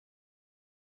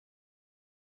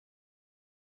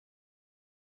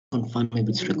confirm if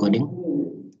it's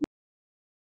recording.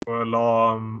 Well,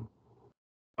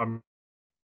 I'm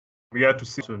yet to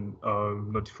see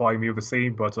notify me of the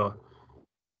same, but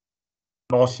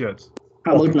not yet.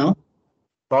 How about now?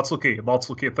 That's okay.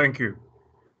 That's okay. Thank you.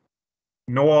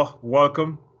 Noah,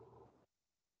 welcome.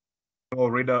 Noah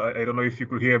Rida, I don't know if you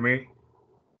could hear me.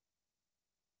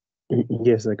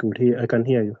 Yes, I can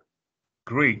hear you.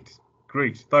 Great,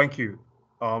 great. Thank you.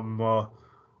 So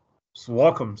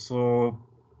welcome. So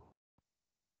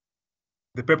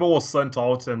the paper was sent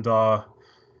out, and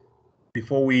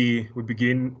before we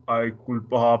begin, I could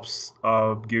perhaps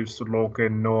give Solonka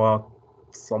and Noah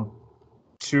some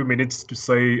 2 minutes to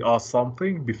say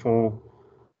something before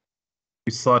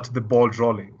we start the ball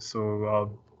rolling.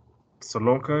 So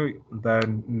Solonka,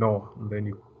 then Noah, and then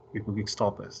you can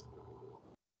start this.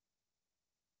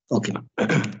 Okay.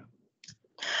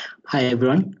 Hi,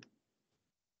 everyone.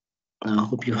 I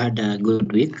hope you had a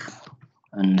good week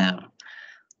and a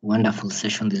wonderful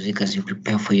session this week as you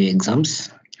prepare for your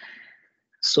exams.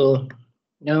 So,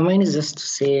 mine is just to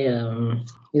say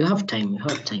you have time. You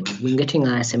have time. You've been getting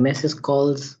SMSs,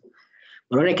 calls.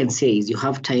 But what I can say is you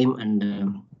have time,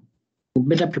 and with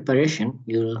better preparation,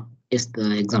 you'll ace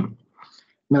the exam.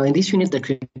 Now, in this unit that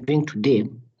we're doing today,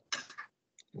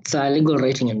 it's legal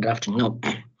writing and drafting. Now,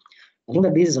 I think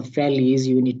that this is a fairly easy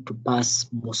unit to pass,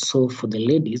 more so for the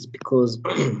ladies, because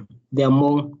they are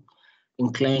more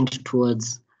inclined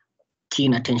towards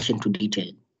keen attention to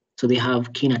detail. So they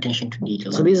have keen attention to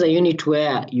detail. So this is a unit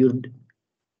where you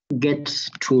get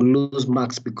to lose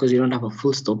marks because you don't have a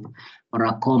full stop or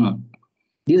a comma.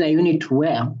 This is a unit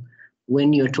where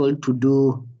when you're told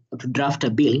to draft a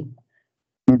bill,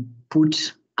 you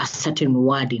put a certain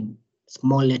word in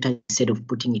small letters instead of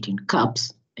putting it in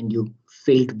caps, and you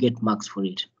fail to get marks for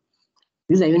it.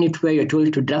 This is a unit where you're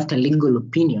told to draft a legal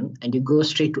opinion and you go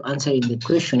straight to answering the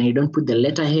question and you don't put the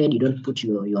letterhead, you don't put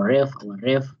your ref,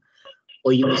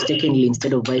 or you mistakenly,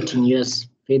 instead of writing yours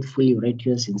faithfully, you write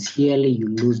yours sincerely, you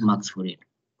lose marks for it.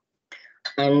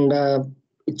 And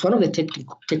it's one of the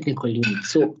technical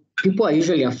units. So people are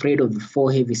usually afraid of the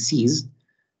 4 heavy C's,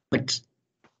 but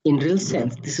in real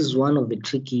sense, this is one of the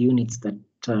tricky units that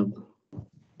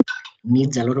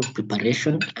needs a lot of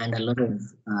preparation and a lot of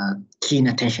keen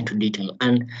attention to detail.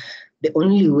 And the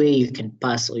only way you can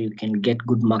pass or you can get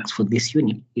good marks for this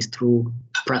unit is through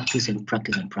practice and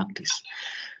practice and practice.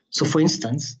 So for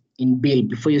instance, in bill,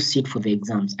 before you sit for the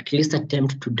exams, at least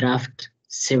attempt to draft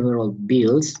several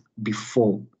bills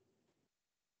before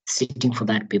sitting for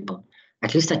that paper.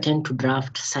 At least attempt to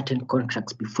draft certain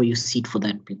contracts before you sit for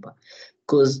that paper.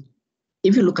 Because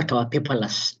if you look at our paper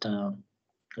last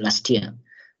year,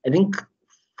 I think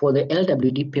for the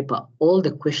LWD paper, all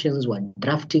the questions were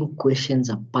drafting questions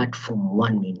apart from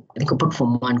one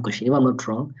question, if I'm not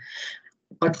wrong,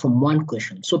 apart from one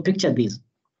question. So picture this.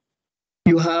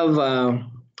 You have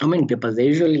how many papers? They're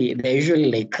usually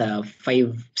like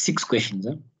 5-6 questions.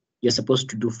 Huh? You're supposed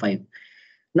to do 5.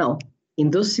 Now, in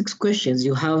those 6 questions,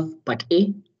 you have part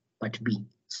A, part B.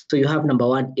 So you have number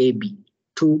 1, AB,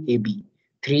 2, AB,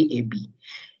 3, AB.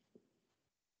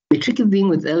 The tricky thing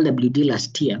with LWD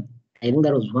last year, I think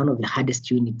that was one of the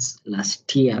hardest units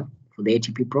last year for the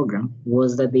ATP program,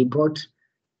 was that they brought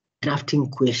drafting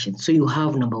questions. So you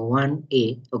have number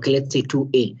 1A, okay, let's say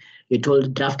 2A. You're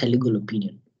told draft a legal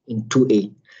opinion in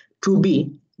 2A.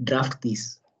 2B, draft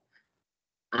this.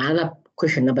 Another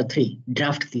question, number 3,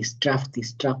 draft this, draft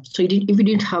this, draft. So if you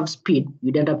didn't have speed,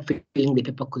 you'd end up filling the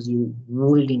paper because you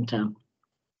wouldn't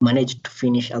managed to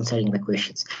finish answering the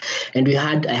questions. And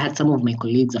I had some of my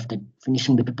colleagues after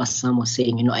finishing the paper, some were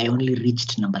saying, I only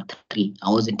reached number 3. I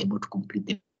wasn't able to complete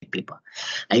the paper.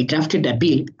 I drafted a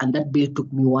bill and that bill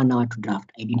took me 1 hour to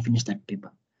draft. I didn't finish that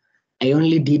paper. I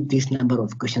only did this number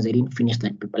of questions. I didn't finish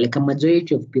that paper. Like a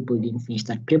majority of people didn't finish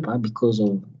that paper because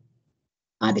of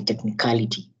the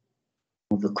technicality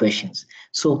of the questions.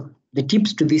 So the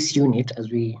tips to this unit, as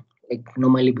we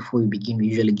normally before we begin, we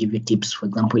usually give you tips. For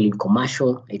example, in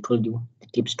commercial, I told you the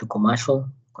tips to commercial,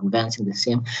 conveyancing the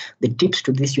same. The tips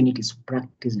to this unit is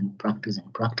practice and practice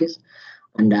and practice,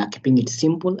 and keeping it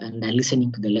simple and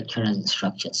listening to the lecturer's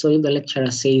instructions. So if the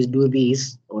lecturer says do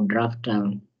this or draft,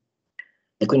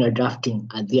 like when you're drafting,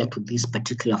 adhere to this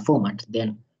particular format,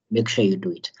 then make sure you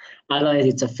do it. Otherwise,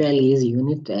 it's a fairly easy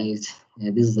unit. It's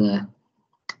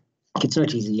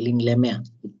not easy,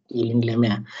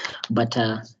 but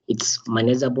it's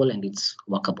manageable and it's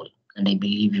workable, and I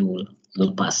believe you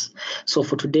will pass. So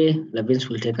for today, Lavins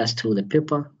will take us through the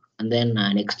paper, and then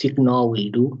next week, Noah will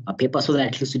do a paper so that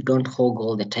at least we don't hog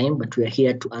all the time, but we are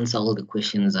here to answer all the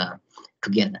questions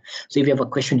together. So if you have a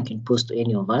question, you can post to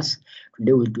any of us.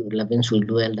 Today we'll do, Lavins will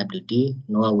do LWD,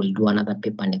 Noah will do another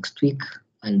paper next week,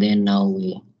 and then now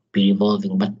we'll be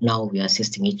evolving. But now we are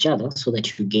assisting each other so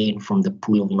that you gain from the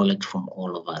pool of knowledge from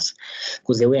all of us.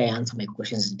 Because the way I answer my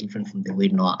questions is different from the way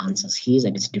Noah answers his,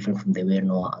 and it's different from the way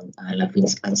Noah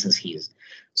Lavins answers his.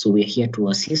 So we're here to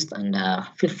assist, and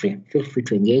feel free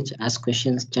to engage, ask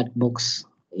questions, chat box.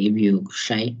 If you're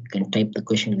shy, you can type the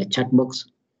question in the chat box,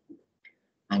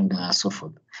 and so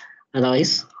forth.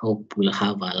 Otherwise, hope we'll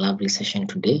have a lovely session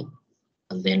today,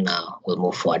 and then we'll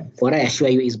move forward. What I assure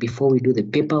you is before we do the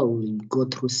paper, we'll go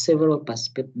through several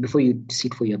past paper. Before you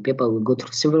sit for your paper, we'll go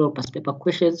through several past paper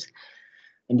questions,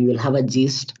 and you will have a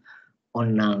gist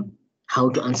on how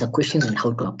to answer questions and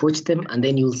how to approach them. And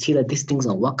then you'll see that these things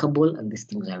are workable and these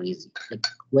things are easy. Like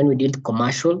when we did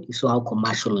commercial, you saw how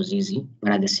commercial was easy,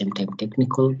 but at the same time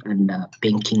technical and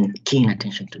paying keen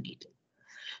attention to detail.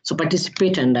 So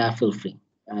participate and feel free.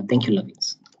 Thank you,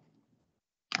 Lavins.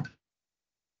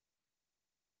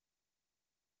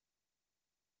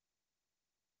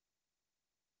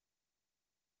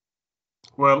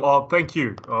 Well, thank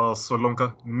you,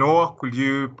 Solonka. Noah, could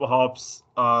you perhaps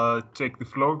take the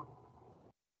floor?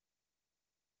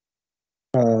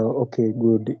 Okay,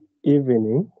 good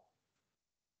evening.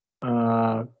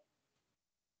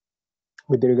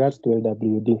 With regards to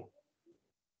LWD,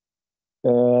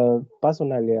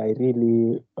 personally, I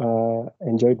really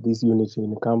enjoyed this unit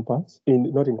in campus,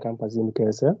 not in campus, in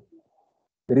KSL.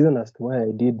 The reason as to why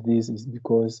I did this is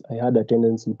because I had a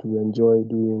tendency to enjoy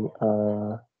doing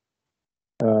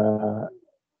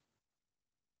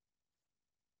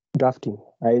drafting.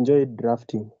 I enjoyed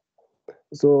drafting.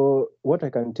 So what I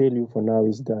can tell you for now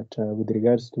is that with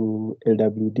regards to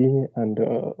LWD and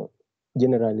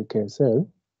generally KSL,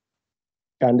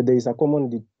 and there is a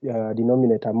common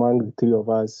denominator among the three of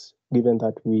us, given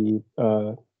that we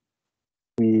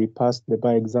passed the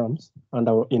bar exams, and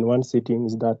in one sitting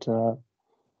is that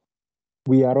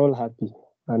we are all happy.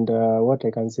 And what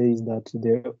I can say is that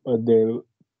the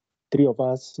three of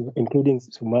us, including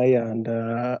Sumaya and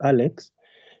Alex,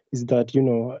 is that, you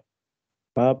know,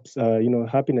 perhaps, you know,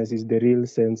 happiness is the real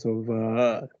sense of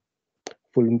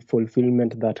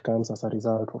fulfillment that comes as a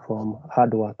result from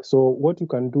hard work. So what you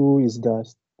can do is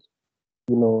that,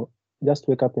 you know, just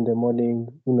wake up in the morning,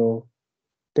 you know,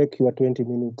 take your 20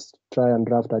 minutes, try and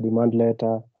draft a demand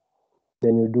letter,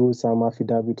 then you do some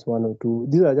affidavits, 1 or 2.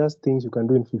 These are just things you can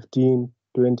do in 15,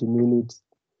 20 minutes.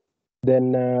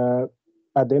 Then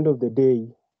at the end of the day,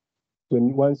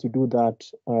 once you do that,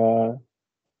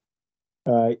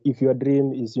 if your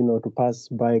dream is, you know, to pass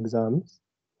by exams,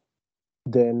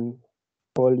 then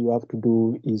all you have to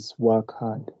do is work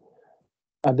hard.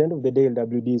 At the end of the day,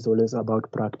 LWD is always about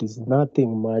practice,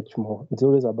 nothing much more. It's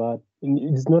always about,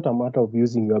 it's not a matter of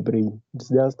using your brain. It's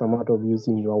just a matter of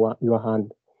using your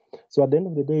hand. So at the end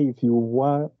of the day, if you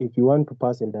want to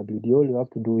pass LWD, all you have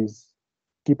to do is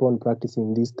keep on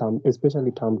practicing this term,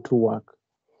 especially term 2 work.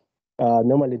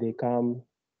 Normally they come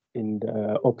in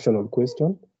the optional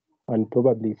question, and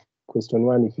probably question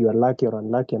 1, if you are lucky or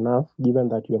unlucky enough, given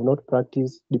that you have not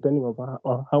practiced, depending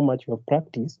on how much you have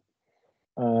practiced,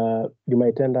 you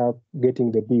might end up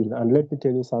getting the bill. And let me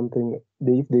tell you something,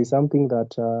 if there's something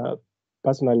that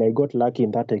personally I got lucky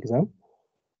in that exam,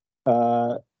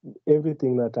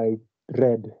 everything that I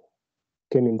read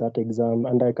came in that exam,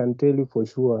 and I can tell you for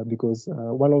sure because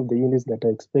one of the units that I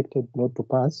expected not to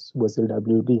pass was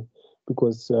LWD,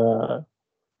 because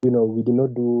you know, we did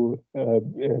not do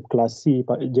class C,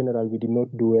 but in general we did not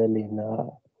do well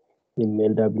in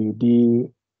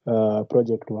LWD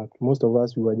project work. Most of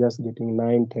us, we were just getting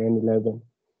 9, 10, 11,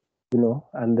 you know,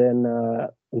 and then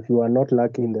if you are not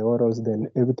lucky in the orals, then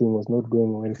everything was not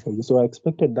going well for you. So I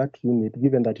expected that unit,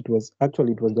 given that it was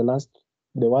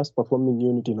the worst performing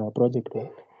unit in our project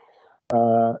work.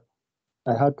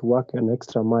 I had to work an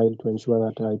extra mile to ensure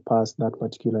that I passed that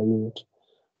particular unit.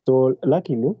 So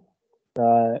luckily,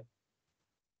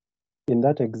 in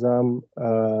that exam,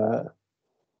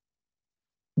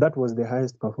 that was the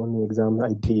highest performing exam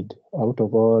I did out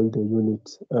of all the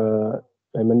units.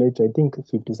 I managed, I think,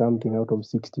 50 something out of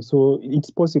 60. So it's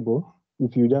possible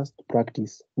if you just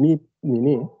practice. Me,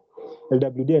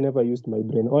 LWD, I never used my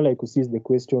brain. All I could see is the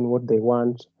question, what they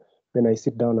want. Then I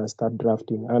sit down and start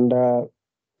drafting. And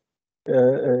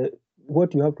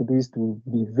what you have to do is to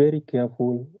be very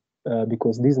careful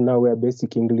because this is now where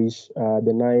basic English,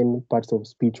 the 9 parts of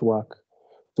speech work.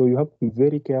 So you have to be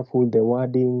very careful, the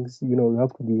wordings, you know, you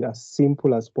have to be as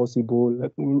simple as possible.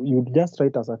 You just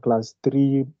write as a class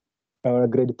 3,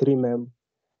 grade 3 mem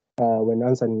when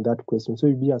answering that question. So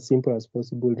you be as simple as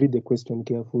possible, read the question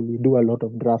carefully, do a lot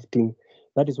of drafting,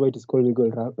 That is why it is called legal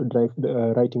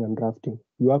writing and drafting.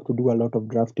 You have to do a lot of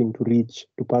drafting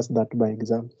to pass that by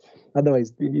exam.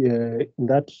 Otherwise, in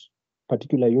that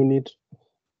particular unit,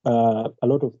 a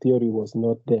lot of theory was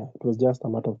not there. It was just a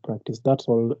matter of practice. That's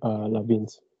all,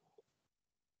 Lavins.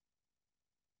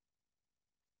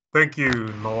 Thank you,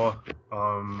 Noah.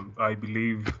 I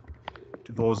believe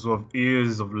to those who have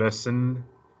ears of lesson,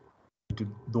 to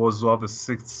those who have the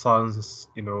sixth sense,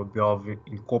 they have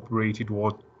incorporated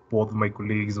what both my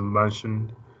colleagues have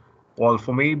mentioned. Well,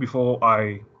 for me, before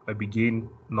I begin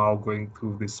now going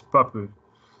through this paper,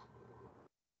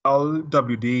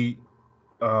 LWD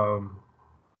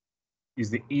is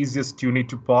the easiest unit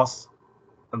to pass,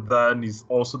 and then is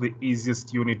also the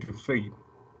easiest unit to fail.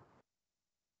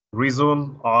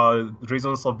 Reasons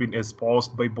have been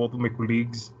espoused by both of my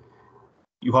colleagues.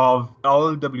 You have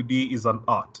LWD is an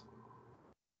art.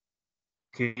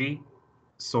 Okay,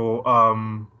 so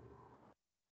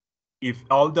if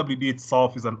LWD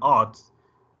itself is an art,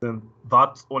 then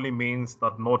that only means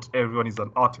that not everyone is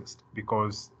an artist,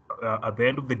 because at the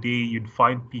end of the day, you'd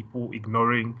find people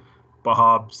ignoring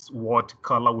perhaps what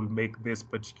color will make this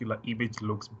particular image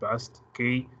looks best,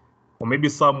 okay? Or maybe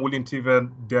some wouldn't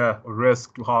even dare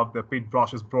risk to have their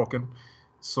paintbrushes broken.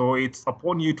 So it's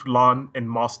upon you to learn and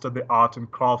master the art and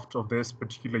craft of this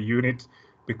particular unit,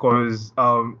 because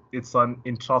it's an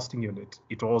interesting unit.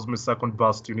 It was my second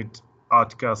best unit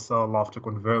at Castle after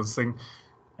conversing,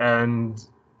 and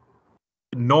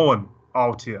no one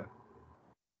out here,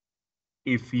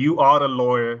 if you are a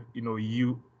lawyer,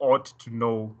 you ought to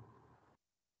know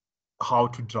how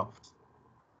to draft.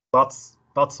 That's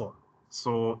all.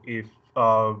 So if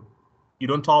you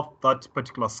don't have that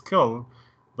particular skill,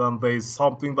 then there is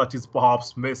something that is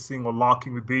perhaps missing or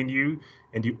lacking within you,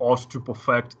 and you ought to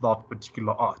perfect that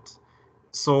particular art.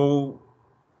 So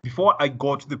before I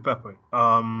go to the paper,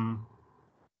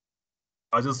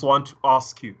 I just want to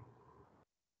ask you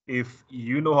if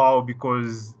you know how,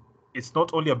 because it's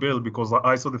not only a bill, because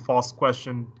I saw the first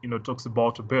question, talks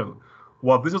about a bill.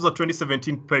 Well, this was a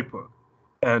 2017 paper,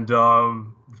 and the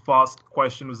first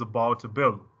question was about a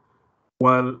bill.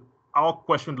 Well, our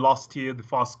question last year, the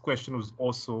first question was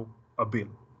also a bill.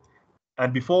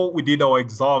 And before we did our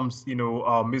exams,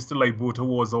 Mr. Laibut, who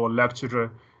was our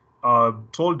lecturer,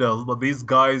 told us that these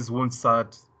guys won't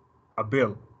start a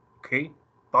bill, okay?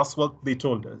 That's what they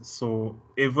told us. So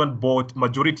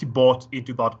majority bought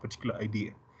into that particular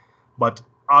idea. But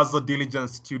as a diligent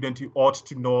student, you ought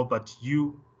to know that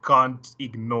you can't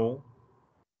ignore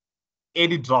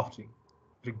any drafting,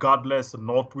 regardless or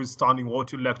notwithstanding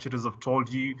what your lecturers have told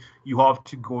you. You have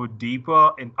to go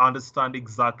deeper and understand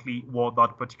exactly what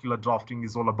that particular drafting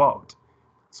is all about.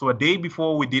 So a day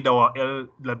before we did our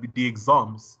LWD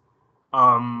exams,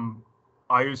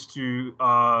 I used to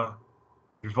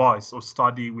revise or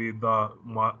study with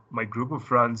my group of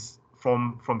friends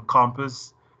from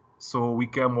campus. So we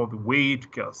came all the way to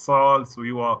Casal. So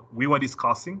we were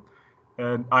discussing,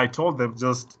 and I told them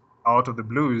just out of the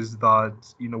blues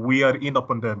that we are in a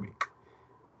pandemic,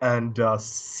 and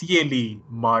CLE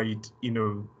might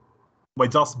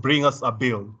just bring us a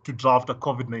bill to draft a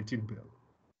COVID-19 bill.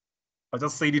 I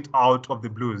just said it out of the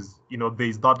blues.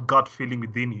 There's that gut feeling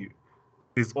within you.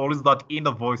 There's always that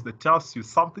inner voice that tells you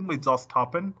something may just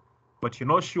happen, but you're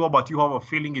not sure, but you have a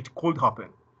feeling it could happen.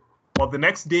 But the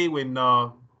next day when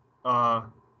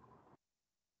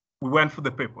we went for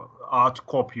the paper at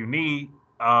Corp Uni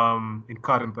in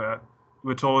Karen there, we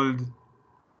were told,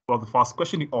 well, the first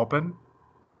question you open,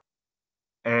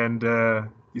 and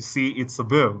you see it's a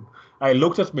bill. I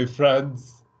looked at my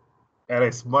friends and I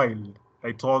smiled.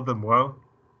 I told them, well,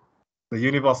 the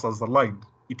universe has aligned.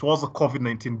 It was a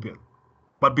COVID-19 bill.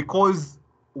 But because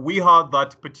we had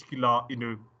that particular,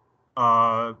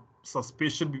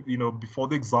 suspicion, before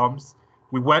the exams,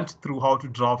 we went through how to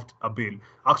draft a bill.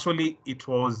 Actually, it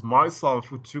was myself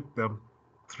who took them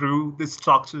through the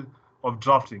structure of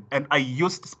drafting. And I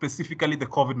used specifically the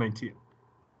COVID-19.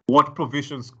 What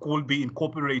provisions could be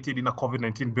incorporated in a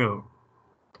COVID-19 bill,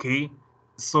 okay?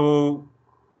 So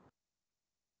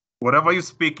whatever you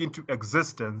speak into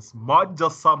existence might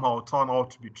just somehow turn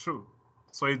out to be true.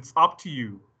 So it's up to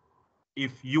you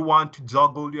if you want to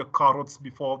juggle your carrots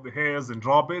before the hares and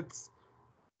rabbits,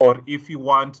 or if you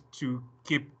want to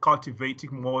keep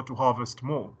cultivating more to harvest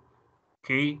more,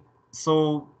 okay?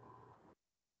 So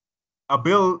a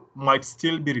bill might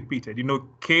still be repeated.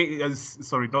 Not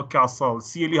Castle,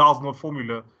 CLE has no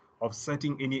formula of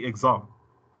setting any exam.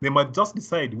 They might just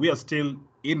decide we are still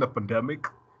in a pandemic.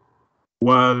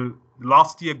 Well,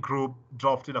 last year group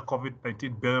drafted a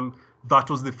COVID-19 bill. That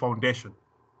was the foundation.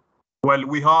 Well,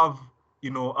 we have,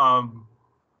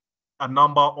 a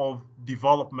number of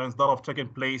developments that have taken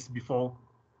place before,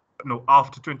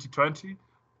 after 2020,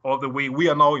 all the way we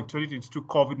are now in 2022,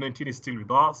 COVID-19 is still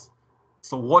with us.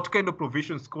 So what kind of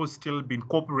provisions could still be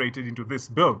incorporated into this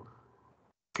bill?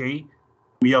 Okay,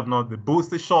 we have now the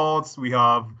booster shots, we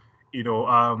have, we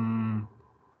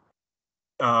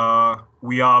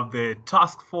have the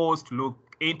task force to look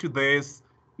into this.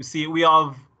 You see, we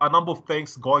have a number of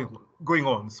things going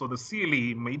on. So the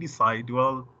CLE may decide,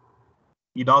 well,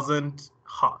 it doesn't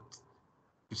hurt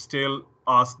to still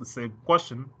ask the same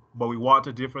question, but we want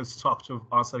a different structure of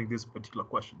answering this particular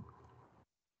question.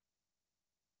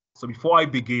 So before I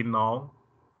begin now,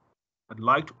 I'd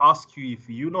like to ask you if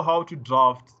you know how to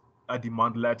draft a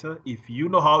demand letter, if you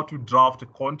know how to draft a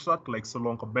contract like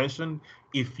Solonka mentioned,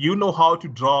 if you know how to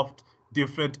draft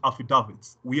different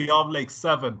affidavits. We have like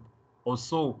 7 or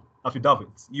so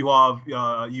affidavits. You have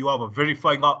a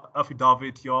verifying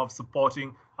affidavit, you have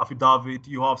supporting affidavit,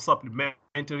 you have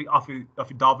supplementary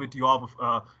affidavit, you have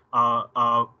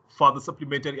further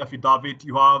supplementary affidavit,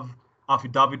 you have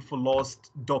affidavit for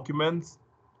lost documents.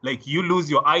 Like you lose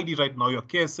your ID right now, your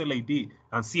KSL ID,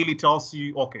 and CLE tells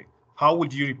you, okay, how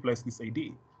would you replace this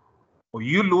ID? Or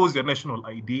you lose your national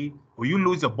ID, or you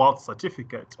lose your birth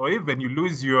certificate, or even you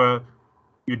lose your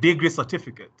degree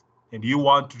certificate, and you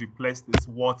want to replace this,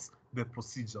 what's the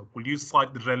procedure? Will you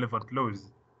cite the relevant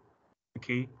laws?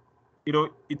 Okay,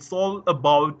 it's all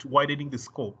about widening the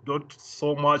scope. Don't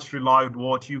so much rely on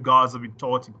what you guys have been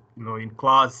taught, in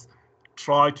class.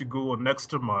 Try to go an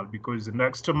extra mile, because the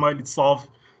extra mile itself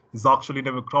is actually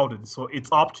never crowded. So it's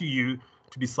up to you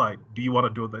to decide, do you want to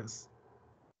do this?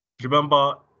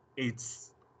 Remember,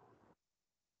 it's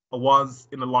a once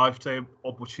in a lifetime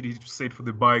opportunity to sit for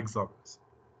the bar exams.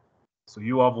 So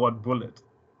you have one bullet.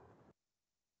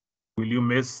 Will you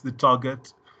miss the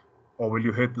target or will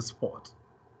you hit the spot?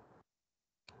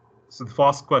 So the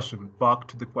first question, back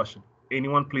to the question.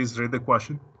 Anyone please read the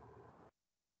question?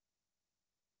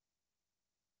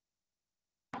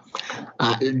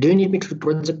 Do you need me to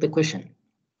project the question?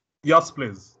 Yes,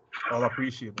 please. I'll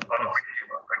appreciate that. Yes.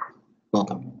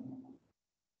 Welcome.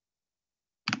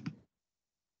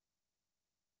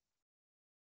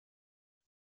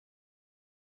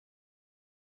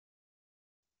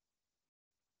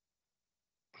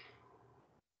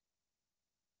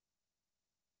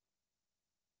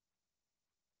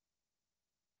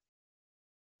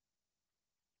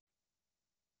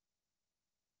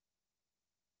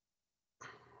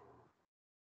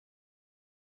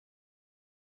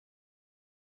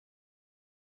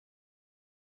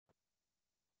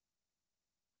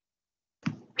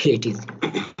 Here it is.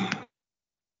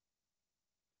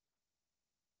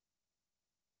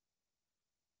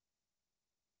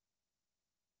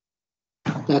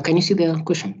 Can you see the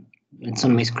question? It's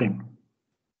on my screen.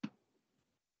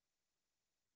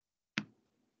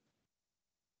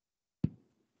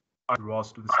 I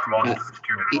rose to the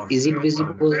screen. Is it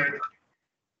visible?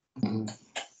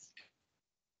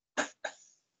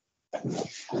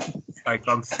 I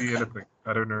can't see anything.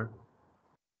 I don't know.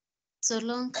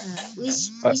 Solonka, which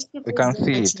we can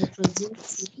see it. you're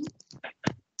projecting?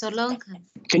 Solonka,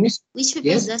 Can you? which paper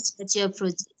Yes? is that you're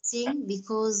projecting?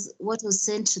 Because what was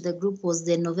sent to the group was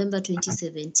the November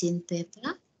 2017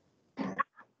 paper.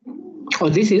 Oh,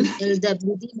 this is?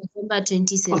 LWD November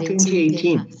 2017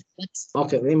 2018. paper. But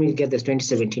Okay, let me get this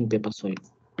 2017 paper. Sorry.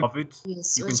 Of it,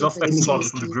 yes, you what can you're just export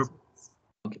it projecting to the group.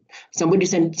 Okay. Somebody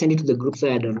send it to the group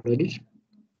so I download it.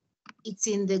 It's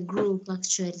in the group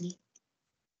actually.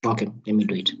 Okay, let me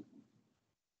do it.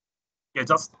 Yeah,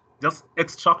 just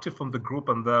extract it from the group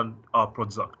and then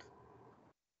project.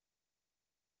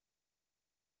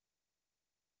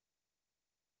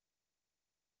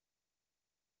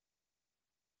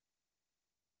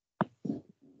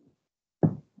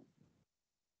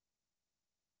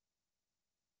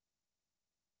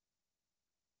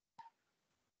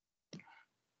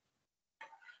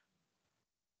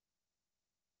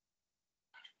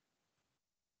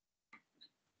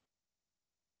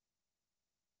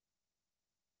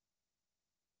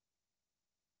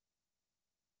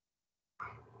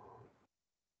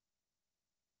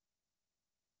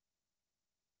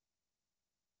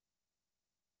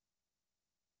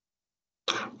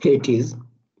 Here it is.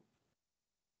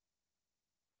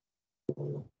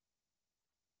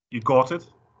 You got it?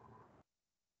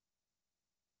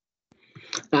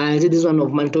 Is it this one of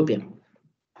Mantopia?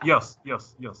 Yes.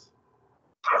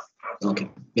 Okay,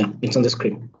 yeah, it's on the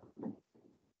screen.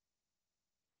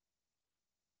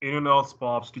 Anyone else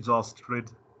perhaps to just read?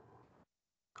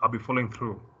 I'll be following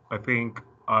through. I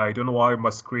don't know why my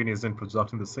screen isn't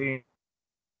projecting the same,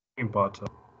 but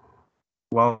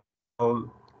well,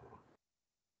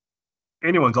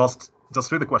 Anyone, just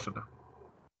read the question.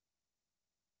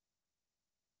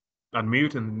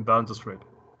 Unmute and then just read.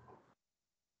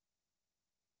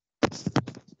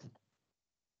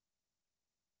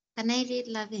 Can I read,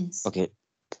 Lavins? Okay.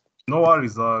 No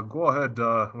worries. Go ahead,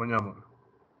 Wanyama.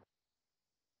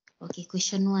 Okay,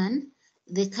 question 1.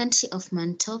 The country of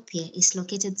Mantopia is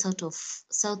located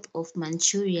south of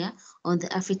Manchuria on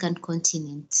the African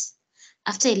continent.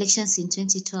 After elections in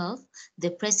 2012, the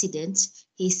president,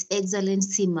 His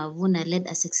Excellency Mavuna, led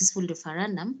a successful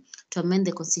referendum to amend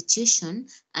the constitution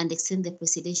and extend the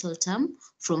presidential term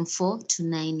from 4 to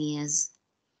 9 years.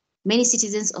 Many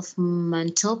citizens of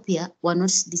Mantopia were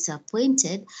not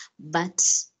disappointed, but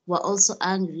were also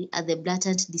angry at the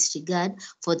blatant disregard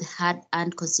for the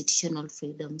hard-earned constitutional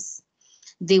freedoms.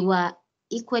 They were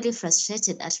equally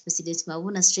frustrated at President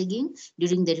Mavuna's rigging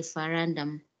during the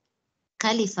referendum.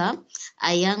 Khalifa,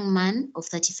 a young man of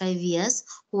 35 years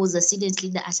who was a student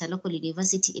leader at a local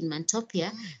university in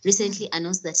Mantopia, recently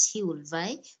announced that he will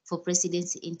vie for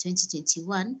presidency in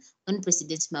 2021 when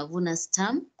President Mavuna's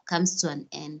term comes to an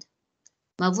end.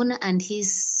 Mavuna and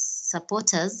his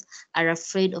supporters are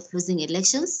afraid of losing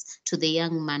elections to the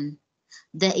young man.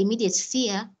 Their immediate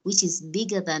fear, which is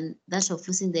bigger than that of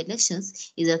losing the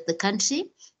elections, is that the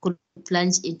country could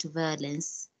plunge into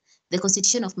violence. The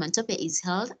Constitution of Mantopia is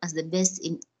held as the best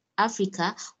in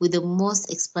Africa with the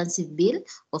most expansive Bill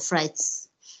of Rights.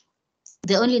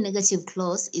 The only negative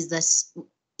clause is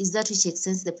that which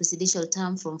extends the presidential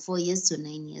term from 4 years to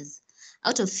 9 years.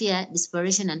 Out of fear,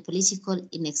 desperation, and political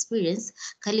inexperience,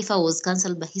 Khalifa was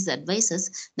counseled by his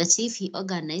advisors that if he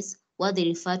organized what they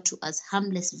refer to as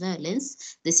harmless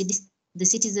violence, the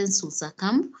citizens will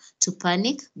succumb to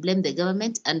panic, blame the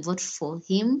government, and vote for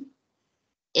him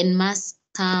en masse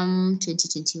come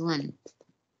 2021.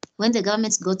 When the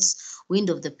government got wind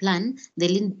of the plan,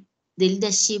 the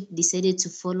leadership decided to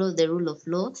follow the rule of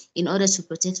law in order to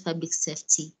protect public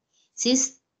safety.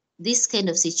 Since this kind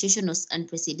of situation was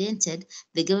unprecedented,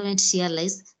 the government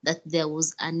realized that there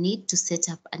was a need to set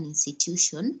up an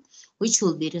institution which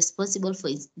will be responsible for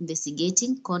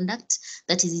investigating conduct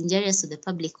that is injurious to the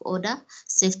public order,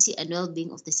 safety, and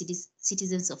well-being of the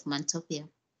citizens of Mantopia.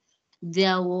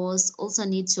 There was also a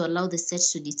need to allow the state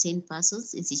to detain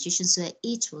persons in situations where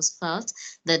it was felt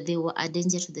that they were a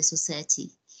danger to the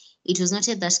society. It was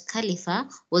noted that Khalifa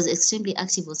was extremely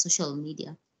active on social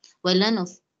media. While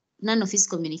none of his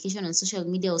communication on social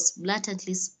media was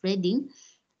blatantly spreading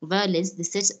violence, the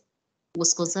state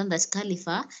was concerned that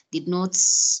Khalifa did not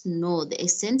know the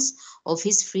extent of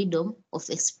his freedom of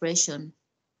expression.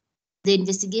 The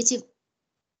investigative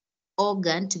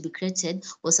organ to be created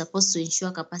was supposed to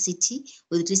ensure capacity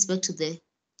with respect to the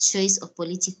choice of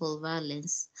political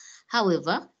violence.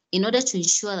 However, in order to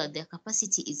ensure that their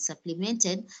capacity is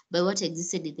supplemented by what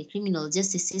existed in the criminal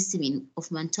justice system of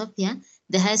Mantopia,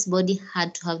 the highest body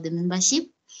had to have the membership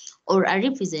or a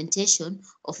representation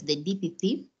of the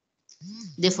DPP,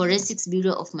 the Forensics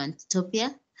Bureau of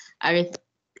Mantopia, a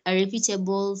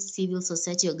reputable civil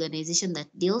society organization that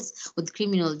deals with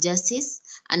criminal justice,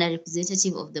 and a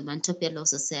representative of the Mantopia Law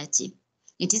Society.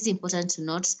 It is important to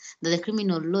note that the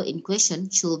criminal law in question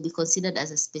should be considered as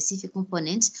a specific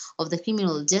component of the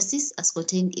criminal justice as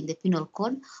contained in the Penal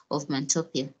Code of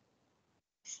Mantopia.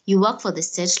 You work for the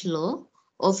State Law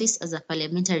Office as a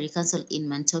parliamentary counsel in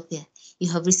Mantopia.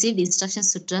 You have received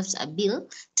instructions to draft a bill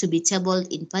to be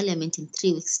tabled in Parliament in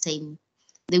 3 weeks' time.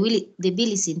 The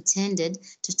bill is intended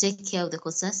to take care of the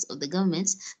concerns of the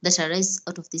government that arise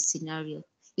out of this scenario.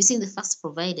 Using the facts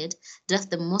provided, draft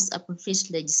the most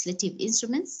appropriate legislative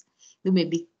instruments. You may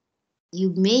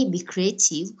be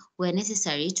creative where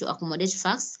necessary to accommodate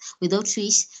facts without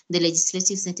which the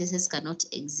legislative sentences cannot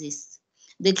exist.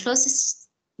 The clauses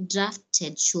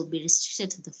drafted should be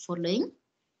restricted to the following: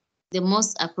 the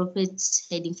most appropriate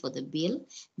heading for the bill,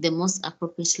 the most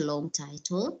appropriate long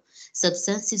title,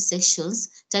 substantive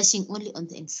sections touching only on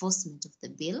the enforcement of the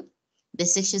bill, the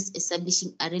sections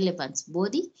establishing a relevant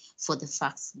body for the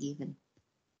facts given.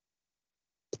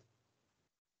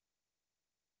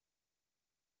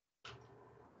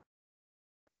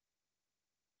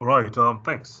 All right,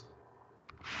 thanks.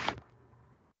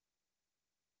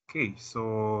 Okay,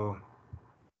 so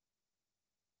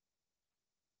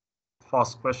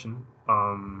first question,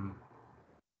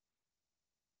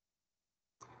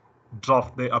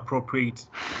 draft the appropriate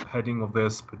heading of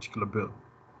this particular bill.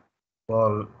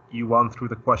 Well, you went through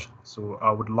the question, so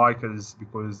I would like us,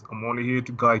 because I'm only here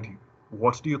to guide you,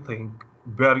 what do you think,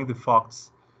 bearing the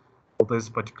facts of this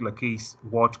particular case,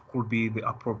 what could be the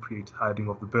appropriate heading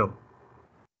of the bill?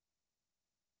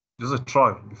 Just a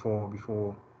try before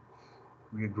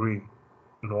we agree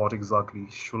on what exactly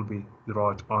should be the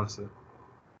right answer.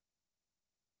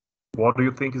 What do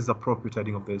you think is the appropriate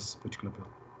heading of this particular bill?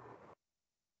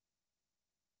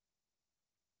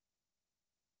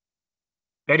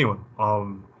 Anyone?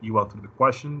 You answered the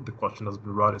question. The question has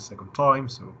been read a second time,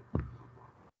 so.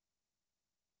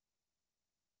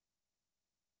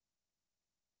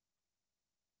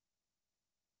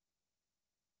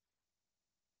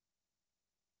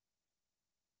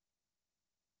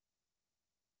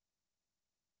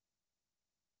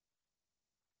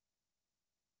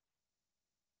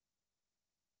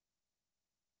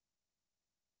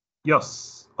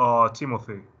 Yes,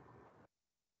 Timothy.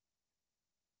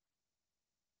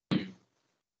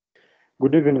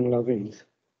 Good evening, Lavins.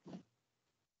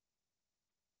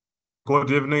 Good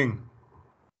evening.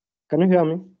 Can you hear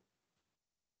me?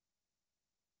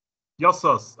 Yes,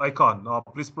 sir, I can.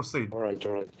 Please proceed. All right.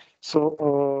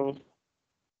 So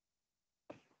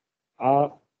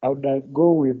I would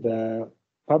go with the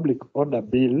public order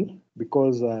bill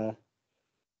because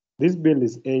this bill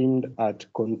is aimed at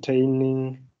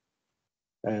containing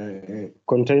an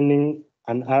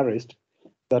arrest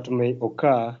that may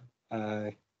occur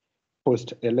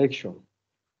post-election.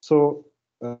 So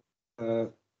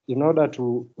in order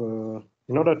to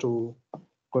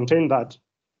contain that,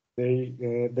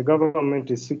 the government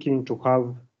is seeking to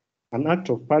have an act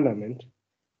of parliament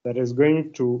that is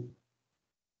going to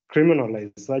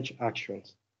criminalize such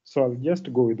actions. So I'll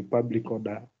just go with the public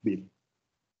order bill.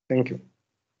 Thank you.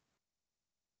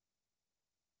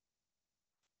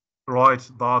 Right,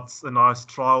 that's a nice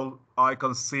trial. I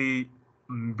can see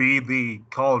B.D.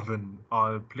 Calvin.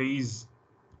 Please,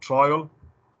 trial.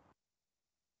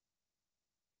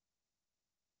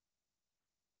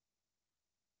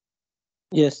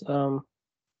 Yes, I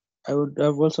would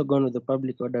have also gone with the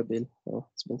public order bill.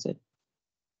 It's been said.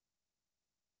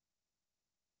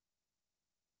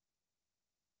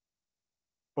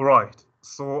 All right.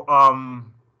 So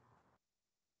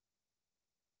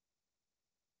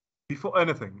before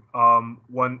anything,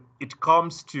 when it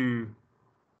comes to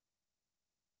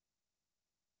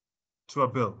a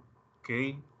bill,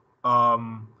 okay,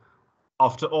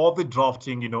 after all the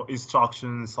drafting,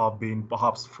 instructions have been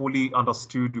perhaps fully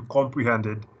understood,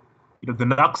 comprehended, the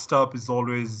next step is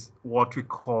always what we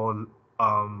call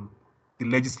the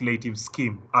legislative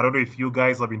scheme. I don't know if you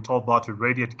guys have been taught that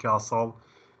already at Castle.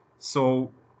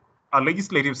 So a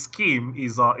legislative scheme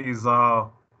is a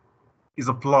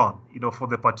plan, for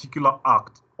the particular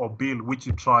act or bill which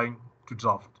you're trying to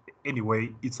draft. Anyway,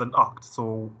 it's an act.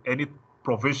 So any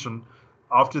provision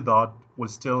after that will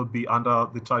still be under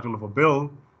the title of a bill,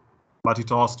 but it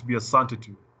has to be assented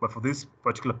to. But for this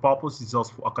particular purpose, it's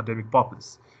just for academic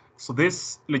purpose. So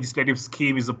this legislative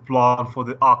scheme is a plan for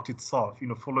the act itself,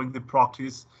 following the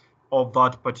practice of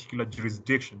that particular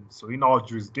jurisdiction. So in our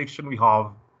jurisdiction,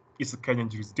 it's a Kenyan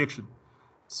jurisdiction.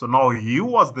 So now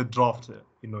you as the drafter,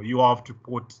 you have to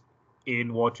put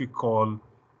in what we call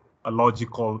a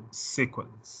logical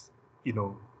sequence,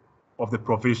 of the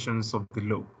provisions of the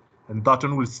law. And that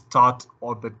one will start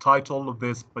on the title of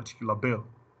this particular bill.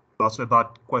 That's where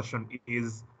that question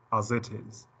is as it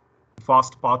is. The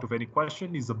first part of any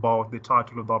question is about the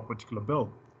title of that particular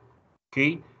bill.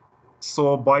 Okay.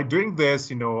 So by doing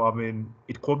this,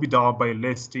 it could be done by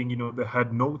listing, the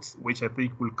head notes, which I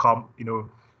think will come,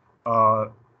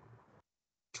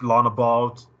 to learn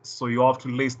about. So you have to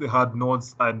list the head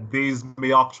notes, and these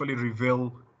may actually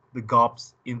reveal the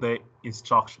gaps in the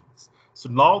instructions. So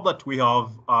now that we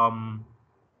have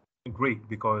agreed,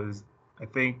 because I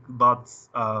think that's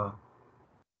a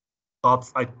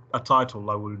title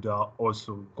I would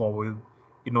also go with.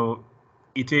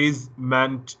 It is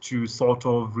meant to sort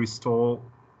of restore,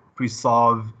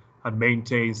 preserve, and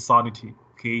maintain sanity,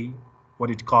 okay, when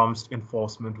it comes to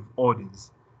enforcement of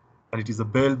orders. And it is a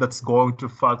bill that's going to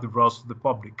affect the rest of the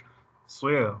public. So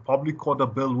yeah, public order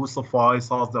bill will suffice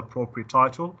as the appropriate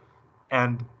title,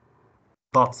 and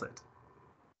that's it.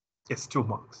 It's 2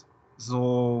 marks.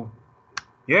 So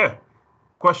yeah,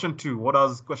 question 2. What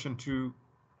does question 2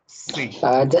 say?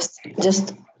 Just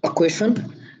a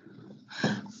question.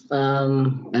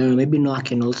 Maybe Noah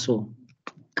can also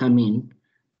come in.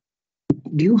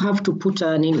 Do you have to put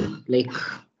an in, like,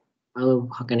 how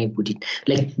can I put it?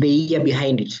 Like the year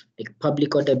behind it, like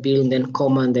public order bill, and then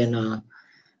comma, and then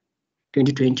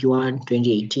 2021,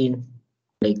 2018,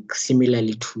 like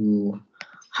similarly to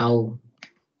how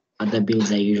other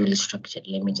bills are usually structured.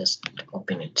 Let me just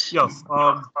open it. Yes,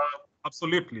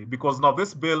 absolutely. Because now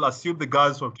this bill, assume the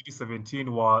guys from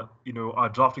 2017 were, are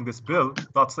drafting this bill.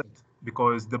 That's it.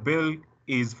 Because the bill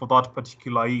is for that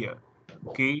particular year.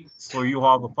 Okay, so you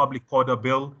have a public order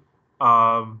bill.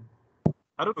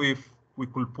 I don't know if we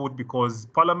could put, because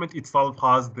Parliament itself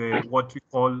has the what we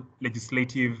call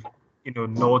legislative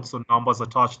notes or numbers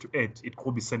attached to it. It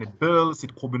could be Senate bills,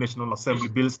 it could be National Assembly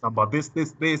bills number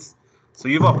this. So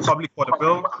you have a public order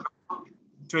bill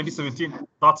 2017,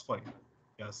 that's fine.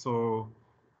 Yeah, so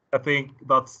I think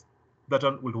that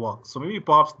one will work. So maybe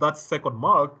perhaps that second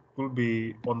mark will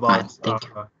be on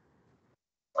that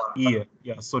year.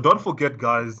 Yeah, so don't forget,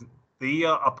 guys, the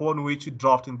year upon which you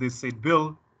draft in this said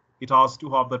bill, it has to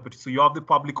have that. So you have the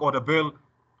public order bill,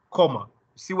 comma.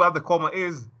 See where the comma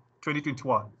is,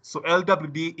 2021. So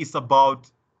LWD is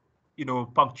about,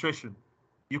 punctuation.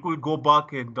 You could go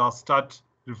back and start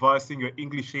revising your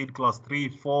English aid class 3,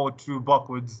 4, 2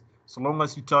 backwards, so long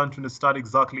as you turn to understand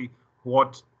exactly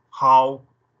what, how,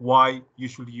 why you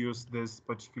should use this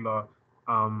particular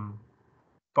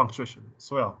punctuation.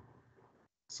 So yeah.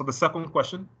 So the second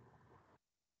question,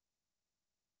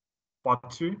 part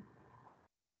 2.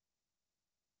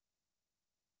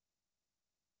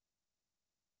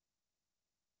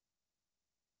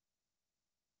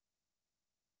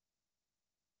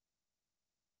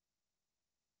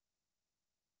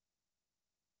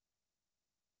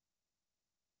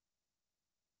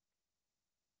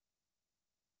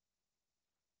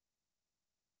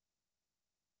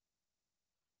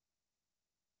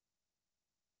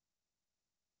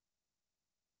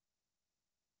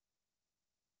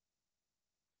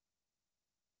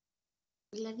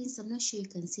 Lavins, I'm not sure you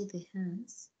can see the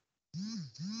hands.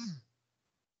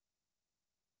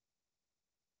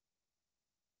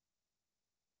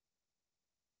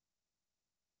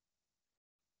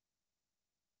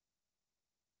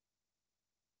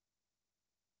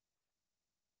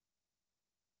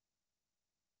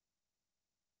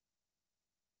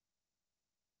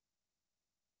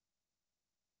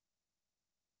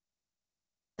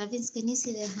 Lavins, can you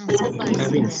see the hands? So far,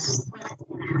 Lavins,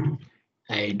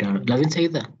 I don't. Lavins, are you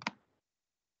there?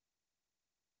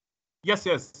 Yes.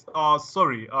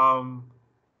 Sorry.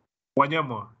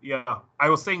 Wanyama. Yeah, I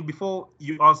was saying before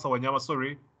you answer, Wanyama.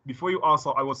 Sorry, before you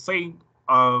answer, I was saying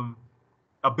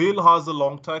a bill has a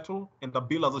long title and a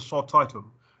bill has a short title.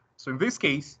 So in this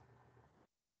case,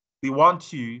 they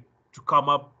want you to come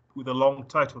up with a long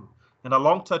title, and a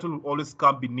long title will always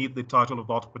come beneath the title of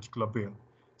that particular bill.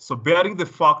 So bearing the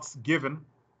facts given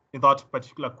in that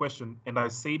particular question, and I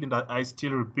said, and I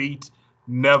still repeat,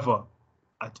 never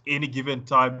at any given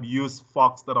time use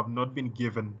facts that have not been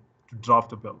given to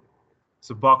draft a bill.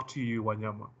 So back to you,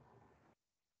 Wanyama.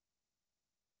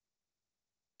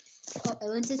 I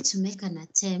wanted to make an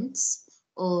attempt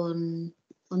on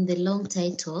the long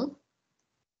title.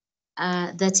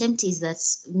 The attempt is that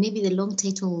maybe the long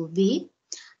title will be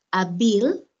a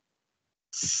bill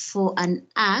for an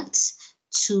act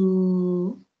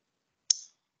to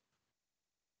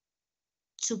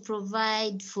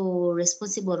provide for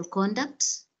responsible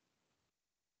conduct.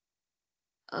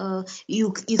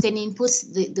 You can input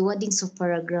the wordings of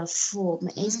paragraph 4.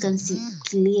 My eyes can see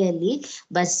clearly,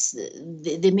 but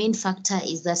the main factor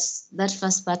is that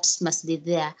first part must be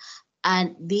there.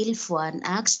 And bill for an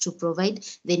act to provide,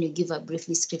 then you give a brief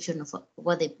description of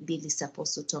what the bill is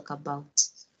supposed to talk about.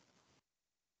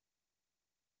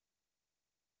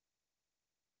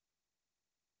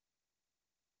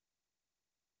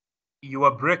 You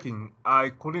are breaking. I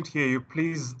couldn't hear you.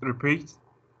 Please repeat.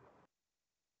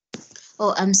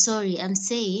 Oh, I'm sorry. I'm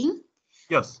saying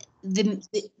yes.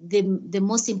 The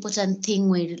most important thing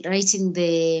when writing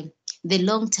the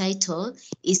long title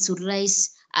is to write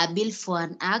a bill for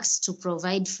an act to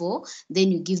provide for,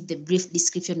 then you give the brief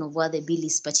description of what the bill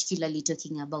is particularly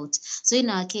talking about. So in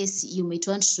our case, you might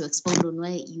want to expound on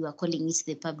why you are calling it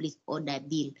the public order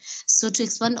bill. So to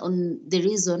expand on the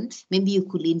reason, maybe you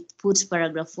could input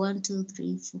paragraph 1, 2,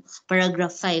 3, 4,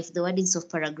 paragraph 5, the wordings of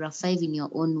paragraph 5 in your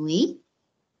own way.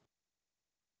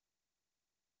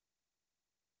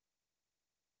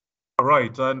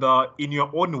 Right, and in your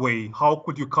own way, how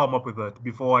could you come up with that?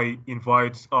 Before I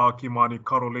invite Kimani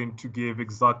Caroline to give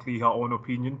exactly her own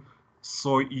opinion.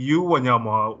 So you,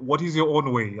 Wanyama, what is your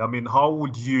own way? I mean, how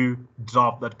would you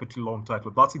draft that pretty long title?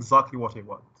 That's exactly what I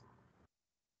want.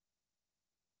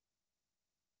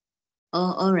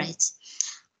 Oh, all right.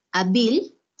 A bill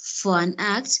for an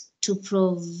act to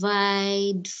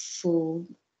provide for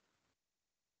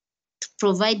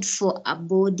a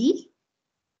body.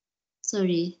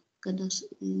 Sorry, for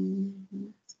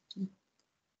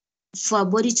a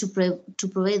body to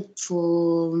provide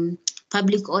for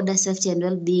public order, safety, and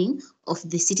well-being of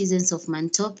the citizens of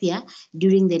Mantopia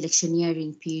during the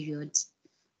electioneering period.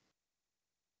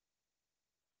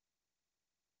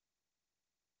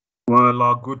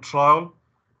 Well, good trial.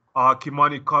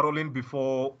 Kimani Caroline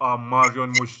before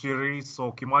Marion Mushiri.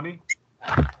 So Kimani.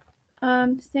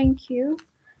 Thank you.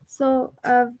 So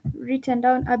I've written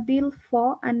down a bill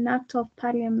for an act of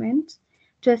parliament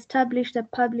to establish the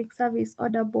Public Service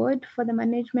Order Board for the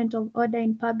management of order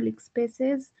in public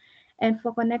spaces and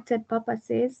for connected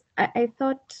purposes. I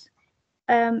thought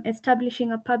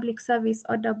establishing a Public Service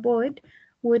Order Board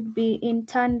would be in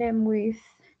tandem with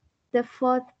the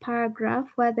fourth paragraph,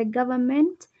 where the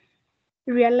government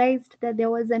realized that there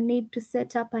was a need to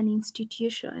set up an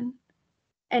institution.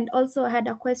 And also I had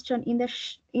a question in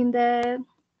the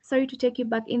sorry to take you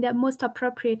back, in the most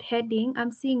appropriate heading.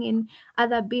 I'm seeing in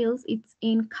other bills it's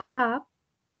in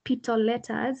capital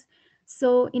letters.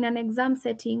 So in an exam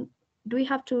setting, do we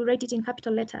have to write it in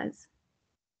capital letters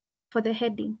for the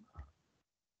heading?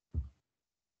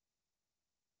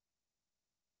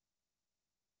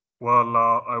 Well,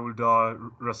 I would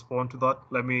respond to that.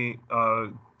 Let me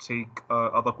take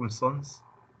other concerns,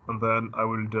 and then I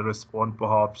will respond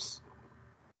perhaps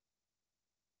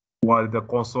while they're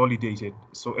consolidated.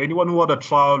 So anyone who had a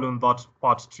trial on that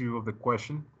part 2 of the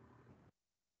question?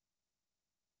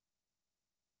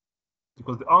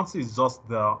 Because the answer is just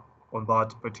there on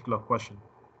that particular question.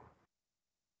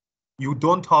 You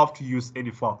don't have to use any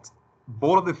facts.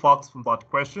 Borrow the facts from that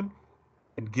question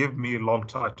and give me a long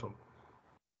title.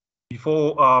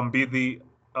 Before be the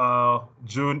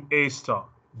June Esther.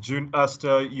 June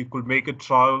Esther, you could make a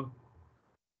trial.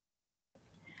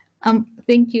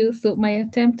 Thank you. So my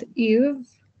attempt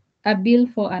is a bill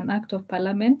for an act of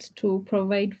parliament to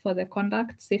provide for the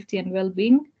conduct, safety, and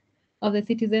well-being of the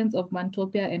citizens of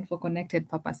Mantopia and for connected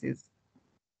purposes.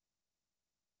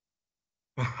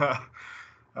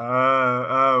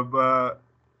 Allow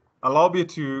me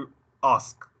to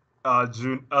ask,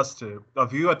 June Esther,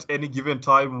 have you at any given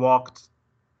time worked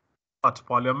at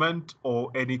Parliament or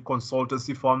any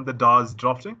consultancy firm that does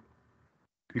drafting?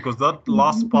 Because that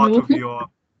last part of your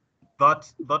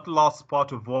that last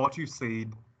part of what you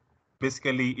said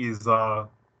basically is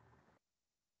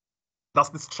that's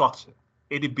the structure.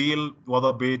 Any bill,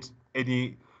 whether be it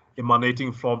any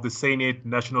emanating from the Senate,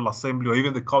 National Assembly, or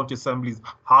even the county assemblies,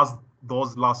 has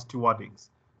those last two wordings.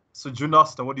 So, June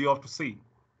Esther, what do you have to say?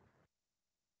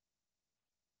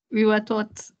 We were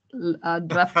taught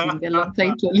drafting the long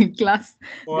title in class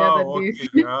the other day.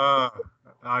 Okay.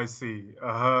 I see.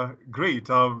 Great.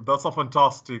 That's a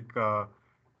fantastic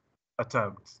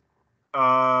attempt.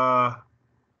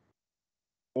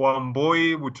 Wamboi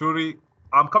Muturi,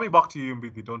 I'm coming back to you,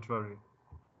 Mbidi, don't worry.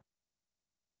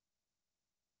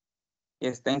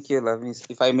 Yes, thank you, Lavis.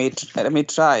 If I may, let me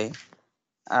try.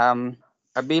 A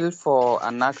bill for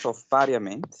an act of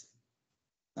parliament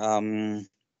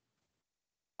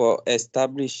for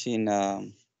establishing,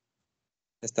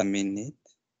 just a minute.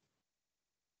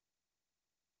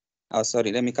 Oh,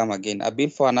 sorry, let me come again. A bill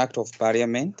for an act of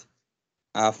parliament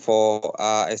for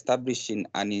establishing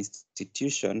an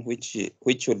institution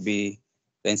which would be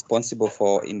responsible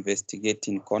for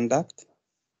investigating conduct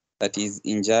that is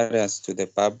injurious to the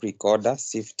public order,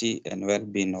 safety, and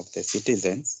well-being of the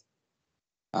citizens,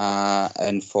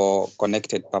 and for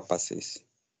connected purposes.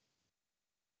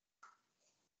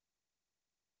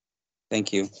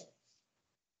 Thank you.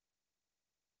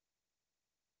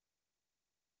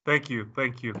 Thank you,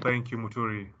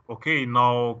 Muturi. Okay,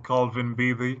 now Calvin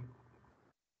Beathy.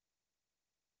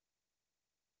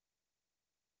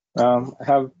 I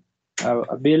have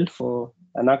a bill for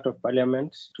an act of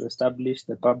parliament to establish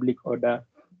the Public Order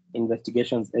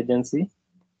Investigations Agency,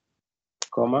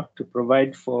 to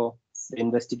provide for the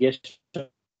investigation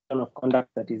of conduct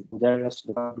that is injurious to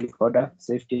the public order,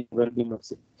 safety, and well-being of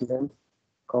citizens,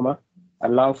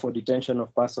 allow for detention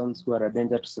of persons who are a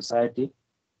danger to society,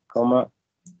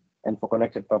 and for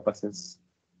connected purposes.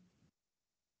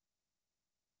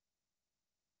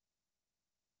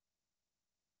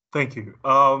 Thank you.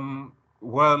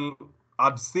 Well,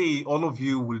 I'd say all of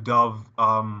you will have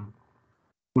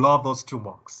those 2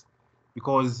 marks,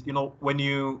 because when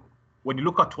you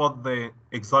look at what the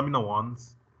examiner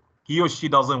wants, he or she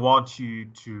doesn't want you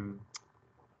to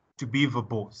be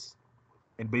verbose.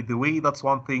 And by the way, that's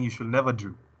one thing you should never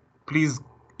do. Please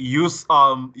use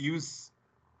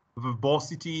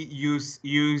verbosity, use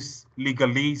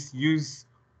legalese, use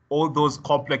all those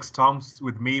complex terms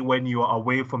with me when you are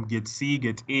away from Gate C,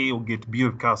 Gate A, or Gate B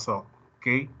of CASA,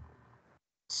 okay?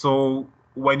 So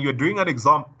when you're doing an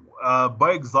exam,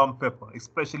 by exam paper,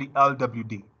 especially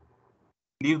LWD,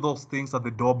 leave those things at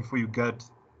the door before you get,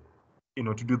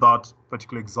 to do that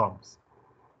particular exams.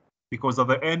 Because at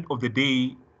the end of the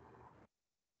day,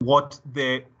 what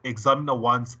the examiner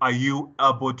wants, are you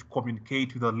able to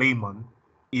communicate with a layman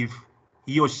if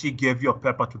he or she gave you a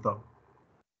paper to them?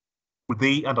 Would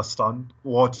they understand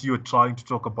what you're trying to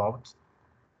talk about?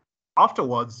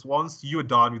 afterwards, once you're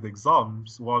done with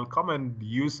exams, well, come and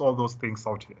use all those things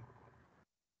out here.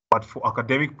 But for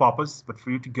academic purpose, but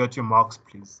for you to get your marks,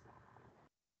 please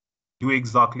do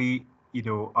exactly,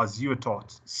 as you were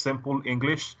taught, simple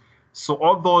English. So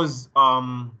all those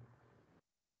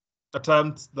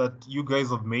attempts that you guys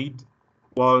have made,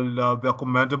 well, they're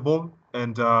commendable,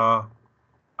 and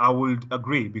I would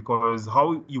agree, because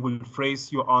how you will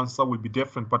phrase your answer will be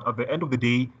different, but at the end of the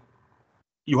day,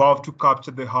 you have to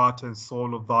capture the heart and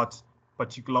soul of that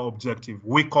particular objective.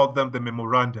 We call them the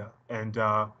memoranda and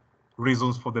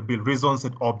reasons for the bill, reasons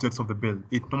and objects of the bill.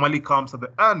 It normally comes at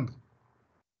the end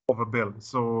of a bill.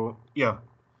 So yeah,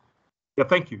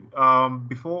 thank you.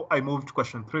 Before I move to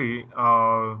question 3,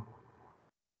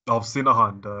 I've seen a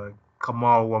hand,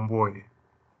 Kamau Wamboy.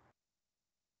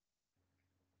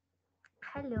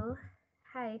 Hello.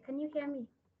 Hi, can you hear me?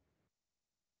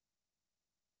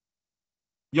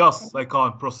 Yes, I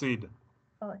can. Proceed.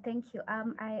 Oh, thank you.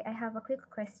 I have a quick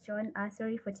question.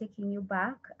 Sorry for taking you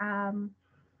back.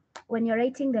 When you're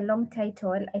writing the long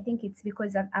title, I think it's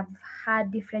because I've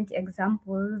had different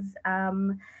examples.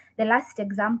 The last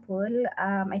example,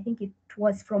 I think it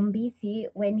was from Bithi.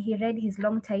 When he read his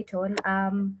long title,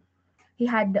 he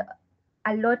had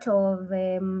a lot of,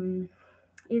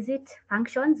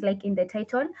 functions like in the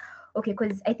title? Okay,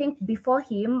 because I think before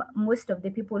him, most of the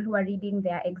people who are reading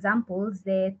their examples,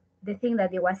 the thing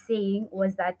that they were saying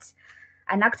was that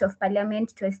an act of parliament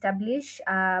to establish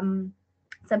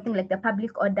something like the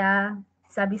Public Order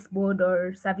Service Board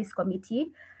or Service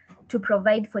Committee to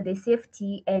provide for the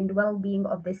safety and well-being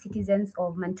of the citizens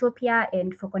of Mantopia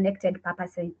and for connected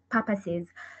purposes.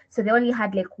 So they only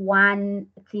had like one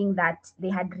thing that they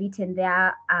had written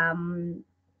there.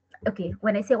 Okay,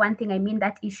 when I say one thing, I mean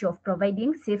that issue of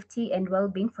providing safety and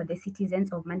well-being for the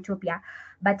citizens of Mantopia.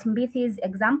 But Mbithi's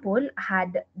example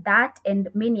had that and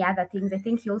many other things. I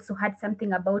think he also had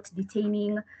something about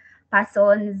detaining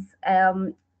persons,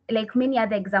 like many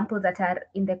other examples that are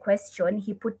in the question.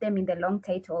 He put them in the long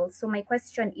title. So my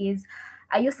question is,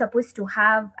 are you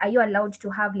allowed to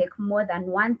have like more than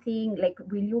one thing? Like,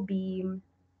 will you be,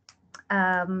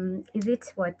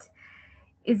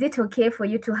 is it okay for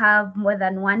you to have more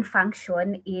than one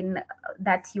function in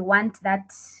that you want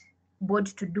that board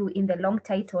to do in the long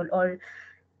title, or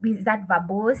is that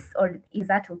verbose, or is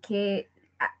that okay?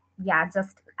 Yeah,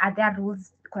 just are there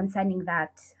rules concerning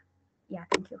that? Yeah,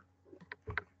 thank you.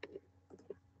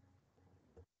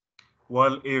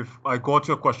 Well, if I got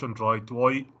your question right,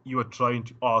 what you are trying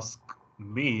to ask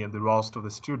me and the rest of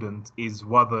the students is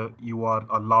whether you are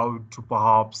allowed to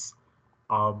perhaps,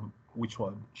 which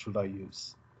one should I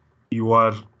use? You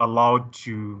are allowed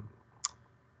to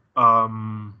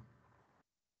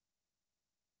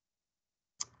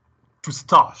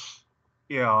stash.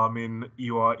 Yeah, I mean,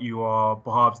 you are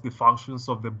perhaps the functions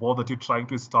of the board that you're trying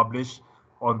to establish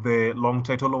on the long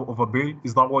title of a bill.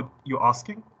 Is that what you're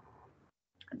asking?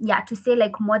 Yeah, to say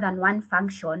like more than one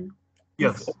function.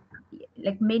 Yes.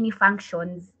 Like many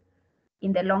functions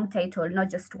in the long title, not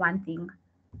just one thing.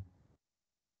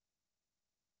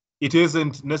 It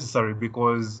isn't necessary,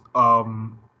 because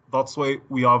that's why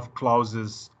we have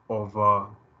clauses of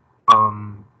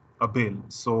a bill.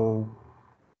 So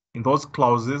in those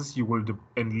clauses, you will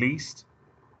enlist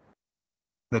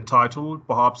the title.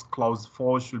 Perhaps clause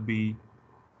 4 should be,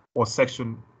 or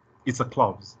section, it's a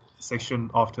clause, section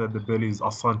after the bill is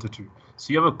assented to.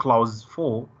 So you have a clause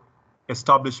 4,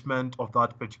 establishment of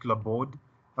that particular board,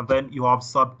 and then you have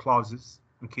sub clauses,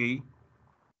 okay,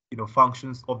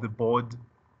 functions of the board,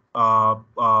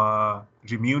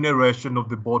 remuneration of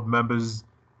the board members.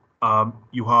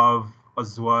 You have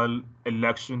as well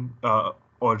election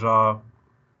or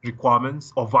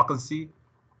requirements or vacancy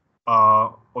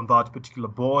on that particular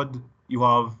board.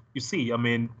 You see, I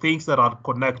mean, things that are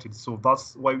connected. So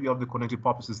that's why we have the connected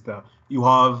purposes there. You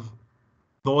have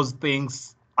those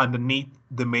things underneath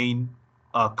the main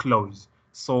clause.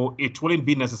 So it wouldn't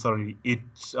be necessary. It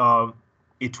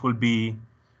will be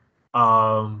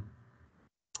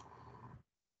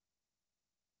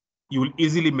you will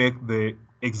easily make the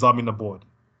examiner board.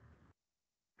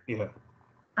 Yeah.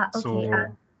 Okay.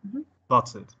 So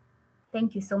that's it.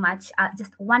 Thank you so much.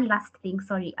 Just one last thing.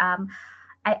 Sorry.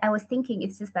 I was thinking,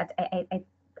 it's just that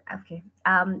okay.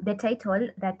 The title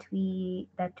that we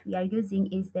are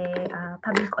using is the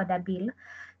Public Order Bill.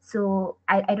 So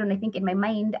I don't know. I think in my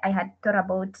mind I had thought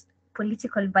about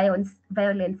political violence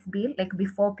bill, like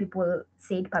before people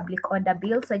said Public Order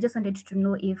Bill. So I just wanted to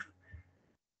know if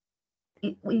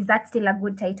is that still a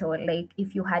good title? Like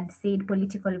if you had said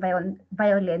political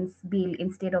violence bill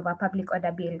instead of a Public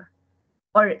Order Bill,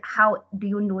 or how do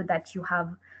you know that you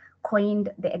have coined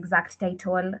the exact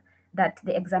title that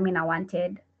the examiner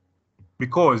wanted?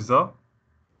 Because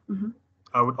Mhm.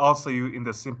 I would answer you in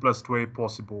the simplest way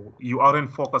possible. You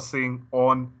aren't focusing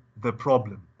on the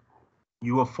problem.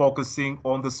 You are focusing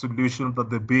on the solution that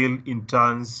the bill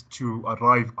intends to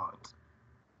arrive at.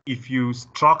 If you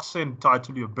structure and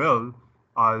title your bill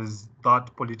as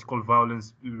that political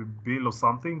violence bill or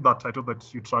something, that title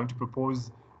that you're trying to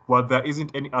propose, well, there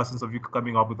isn't any essence of you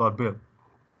coming up with that bill.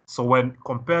 So when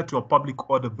compared to a public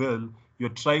order bill, you're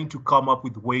trying to come up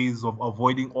with ways of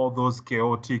avoiding all those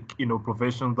chaotic,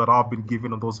 provisions that have been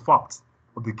given on those facts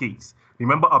of the case.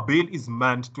 Remember, a bill is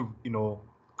meant to,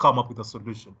 come up with a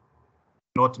solution,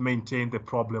 not maintain the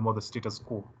problem or the status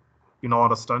quo.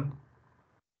 Understand?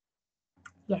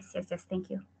 Yes, thank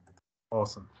you.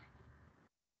 Awesome.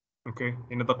 Okay,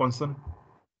 any other concern?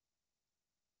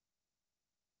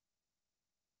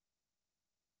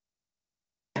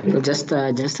 Just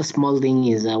a small thing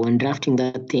is when drafting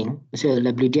that thing, so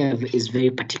WDF is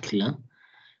very particular.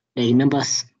 They remember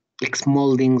like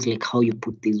small things like how you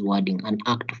put this wording, an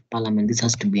act of parliament. This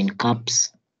has to be in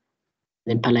caps.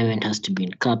 Then parliament has to be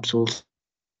in caps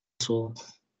also,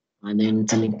 and then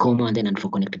something comma, and then and for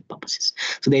connected purposes.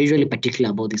 So they're usually particular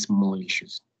about these small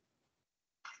issues.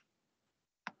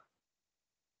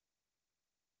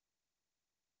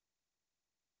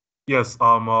 Yes,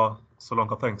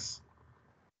 Solanka, thanks.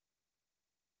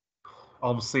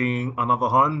 I'm seeing another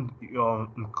hand,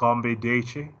 Nkambe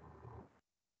Deche.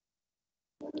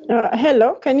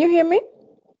 Hello, can you hear me?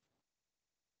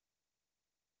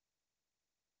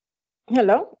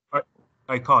 Hello?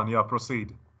 I can, yeah,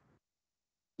 proceed.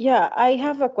 Yeah, I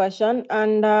have a question.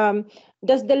 And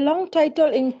does the long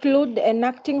title include the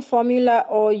enacting formula,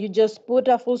 or you just put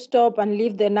a full stop and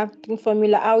leave the enacting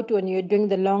formula out when you're doing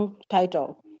the long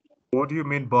title? What do you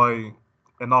mean by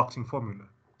enacting formula?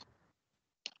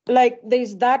 Like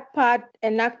there's that part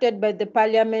enacted by the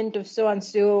parliament of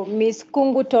so-and-so. Miss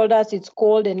Kungu told us it's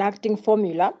called enacting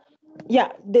formula.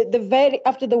 Yeah, the very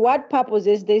after the word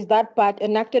purposes, there's that part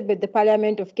enacted by the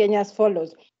Parliament of Kenya as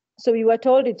follows. So we were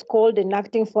told it's called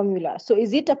enacting formula. So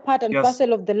is it a part and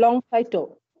parcel of the long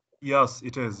title? Yes,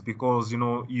 it is, because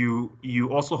you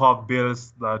also have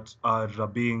bills that are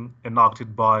being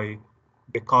enacted by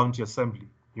the county assembly.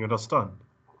 You understand?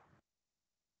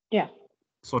 Yeah.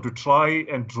 So to try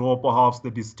and draw perhaps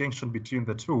the distinction between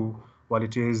the two, well,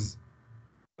 it is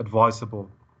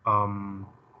advisable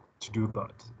to do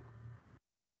that.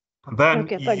 And then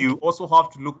you also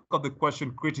have to look at the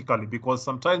question critically, because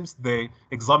sometimes the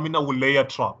examiner will lay a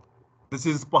trap. This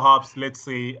is perhaps, let's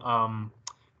say,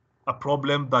 a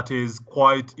problem that is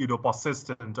quite,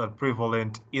 persistent and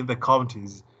prevalent in the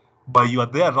counties, but you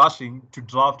are there rushing to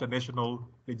draft a national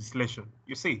legislation.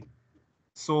 You see,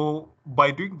 so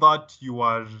by doing that, you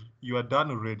are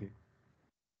done already.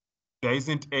 There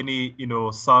isn't any,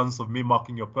 sense of me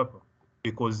marking your paper,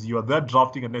 because you are there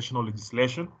drafting a national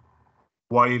legislation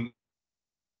while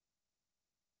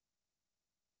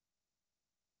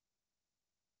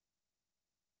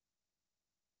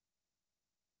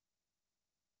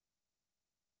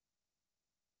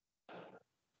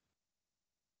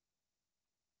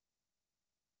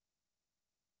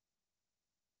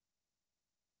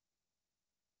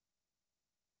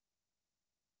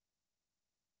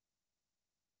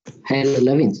Hello,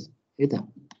 Levins. You there?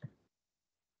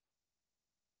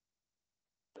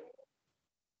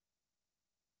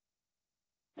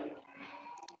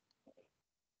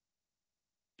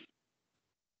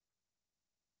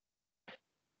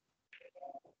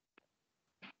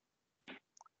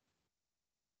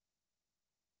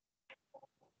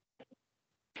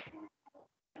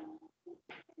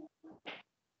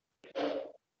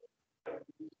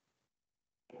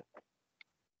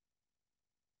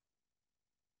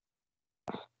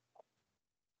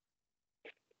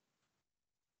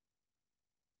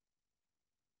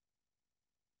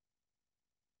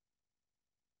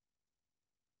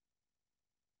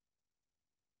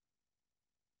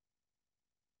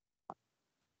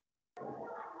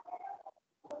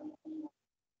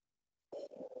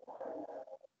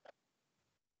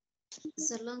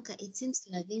 Solanka, it seems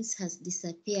Lavins has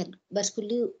disappeared, but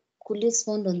could you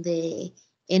expound on the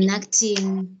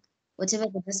enacting whatever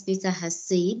the first speaker has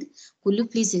said? Could you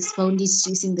please expound it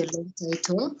using the long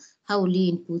title? How will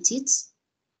you input it?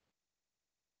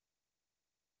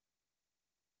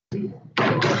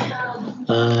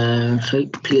 So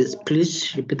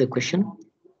please repeat the question.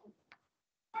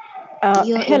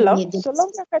 Hello,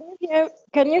 Solanka,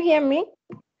 can you hear me?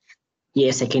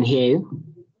 Yes, I can hear you.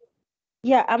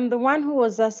 Yeah, I'm the one who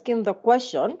was asking the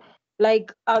question.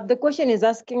 Like the question is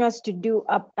asking us to do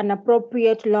an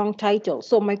appropriate long title.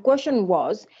 So my question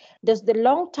was, does the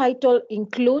long title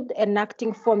include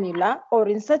enacting formula, or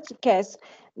in such case,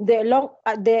 the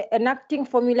enacting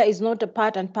formula is not a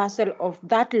part and parcel of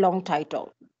that long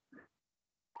title?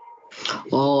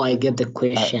 Oh, I get the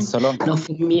question. Solonga. Now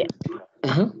for me,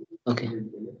 okay.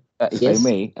 If Yes? I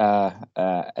may,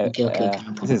 Okay.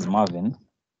 this is Marvin.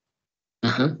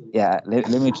 Yeah, let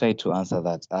me try to answer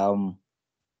that.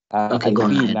 Okay, I go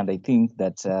feel ahead. and I think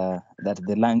that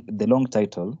the long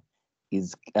title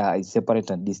is separate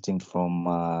and distinct from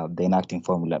the enacting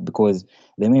formula, because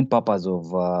the main purpose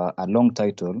of a long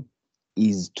title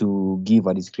is to give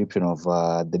a description of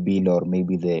the bill, or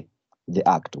maybe the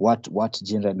act, what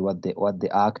the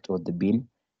act or the bill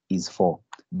is for.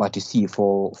 But you see,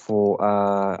 for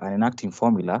an enacting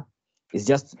formula, it's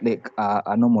just like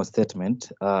a normal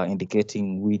statement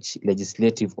indicating which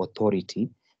legislative authority,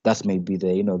 that may be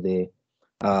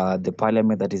the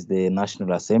parliament, that is the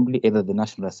National Assembly, either the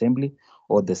National Assembly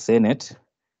or the Senate,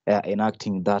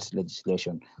 enacting that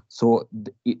legislation. So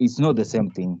it's not the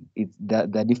same thing. It's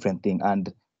the different thing,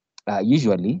 and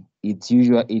usually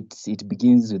it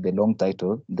begins with the long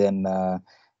title, then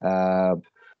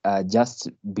just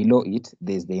below it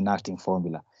there's the enacting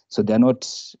formula. So they're not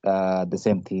the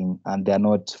same thing, and they're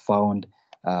not found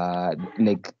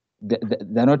like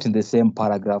they're not in the same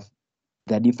paragraph.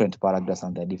 They're different paragraphs,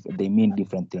 and they mean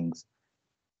different things.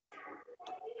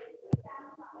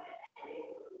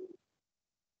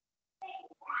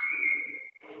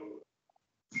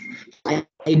 I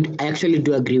actually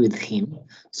do agree with him.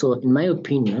 So in my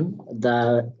opinion,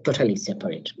 they're totally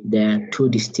separate. There are two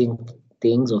distinct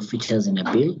things or features in a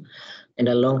bill, and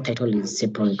a long title is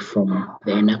separate from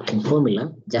the enacting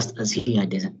formula, just as he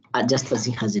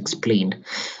has explained.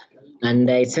 And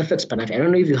it's self-explanatory. I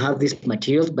don't know if you have these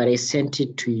materials, but I sent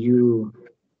it to you,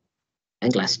 I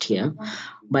think last year.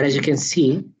 But as you can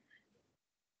see,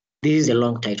 this is a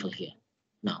long title here.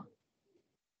 Now,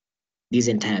 this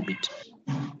entire bit.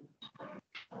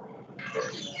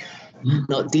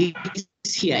 Now, this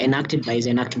here enacted by is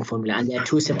enacting formula, and there are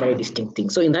two separate distinct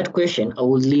things. So in that question, I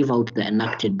will leave out the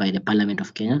enacted by the Parliament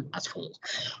of Kenya as follows.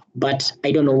 But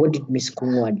I don't know, what did Ms.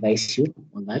 Kungu advise you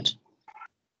on that?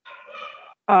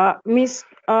 Miss,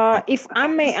 if I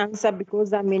may answer,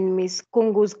 because I'm in Miss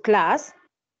Kungu's class,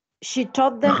 she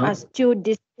taught them as two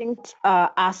distinct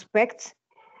aspects,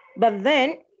 but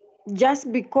then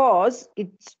just because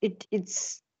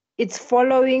it's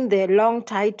following the long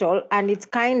title and it's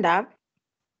kind of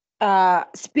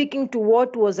speaking to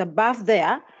what was above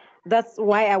there, that's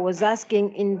why I was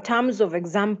asking in terms of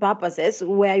exam purposes,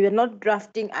 where you're not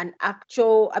drafting an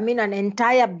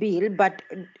entire bill, but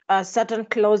certain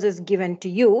clauses given to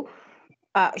you,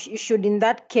 you should in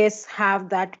that case have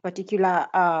that particular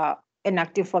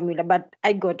enactive formula. But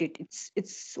I got it.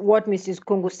 It's what Mrs.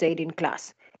 Kungu said in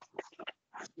class.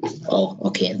 Oh,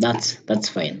 okay, that's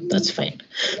fine. That's fine.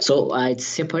 So it's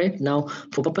separate. Now,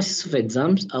 for purposes of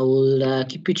exams, I will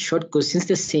keep it short, because since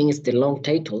the saying is the long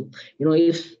title,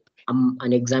 if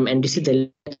an exam, and you see the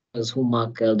lecturers who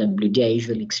mark LWD are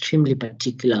usually extremely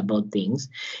particular about things.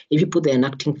 If you put the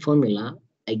enacting formula,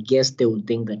 I guess they will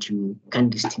think that you can't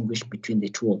distinguish between the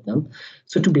two of them.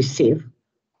 So to be safe,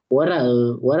 what I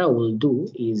will do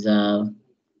is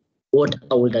what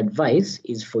I would advise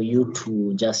is for you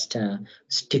to just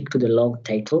stick to the long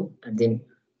title and then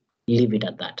leave it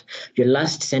at that. Your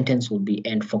last sentence will be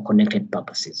 "and for connected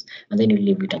purposes," and then you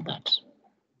leave it at that.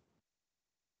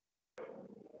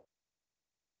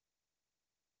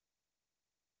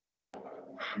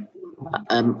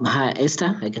 Hi,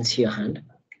 Esther, I can see your hand.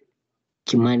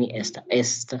 Kimani Esther.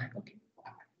 Okay.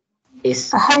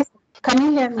 Hi, can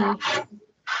you hear me?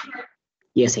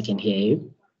 Yes, I can hear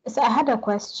you. So I had a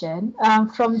question.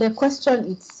 From the question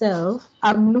itself,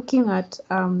 I'm looking at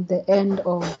the end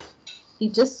of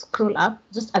it. Just scroll up,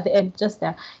 just at the end, just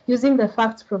there. Using the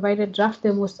facts provided, draft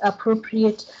the most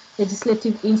appropriate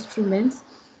legislative instruments.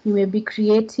 You may be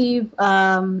creative.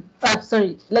 Let's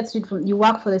read from. You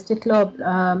work for the state law.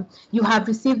 You have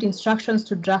received instructions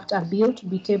to draft a bill to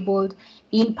be tabled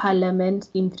in Parliament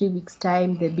in 3 weeks'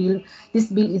 time. This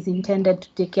bill is intended to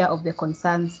take care of the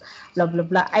concerns. Blah blah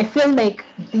blah. I feel like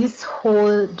this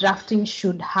whole drafting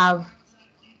should have,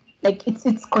 like,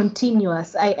 it's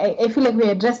continuous. I feel like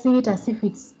we're addressing it as if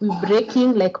we're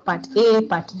breaking like part A,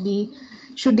 part B.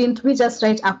 Shouldn't we just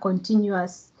write a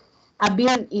continuous? A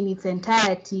bill in its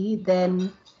entirety,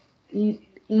 then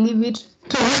leave it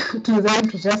to them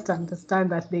to just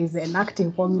understand that there is an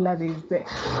enacting formula.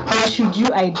 How should you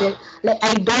identify? Like,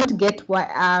 I don't get why.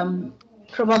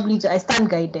 Probably I stand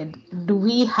guided. Do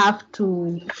we have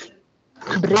to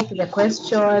break the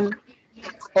question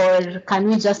or can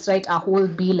we just write a whole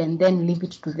bill and then leave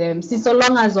it to them? See, so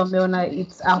long as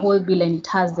it's a whole bill and it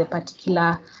has the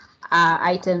particular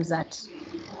items that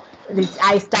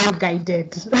I stand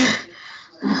guided.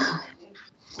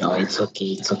 No, it's okay.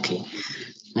 It's okay.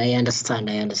 I understand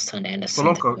the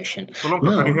question.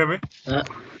 Solonka, can you hear me?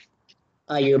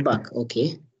 Are you back?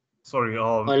 Okay. Sorry.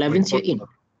 Lavin's you're in.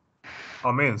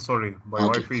 Amen. Sorry, my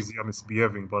Wi-Fi is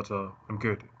misbehaving, but I'm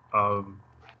good.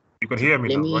 You can hear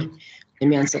me now, right? Let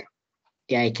me answer.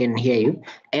 Yeah, I can hear you.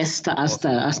 Esther asked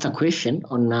a question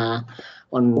on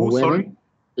whether. Sorry?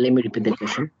 Let me repeat the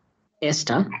question.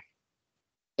 Esther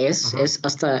asked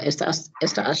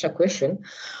a question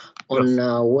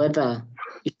on whether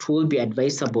it will be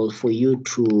advisable for you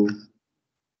to,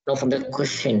 now from the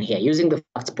question here, using the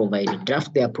facts provided,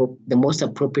 draft the most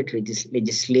appropriate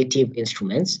legislative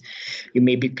instruments. You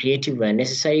may be creative where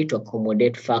necessary to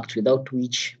accommodate facts without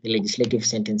which the legislative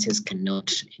sentences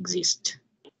cannot exist.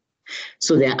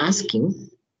 So they're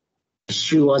asking,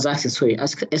 Esther was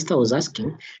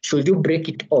asking, should you break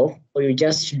it off or you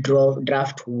just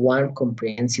draft one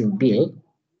comprehensive bill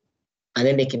and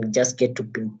then they can just get to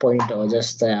pinpoint or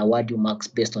just award you marks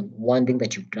based on one thing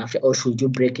that you've drafted, or should you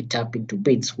break it up into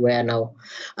bits where now,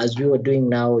 as we were doing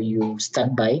now, you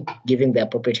start by giving the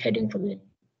appropriate heading for the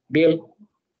bill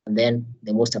and then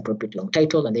the most appropriate long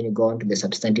title, and then you go on to the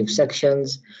substantive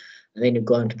sections, and then you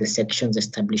go on to the sections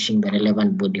establishing the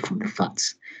relevant body from the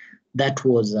facts. That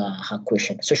was her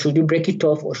question. So should you break it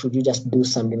off or should you just do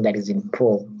something that is in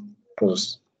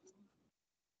prose?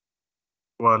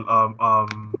 Well,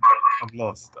 I'm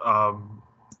lost.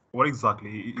 What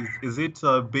exactly is it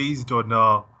based on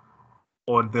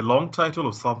the long title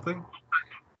or something?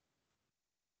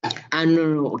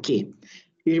 No. Okay,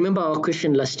 you remember our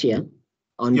question last year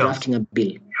on drafting a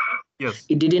bill? Yes.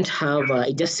 It didn't have.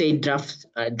 It just said draft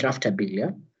a bill. Yeah.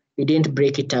 We didn't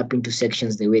break it up into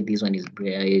sections the way this one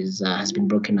has been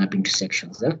broken up into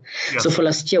sections. Yes. So for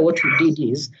last year, what we did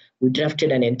is we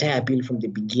drafted an entire bill from the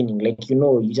beginning. Like,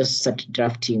 you just start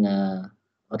drafting, how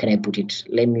can I put it?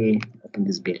 Let me open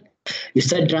this bill. You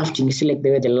start drafting, you select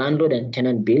the landlord and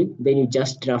tenant bill, then you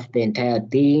just draft the entire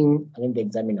thing, and then the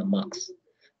examiner marks.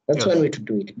 That's one way to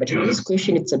do it. But in this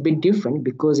question, it's a bit different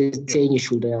because it's saying you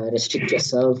should restrict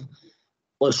yourself,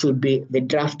 or should be the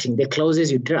drafting, the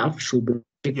clauses you draft should be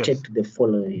restricted to the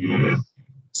following.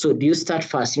 So do you start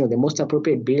first, the most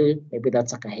appropriate bill, maybe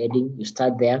that's like a heading, you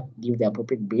start there, give the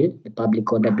appropriate bill, the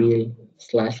public order bill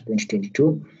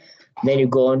 /2022. Then you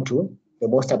go on to the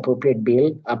most appropriate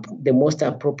bill, the most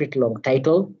appropriate long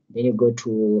title. Then you go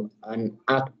to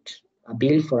a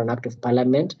bill for an act of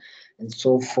parliament and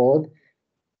so forth.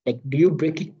 Like, do you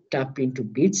break it up into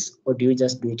bits or do you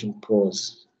just do it in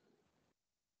prose?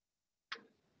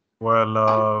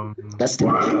 Well, that's the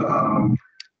question.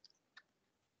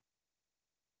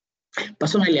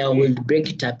 Personally, I would break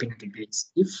it up into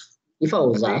bits. If I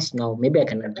was asked now, maybe I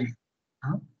can give.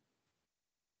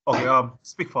 Okay,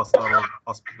 speak first.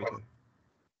 I'll speak later.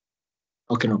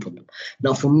 Okay, no problem.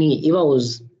 Now, for me, if I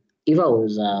was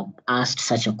asked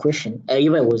such a question,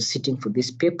 if I was sitting for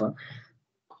this paper,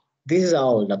 this is how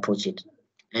I would approach it.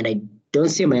 And I don't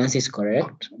say my answer is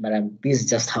correct, but this is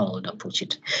just how I would approach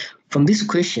it. From this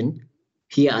question,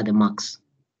 here are the marks.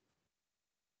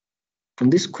 From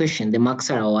this question, the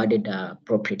marks are awarded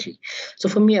appropriately. So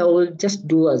for me, I will just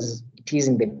do as it is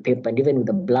in the paper, and even with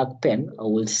a black pen, I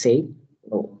will say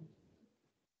the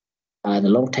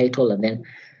long title and then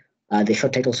the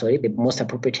short title, the most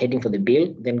appropriate heading for the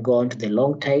bill, then go on to the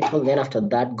long title, then after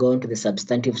that, go on to the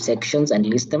substantive sections and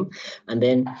list them, and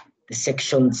then the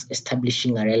sections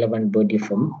establishing a relevant body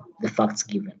from the facts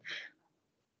given.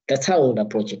 That's how I would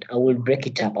approach it. I will break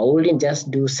it up. I wouldn't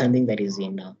just do something that is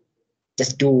in,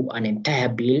 just do an entire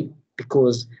bill,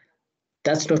 because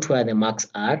that's not where the marks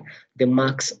are. The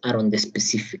marks are on the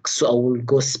specifics. So I will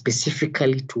go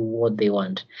specifically to what they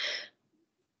want.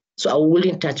 So I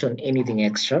wouldn't touch on anything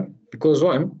extra, because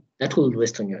one, that will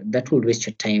waste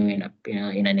your time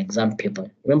in an exam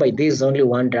paper. Remember, there is only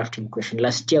one drafting question.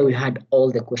 Last year we had all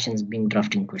the questions being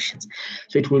drafting questions,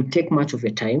 so it will take much of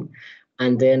your time,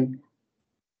 and then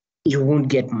you won't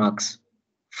get marks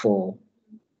for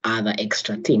other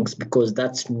extra things, because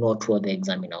that's not what the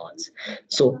examiner wants.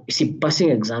 So you see,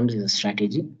 passing exams is a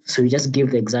strategy. So you just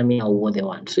give the examiner what they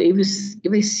want. So if you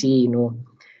see,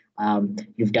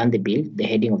 you've done the bill, the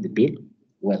heading of the bill,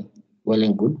 well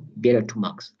and good, get a 2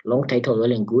 marks. Long title,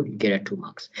 well and good, you get a 2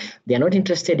 marks. They are not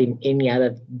interested in any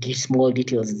other small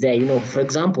details there. For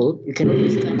example, you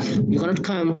cannot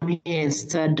come here and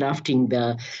start drafting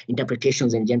the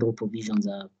interpretations and general provisions,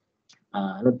 not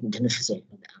international,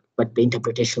 but the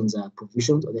interpretations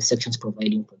provisions or the sections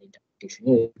providing for the interpretation.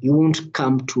 interpretation. You won't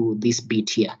come to this bit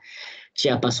here.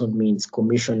 Chairperson means,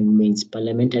 commission means,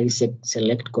 parliamentary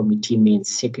select committee means,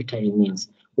 secretary means.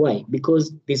 Why?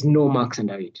 Because there's no marks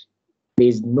under it.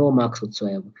 There's no marks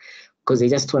whatsoever. Because they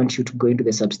just want you to go into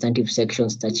the substantive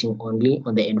sections touching only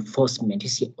on the enforcement. You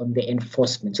see, on the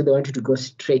enforcement. So they want you to go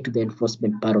straight to the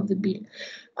enforcement part of the bill.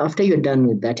 After you're done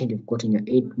with that and you've gotten your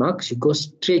 8 marks, you go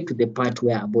straight to the part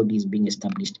where a body is being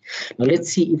established. Now let's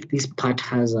see if this part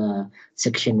has a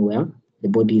section where the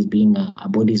body is being a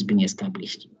body is being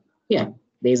established. Yeah,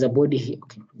 there's a body here.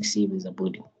 Okay, let me see if there's a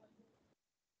body.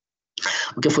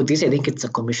 Okay, for this, I think it's a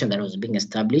commission that was being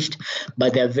established,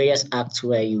 but there are various acts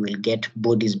where you will get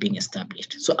bodies being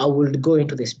established. So I will go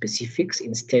into the specifics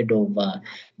instead of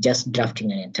just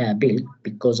drafting an entire bill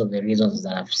because of the reasons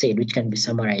that I've said, which can be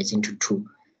summarized into 2.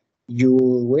 You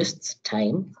will waste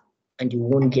time and you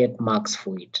won't get marks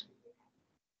for it.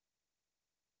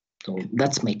 So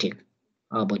that's my take.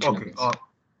 How about you? Okay,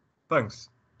 thanks.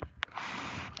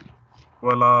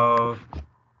 Well,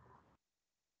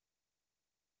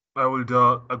 I would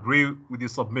agree with your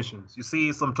submissions. You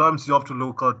see, sometimes you have to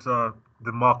look at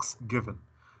the marks given.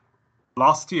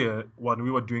 Last year, when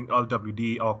we were doing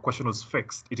LWD, our question was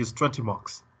fixed. It is 20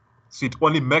 marks. So it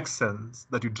only makes sense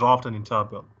that you draft an entire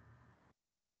bill.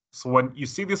 So when you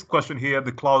see this question here,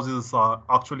 the clauses are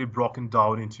actually broken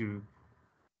down into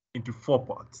 4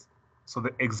 parts. So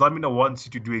the examiner wants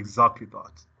you to do exactly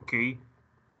that, okay?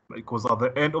 Because at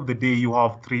the end of the day, you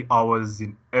have 3 hours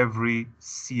in every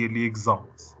CLE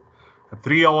exams. The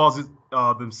 3 hours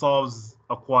themselves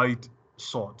are quite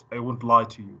short. I won't lie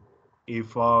to you.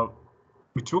 If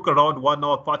we took around 1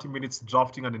 hour, 30 minutes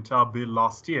drafting an entire bill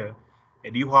last year,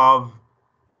 and you have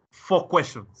 4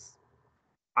 questions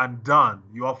and done,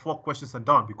 you have 4 questions and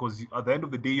done, because at the end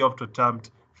of the day, you have to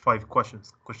attempt 5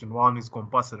 questions. Question 1 is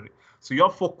compulsory. So you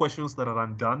have 4 questions that are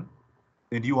undone,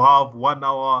 and you have 1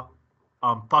 hour,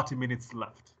 30 minutes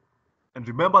left. And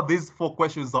remember, these 4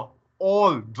 questions are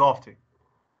all drafting.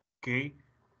 Okay,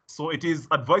 so it is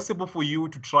advisable for you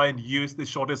to try and use the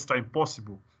shortest time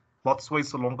possible. That's why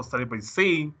Solonka started by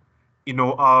saying,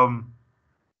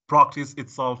 practice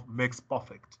itself makes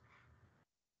perfect.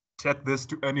 Take this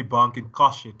to any bank and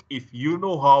cash it. If you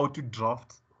know how to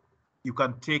draft, you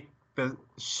can take the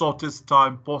shortest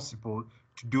time possible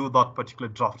to do that particular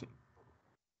drafting.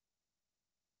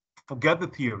 Forget the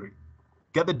theory,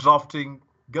 get the drafting,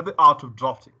 get the art of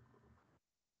drafting.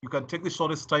 You can take the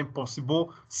shortest time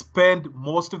possible, spend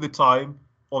most of the time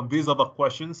on these other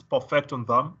questions, perfect on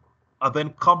them, and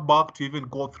then come back to even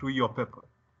go through your paper.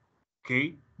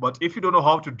 Okay, but if you don't know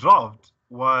how to draft,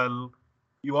 well,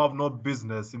 you have no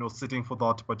business, sitting for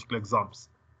that particular exams,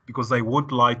 because I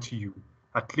won't lie to you.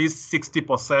 At least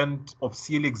 60% of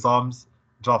CLE exams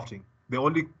drafting. The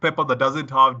only paper that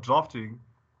doesn't have drafting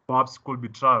perhaps could be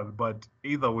trial, but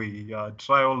either way,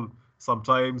 trial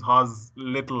sometimes has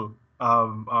little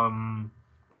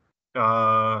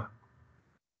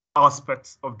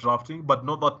aspects of drafting, but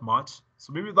not that much.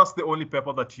 So maybe that's the only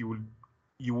paper that you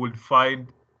would find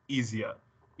easier,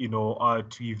 to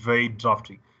evade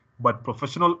drafting. But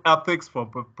professional ethics,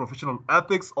 from professional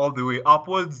ethics all the way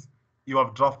upwards, you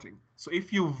have drafting. So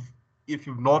if you've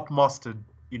not mastered,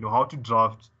 how to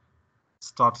draft,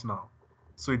 start now.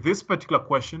 So in this particular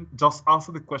question, just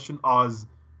answer the question as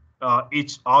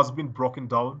each has been broken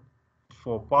down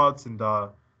for parts, and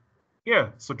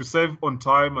so to save on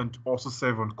time and also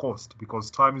save on cost,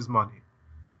 because time is money.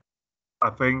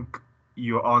 I think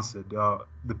you answered.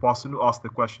 The person who asked the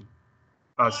question,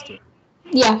 Esther.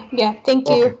 Yeah, thank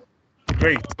you.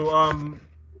 Great. So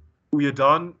we are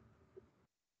done,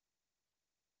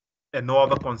 and no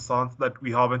other concerns that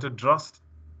we haven't addressed.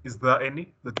 Is there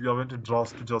any that we haven't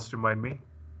addressed? To just remind me.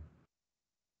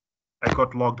 I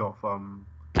got logged off.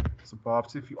 So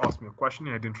perhaps if you ask me a question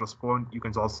and I didn't respond, you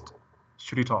can just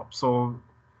shoot it up. So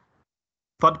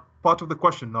third part of the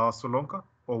question, Solonka,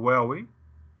 or where are we?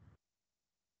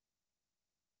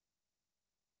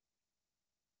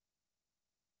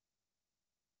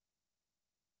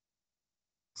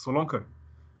 Solonka.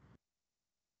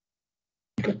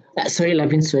 Sorry,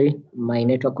 Lavin, sorry. My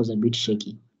network was a bit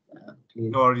shaky.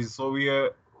 No worries. So we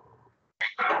are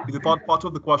in the third part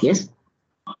of the question. Yes.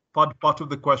 Third part of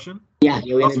the question. Yeah,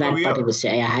 you're in that part of the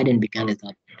I hadn't begun with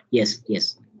that. Yes.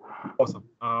 Awesome.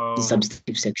 The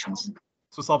substantive sections.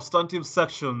 So substantive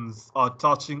sections are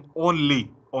touching only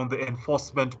on the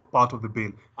enforcement part of the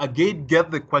bill. Again,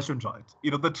 get the question right.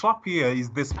 The trap here is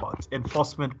this part,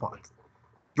 enforcement part.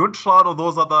 Don't try on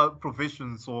those other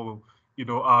provisions or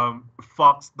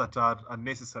facts that are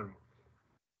unnecessary.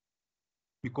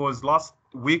 Because last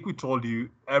week we told you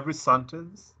every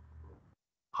sentence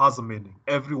has a meaning.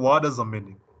 Every word has a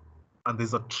meaning. and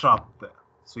there's a trap there.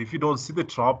 So if you don't see the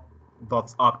trap,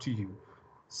 that's up to you.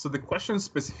 So the question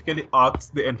specifically asks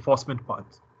the enforcement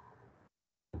part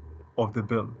of the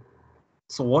bill.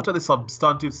 So what are the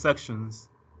substantive sections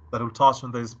that will touch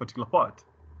on this particular part?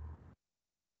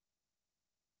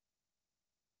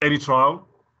 Any trial?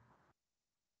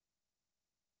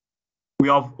 We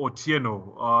have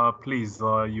Otieno. Please,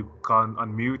 you can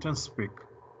unmute and speak.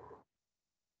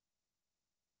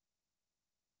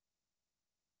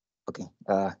 Okay.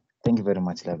 Thank you very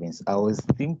much, Lavins. I was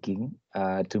thinking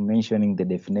to mentioning the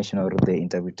definition or the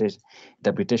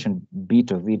interpretation bit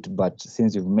of it, but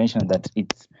since you've mentioned that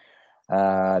it's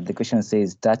the question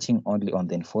says touching only on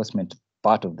the enforcement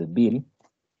part of the bill,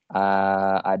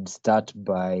 I'd start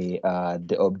by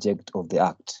the object of the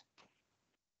act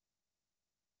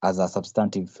as a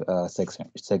substantive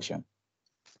section.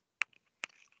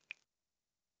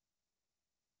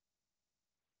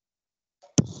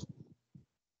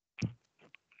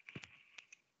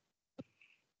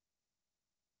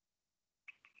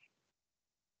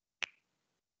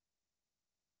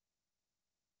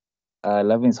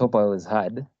 Lavins, hope I was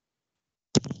heard.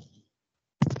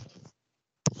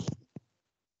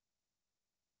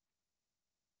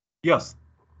 Yes,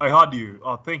 I heard you.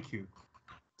 Thank you.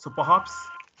 So perhaps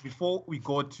before we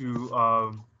go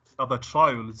to other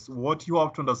trials, what you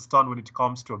have to understand when it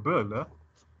comes to a bill,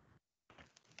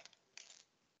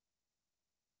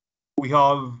 we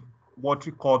have what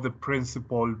we call the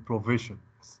principal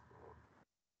provisions.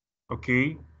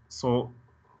 Okay, so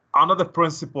under the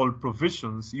principal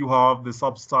provisions, you have the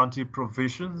substantive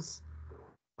provisions,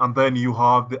 and then you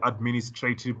have the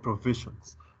administrative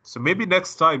provisions. So maybe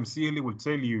next time CLE will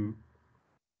tell you,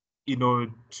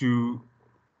 to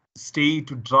stay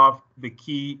to draft the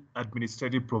key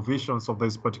administrative provisions of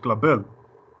this particular bill.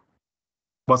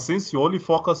 But since you only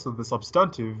focus on the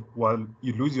substantive, well,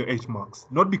 you lose your 8 marks.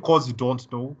 Not because you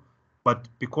don't know, but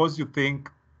because you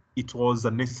think it was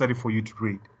unnecessary for you to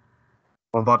read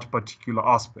on that particular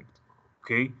aspect.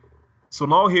 Okay, so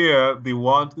now here they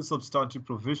want the substantive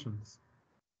provisions.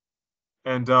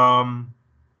 And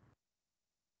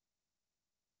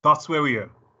that's where we are.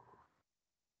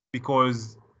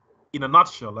 Because in a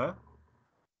nutshell,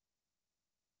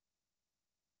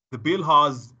 the bill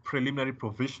has preliminary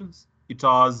provisions. It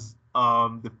has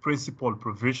the principal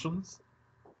provisions.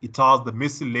 It has the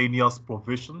miscellaneous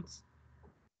provisions.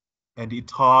 And it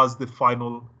has the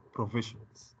final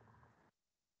provisions.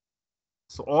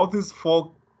 So all these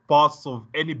 4 parts of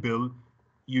any bill,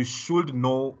 you should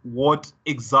know what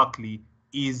exactly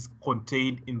is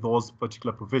contained in those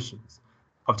particular provisions.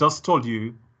 I've just told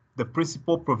you the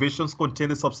principal provisions contain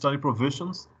the substantive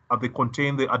provisions, and they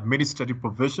contain the administrative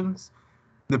provisions.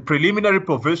 The preliminary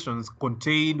provisions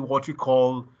contain what we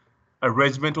call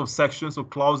arrangement of sections or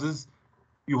clauses.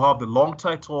 You have the long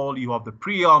title, you have the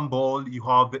preamble, you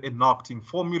have the enacting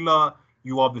formula,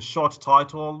 you have the short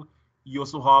title, you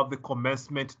also have the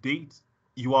commencement date,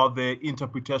 you have the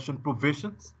interpretation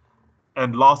provisions,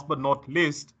 and last but not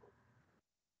least,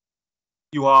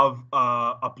 you have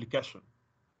application.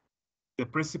 The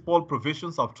principal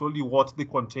provisions, I've told you what they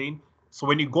contain. So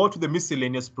when you go to the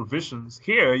miscellaneous provisions,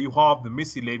 here you have the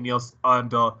miscellaneous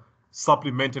and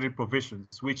supplementary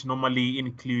provisions, which normally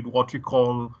include what we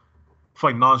call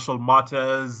financial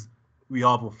matters. We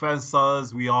have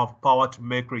offenses. We have power to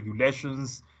make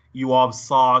regulations. You have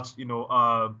such,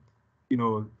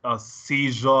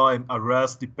 seizure and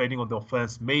arrest depending on the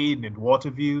offense made and what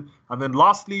have you. And then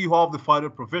lastly, you have the final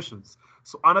provisions.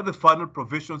 So under the final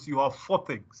provisions, you have 4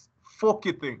 things, 4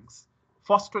 key things.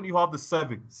 First one, you have the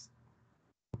savings.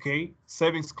 Okay,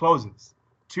 savings clauses.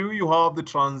 2, you have the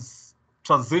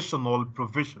transitional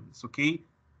provisions. Okay,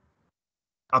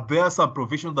 and there are some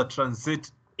provisions that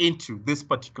transit into this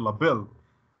particular bill.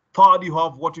 3rd, you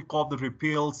have what we call the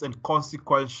repeals and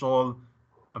consequential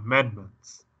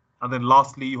amendments. And then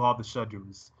lastly, you have the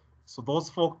schedules. So those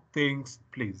 4 things,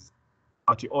 please,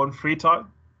 at your own free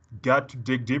time, get to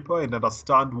dig deeper and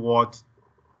understand what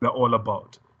they're all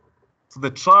about. So the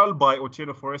trial by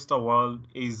Otieno Forester World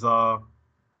is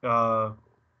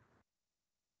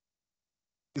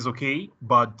okay,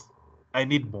 but I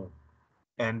need more.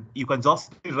 And you can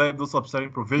just derive those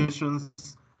substantive provisions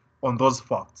on those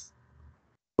facts.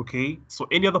 Okay, so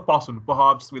any other person,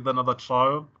 perhaps with another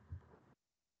trial,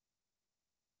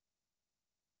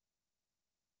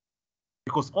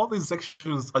 because all these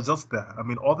sections are just there. I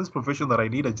mean, all these provisions that I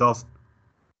need are just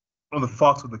on the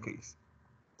facts of the case.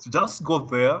 So just go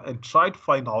there and try to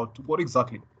find out what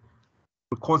exactly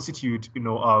would constitute,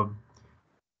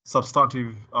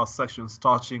 substantive sections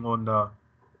touching on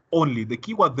only. The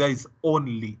keyword there is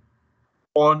only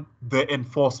on the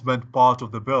enforcement part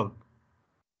of the bill.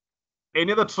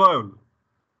 Any other trial?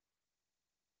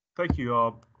 Thank you,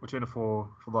 Uchenna, for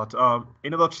that.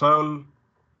 Any other trial?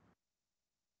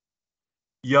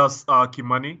 Yes,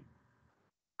 Kimani.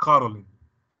 Caroline.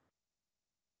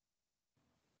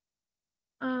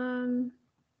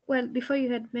 Well, before you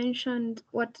had mentioned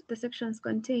what the sections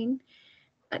contain,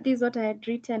 this is what I had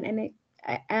written, and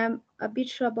I am a bit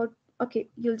sure about. Okay,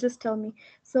 you'll just tell me.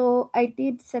 So I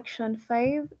did section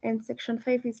 5, and section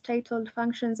 5 is titled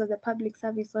Functions of the Public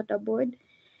Service Order Board.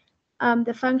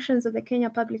 The functions of the Kenya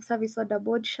Public Service Order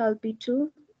Board shall be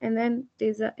 2, and then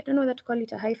there's a, I don't know what to call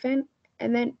it, a hyphen,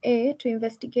 and then A, to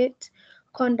investigate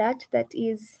conduct that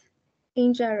is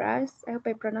injurious, I hope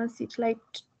I pronounce it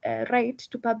right,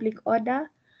 to public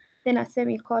order, then a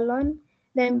semicolon,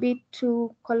 then B,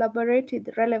 to collaborate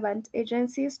with relevant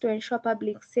agencies to ensure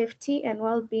public safety and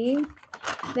well-being,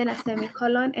 then a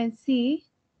semicolon, and C,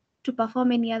 to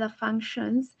perform any other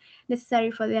functions necessary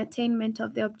for the attainment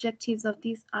of the objectives of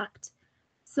this act.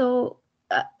 So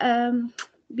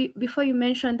before you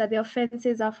mentioned that the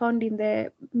offenses are found in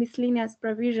the miscellaneous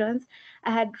provisions,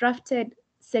 I had drafted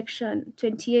section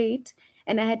 28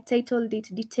 and I had titled it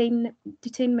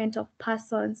detainment of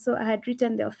persons. So I had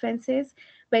written the offenses,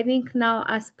 but I think now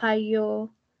as per your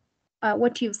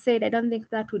what you've said, I don't think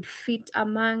that would fit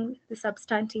among the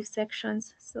substantive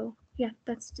sections. So yeah,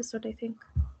 that's just what I think.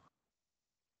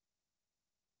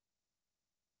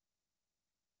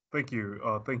 Thank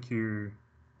you,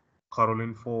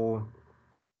 Caroline, for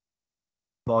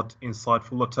that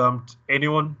insightful attempt.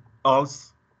 Anyone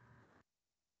else?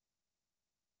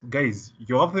 Guys,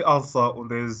 you have the answer on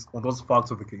those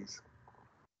facts of the case.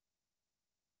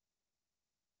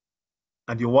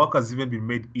 And your work has even been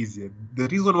made easier. The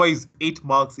reason why it's 8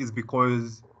 marks is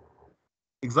because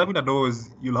examiner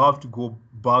knows you'll have to go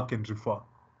back and refer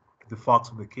to the facts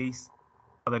of the case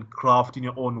and then craft in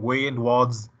your own way and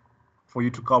words for you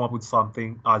to come up with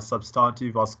something as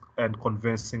substantive and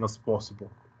convincing as possible.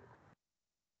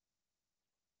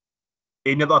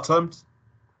 Any other attempts?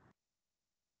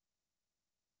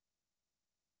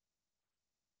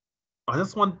 I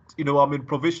just want,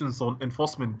 provisions on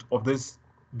enforcement of this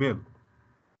bill.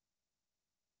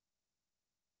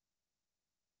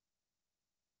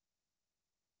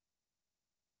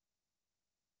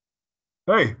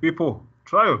 Hey, people,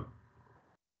 trial.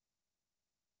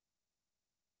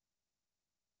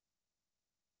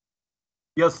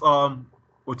 Yes,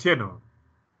 Otieno.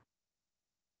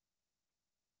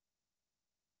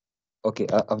 Okay,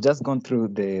 I've just gone through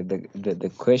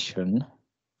the question.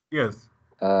 Yes.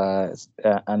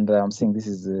 And I'm saying this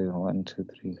is 1, 2,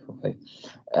 3, 4,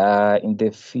 5. In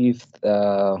the fifth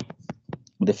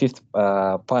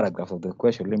paragraph of the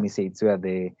question, let me say it's where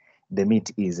the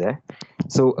meat is.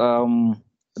 So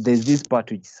there's this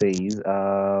part which says,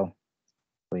 where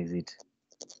is it?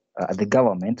 The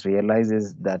government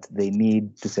realizes that they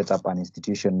need to set up an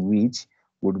institution which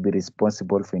would be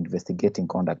responsible for investigating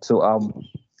conduct. So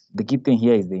the key thing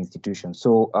here is the institution.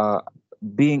 So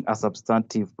being a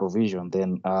substantive provision,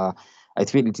 then I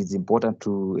feel it is important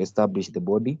to establish the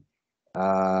body,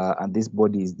 and this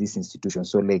body is this institution.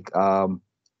 So like,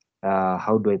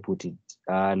 how do I put it?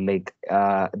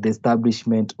 The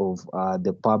establishment of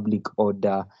the public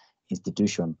order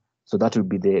institution. So that would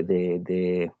be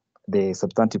the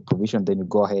substantive provision. Then you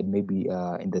go ahead, maybe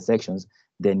in the sections,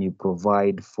 then you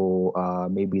provide for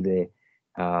maybe the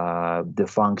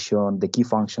function, the key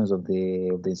functions of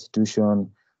the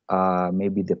institution,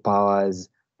 maybe the powers,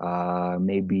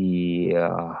 maybe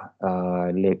how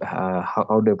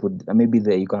do I put? Maybe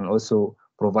you can also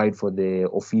provide for the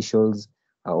officials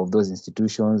of those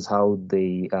institutions, how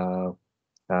they are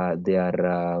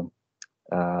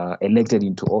elected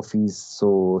into office,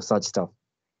 so such stuff.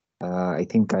 I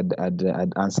think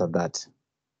I'd answer that.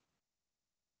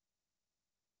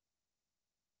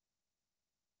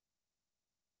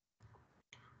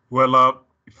 Well,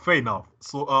 fair enough.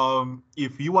 So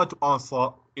if you were to answer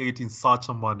it in such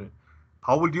a manner,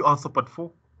 how would you answer part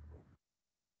 4?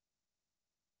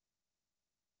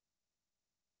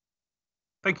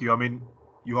 Thank you. I mean,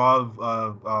 you have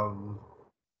a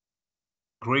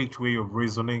great way of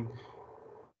reasoning,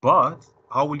 but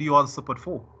how will you answer part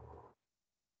 4?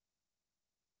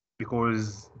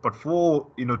 Because part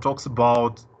 4, talks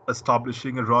about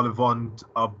establishing a relevant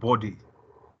body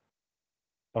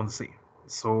on say.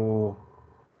 So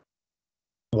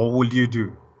what will you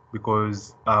do?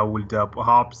 Because will there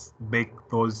perhaps make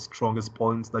those strongest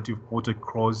points that you've put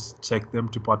across, check them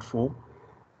to part 4?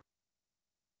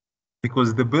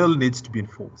 Because the bill needs to be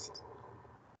enforced.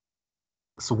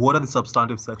 So what are the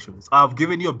substantive sections? I've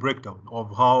given you a breakdown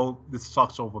of how the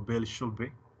structure of a bill should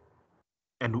be.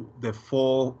 And the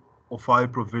 4 or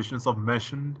 5 provisions I've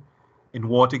mentioned, and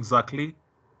what exactly,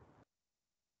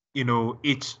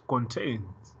 each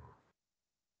contains.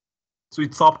 So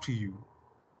it's up to you.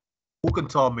 Who can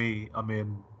tell me,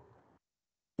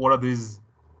 what are these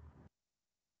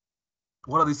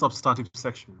substantive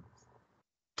sections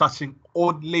touching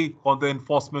only on the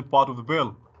enforcement part of the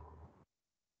bill?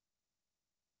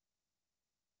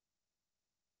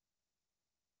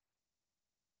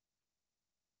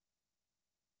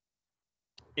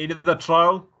 Any other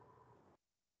trial?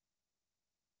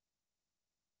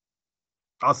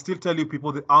 I'll still tell you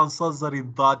people the answers are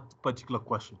in that particular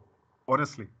question,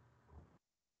 honestly.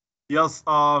 Yes,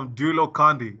 Dulo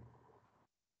Kandi,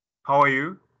 how are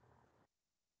you?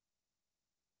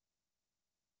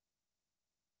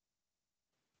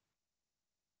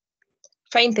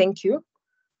 Fine, thank you.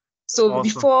 So Awesome.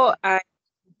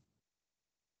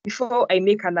 before I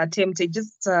make an attempt, I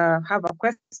just have a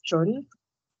question.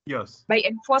 Yes. By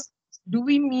enforcement, do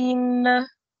we mean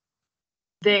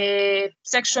the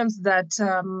sections that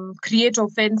create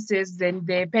offenses and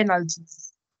the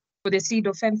penalties for the seed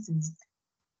offenses?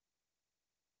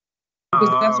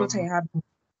 Because that's what I have.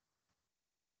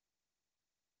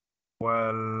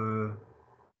 Well,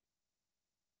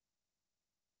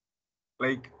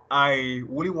 like, I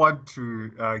wouldn't want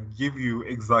to give you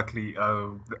exactly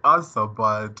the answer,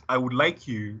 but I would like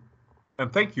you,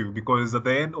 and thank you, because at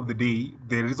the end of the day,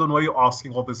 the reason why you're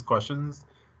asking all these questions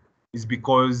is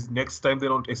because next time they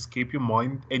don't escape your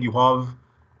mind and you have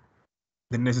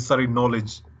the necessary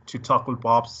knowledge to tackle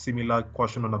perhaps similar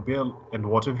question on a bill and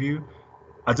what have you.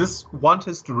 I just want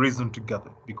us to reason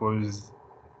together because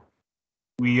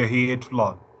we are here to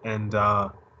learn and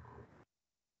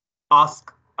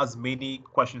ask as many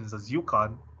questions as you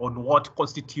can on what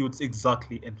constitutes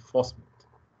exactly enforcement.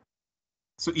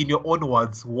 So in your own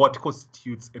words, what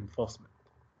constitutes enforcement?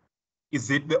 Is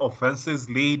it the offenses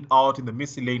laid out in the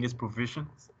miscellaneous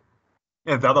provisions?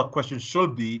 And the other question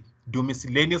should be, do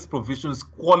miscellaneous provisions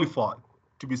qualify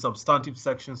to be substantive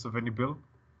sections of any bill?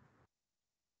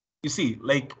 You see,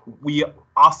 like, we are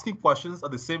asking questions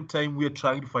at the same time we are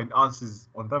trying to find answers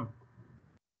on them.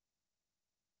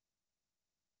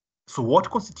 So what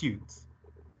constitutes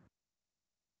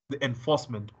the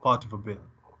enforcement part of a bill?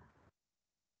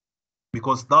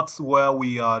 Because that's where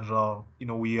we are,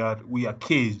 we are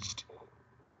caged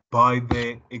by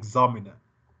the examiner,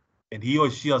 and he or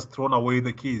she has thrown away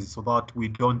the keys so that we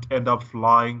don't end up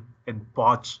flying and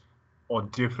perch on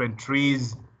different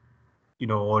trees,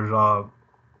 or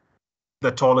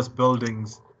the tallest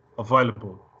buildings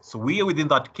available. So we are within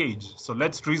that cage. So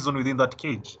let's reason within that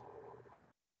cage.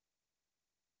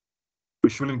 We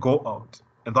shouldn't go out.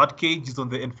 And that cage is on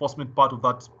the enforcement part of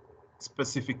that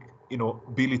specific,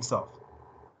 bill itself.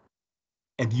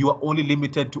 And you are only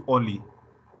limited to only.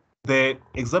 The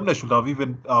examiner should have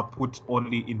even put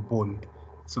only in bold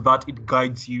so that it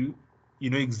guides you,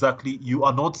 exactly, you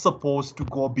are not supposed to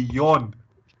go beyond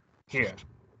here.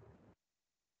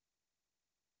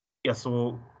 Yeah,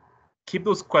 so keep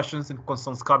those questions and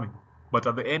concerns coming. But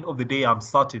at the end of the day, I'm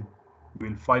certain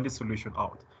we'll find a solution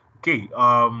out. Okay,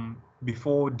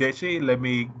 before Deche, let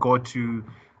me go to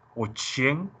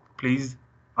Ochieng. Please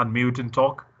unmute and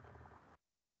talk.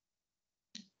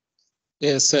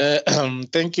 Yes,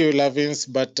 thank you,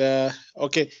 Lavins. But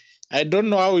okay, I don't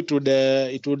know how it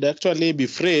would actually be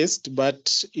phrased,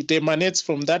 but it emanates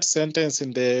from that sentence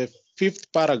in the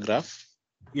 5th paragraph.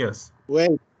 Yes.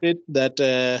 Where it states that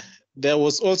there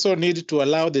was also need to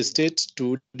allow the state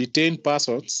to detain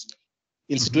persons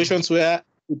in situations where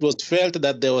it was felt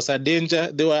that there was a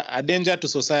danger, they were a danger to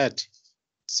society.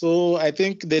 So I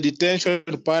think the detention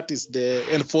part is the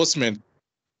enforcement.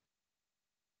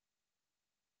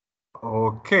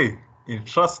 Okay,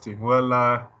 interesting.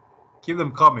 Well, keep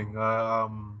them coming.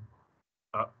 I'm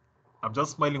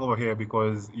just smiling over here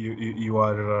because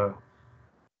you're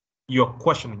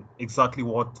questioning exactly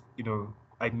what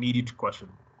I need you to question.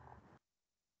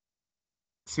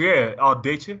 So yeah,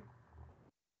 Deche.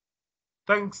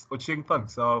 Thanks, Ochieng.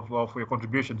 Thanks for your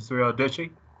contribution. So Deche.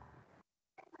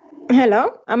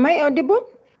 Hello, am I audible?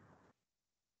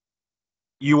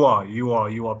 You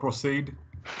are. Proceed.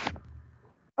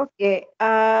 Okay.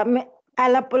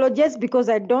 I'll apologize because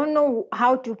I don't know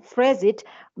how to phrase it,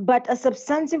 but a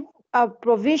substantive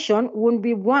provision would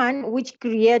be one which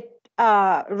create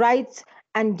rights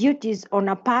and duties on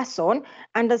a person,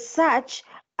 and as such,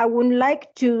 I would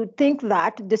like to think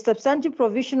that the substantive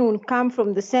provision will come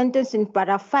from the sentence in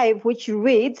paragraph 5, which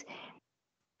reads,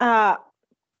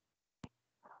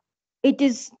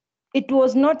 it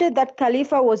was noted that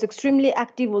Khalifa was extremely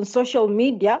active on social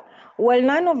media while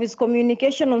none of his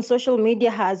communication on social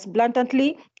media was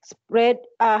blatantly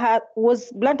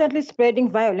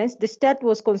spreading violence, the state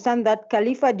was concerned that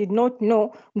Khalifa did not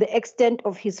know the extent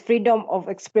of his freedom of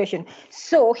expression.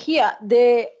 So here,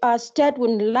 the state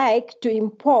would like to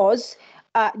impose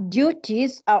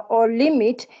duties or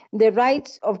limit the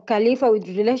rights of Khalifa with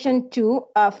relation to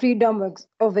freedom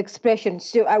of expression.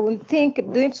 So I would think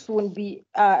this would be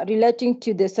relating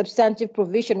to the substantive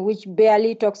provision, which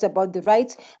barely talks about the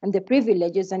rights and the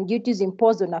privileges and duties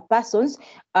imposed on a persons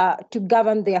to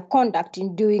govern their conduct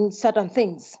in doing certain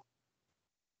things.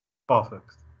 Perfect.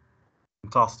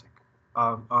 Fantastic.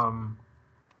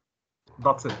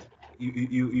 That's it.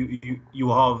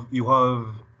 You have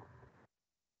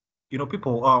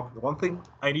people. One thing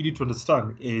I need you to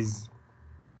understand is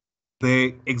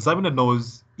the examiner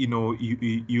knows, you'll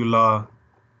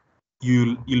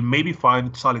maybe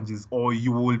find challenges, or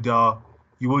you will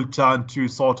turn to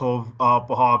sort of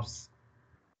perhaps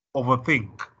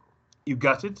overthink. You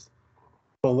get it?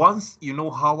 But once you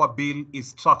know how a bill is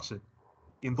structured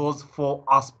in those 4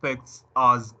 aspects,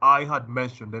 as I had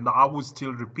mentioned, and I will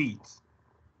still repeat,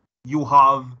 you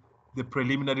have the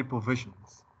preliminary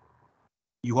provisions,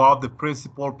 you have the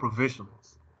principal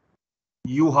provisions,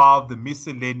 you have the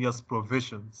miscellaneous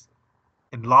provisions,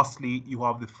 and lastly, you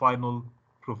have the final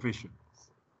provisions.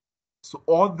 So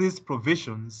all these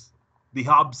provisions, they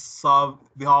have sub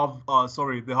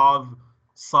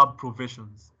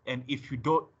provisions. And if you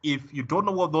don't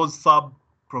know what those sub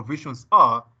provisions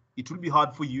are, it will be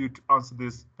hard for you to answer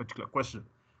this particular question,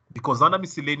 because under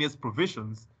miscellaneous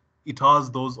provisions, it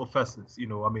has those offenses,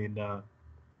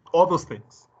 all those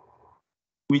things,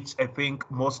 which I think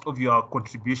most of your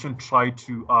contribution try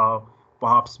to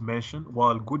perhaps mention.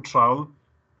 While good trial,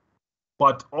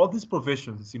 but all these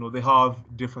provisions, they have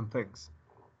different things.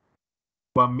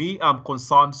 But me, I'm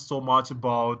concerned so much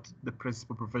about the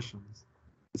principal provisions,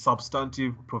 the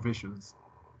substantive provisions.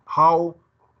 How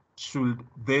should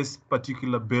this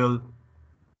particular bill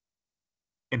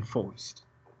enforced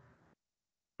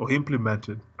or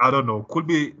implemented? I don't know. Could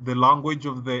be the language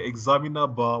of the examiner,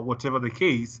 but whatever the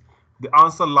case, the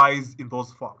answer lies in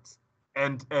those facts.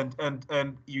 And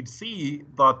you'd see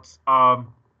that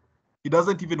he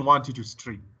doesn't even want you to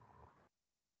stream.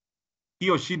 He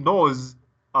or she knows,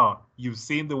 you've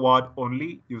seen the word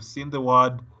only, you've seen the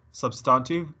word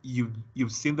substantive,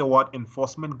 you've seen the word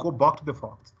enforcement. Go back to the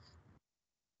facts.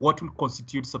 What will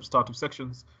constitute substantive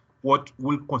sections? What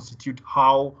will constitute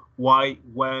how, why,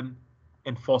 when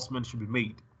enforcement should be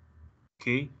made?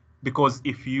 Okay, because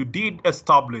if you did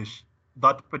establish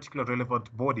that particular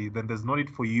relevant body, then there's no need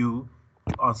for you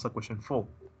to answer question 4,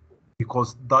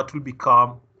 because that will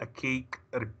become a cake,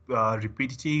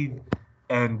 repetitive,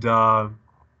 and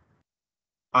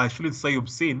I shouldn't say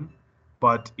obscene,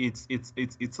 but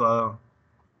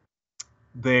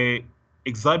the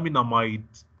examiner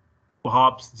might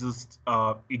perhaps just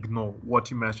ignore what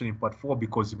you mentioned in part 4,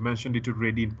 because you mentioned it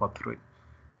already in part 3.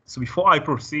 So before I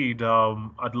proceed,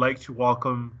 I'd like to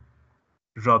welcome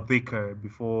Radhika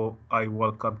before I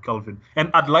welcome Kelvin. And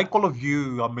I'd like all of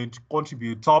you, to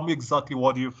contribute. Tell me exactly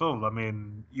what you feel.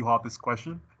 You have this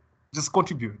question. Just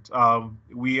contribute.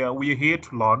 We are here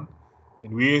to learn,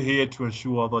 and we're here to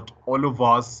ensure that all of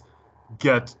us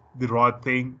get the right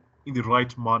thing in the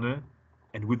right manner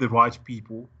and with the right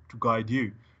people to guide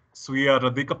you. So yeah,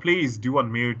 Radhika, please do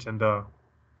unmute and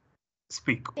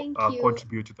speak, Thank you.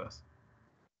 contribute to this.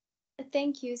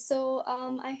 Thank you. So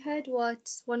I heard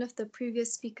what one of the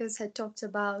previous speakers had talked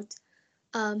about,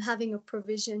 having a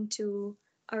provision to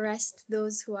arrest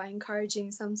those who are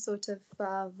encouraging some sort of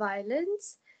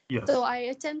violence. Yes. So I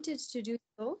attempted to do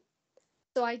so.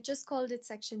 So I just called it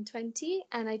Section 20,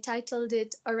 and I titled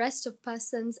it Arrest of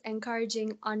Persons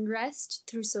Encouraging Unrest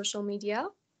Through Social Media.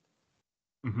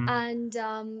 Mm-hmm. And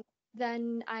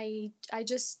then I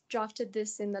just drafted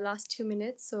this in the last 2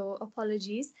 minutes, so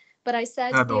apologies. But I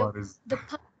said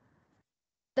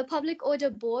the Public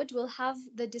Order Board will have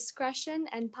the discretion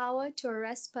and power to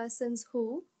arrest persons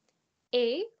who,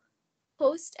 A,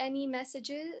 post any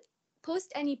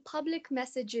public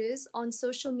messages on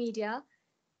social media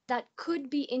that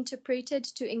could be interpreted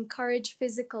to encourage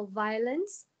physical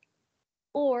violence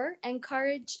or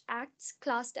encourage acts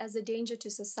classed as a danger to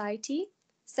society,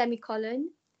 semicolon.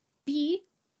 B,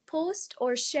 post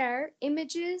or share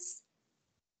images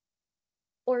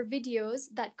or videos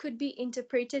that could be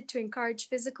interpreted to encourage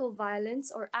physical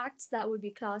violence or acts that would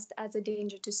be classed as a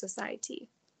danger to society.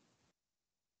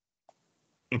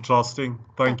 Interesting.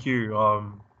 Thank you.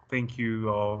 Thank you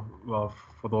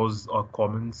for those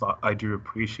comments. I do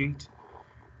appreciate.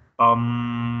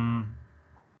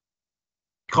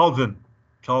 Calvin.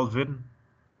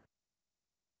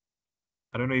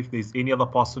 I don't know if there's any other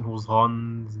person whose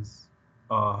hand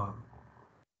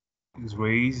is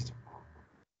raised.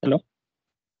 Hello?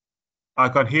 I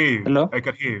can hear you. Hello? I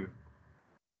can hear you.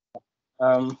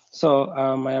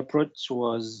 My approach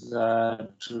was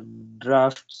to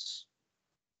draft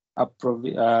a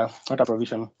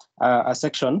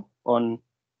section on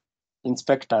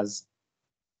inspectors,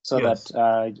 so Yes.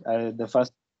 that the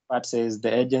first part says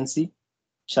the agency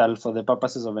shall, for the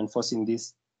purposes of enforcing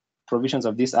these provisions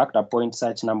of this act, appoint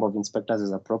such number of inspectors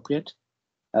as appropriate.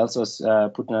 I also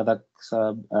put another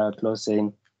clause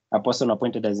saying a person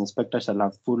appointed as inspector shall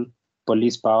have full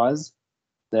police powers.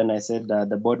 Then I said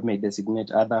the board may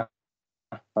designate other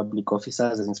public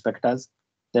officers as inspectors.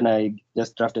 Then I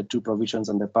just drafted 2 provisions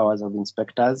on the powers of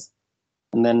inspectors.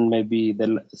 And then maybe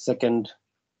the second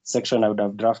section I would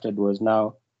have drafted was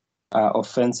now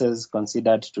offenses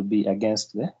considered to be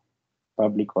against the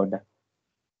public order.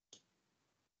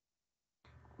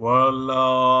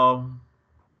 Well,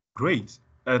 great.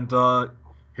 And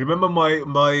remember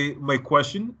my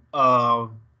question. I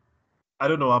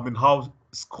don't know. I mean, how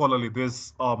scholarly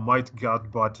this might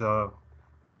get, but I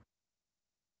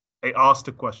asked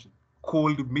a question.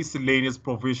 Could miscellaneous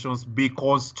provisions be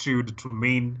construed to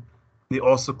mean they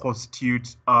also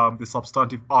constitute the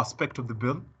substantive aspect of the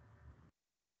bill?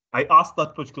 I asked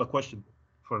that particular question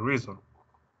for a reason.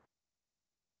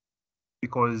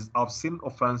 Because I've seen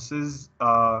offenses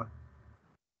or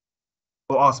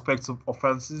aspects of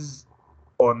offenses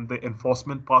on the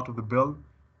enforcement part of the bill.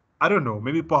 I don't know,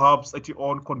 maybe perhaps at your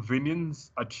own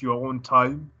convenience, at your own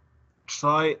time,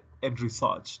 try and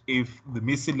research if the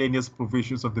miscellaneous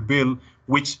provisions of the bill,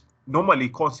 which normally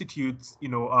constitutes,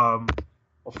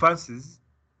 offenses,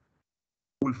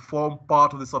 will form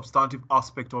part of the substantive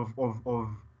aspect of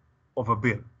a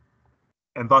bill.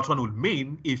 And that one will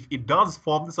mean, if it does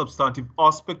form the substantive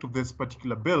aspect of this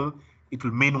particular bill, it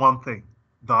will mean one thing,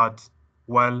 that,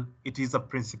 well, it is a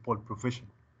principal provision.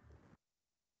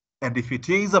 And if it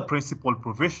is a principal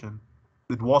provision,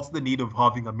 then what's the need of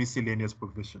having a miscellaneous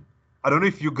provision? I don't know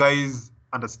if you guys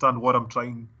understand what I'm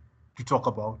trying to talk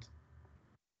about.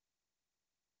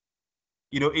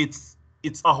 It's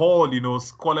a whole,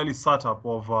 scholarly setup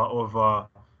of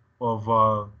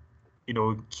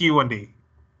Q&A.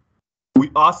 We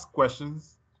ask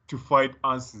questions to find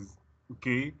answers.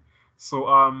 Okay, so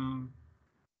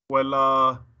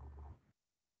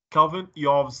Calvin, you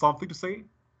have something to say?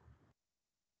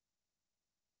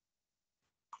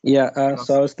 Yeah,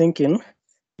 so I was thinking,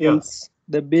 since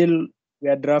the bill we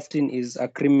are drafting is a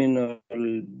criminal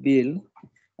bill,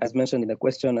 as mentioned in the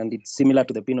question, and it's similar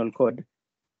to the penal code,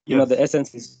 the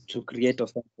essence is to create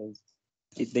offenses.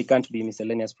 They can't be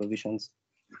miscellaneous provisions.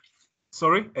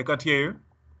 Sorry, I can't hear you.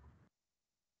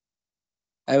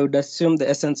 I would assume the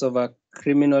essence of a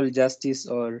criminal justice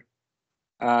or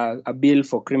a bill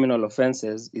for criminal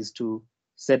offenses is to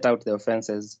set out the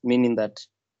offenses, meaning that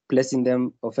placing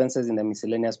them offenses in the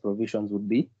miscellaneous provisions would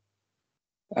be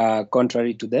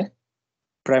contrary to the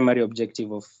primary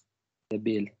objective of the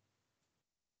bill.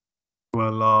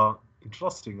 Well,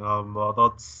 interesting.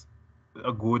 That's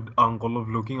a good angle of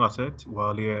looking at it.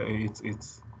 Well, yeah,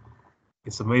 it's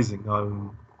amazing.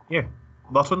 Yeah,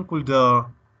 that one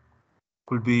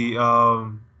could be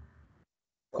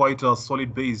quite a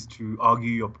solid base to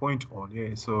argue your point on.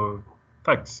 Yeah, so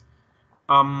thanks.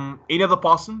 Any other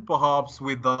person, perhaps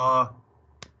with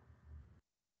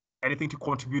anything to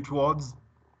contribute towards?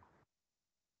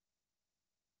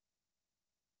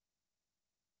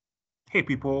 Hey,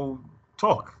 people,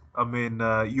 talk. I mean,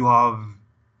 you have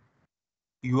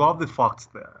the facts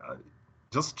there.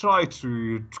 Just try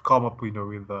to come up,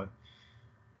 with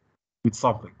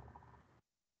something.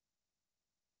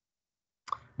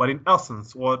 But in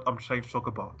essence, what I'm trying to talk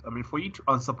about, I mean, for you to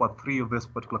answer part 3 of this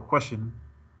particular question,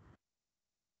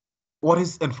 what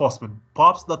is enforcement?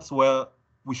 Perhaps that's where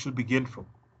we should begin from.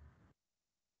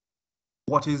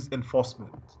 What is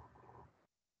enforcement?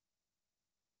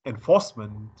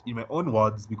 Enforcement, in my own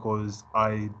words, because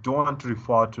I don't want to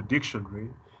refer to dictionary,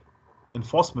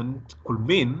 enforcement could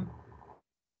mean,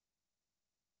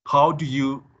 how do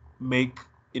you make,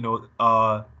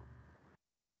 the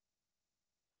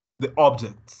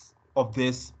objects of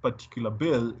this particular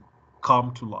bill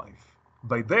come to life?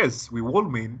 By this, we will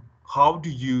mean,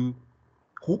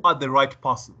 who are the right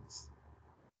persons?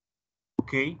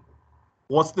 Okay,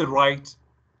 what's the right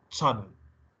channel?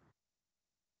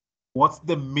 What's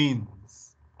the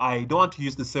means? I don't want to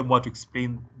use the same word to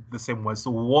explain the same word.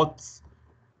 So what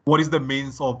is the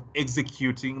means of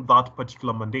executing that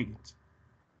particular mandate?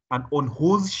 And on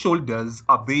whose shoulders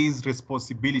are these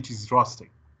responsibilities resting?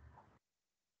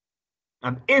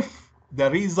 And if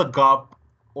there is a gap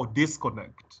or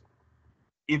disconnect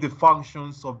if the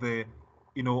functions of the,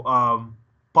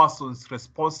 persons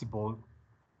responsible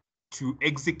to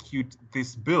execute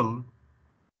this bill,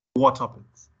 what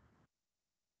happens?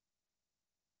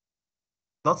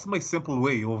 That's my simple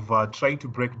way of trying to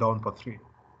break down part 3.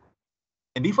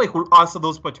 And if I could answer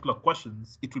those particular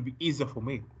questions, it would be easier for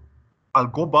me. I'll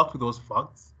go back to those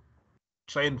facts,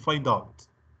 try and find out,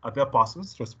 are there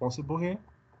persons responsible here?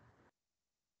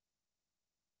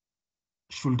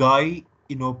 Should I,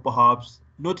 perhaps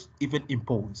not even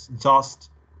impose,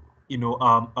 just,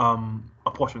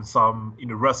 apportion some,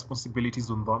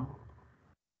 responsibilities on them?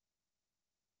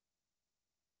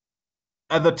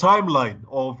 And the timeline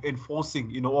of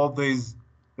enforcing, all these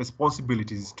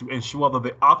responsibilities to ensure that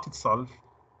the act itself,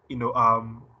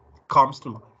 comes to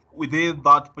life within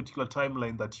that particular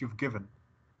timeline that you've given.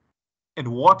 And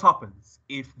what happens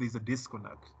if there's a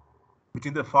disconnect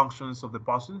between the functions of the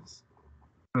persons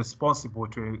responsible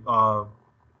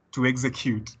to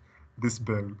execute this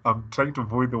bill? I'm trying to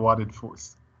avoid the word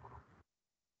enforce.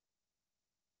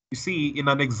 You see, in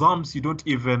an exams, you don't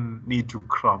even need to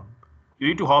cram. You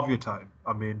need to have your time.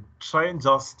 I mean, try and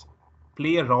just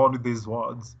play around with these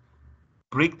words,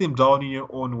 break them down in your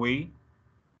own way,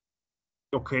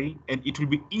 okay? And it will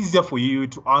be easier for you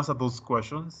to answer those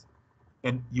questions.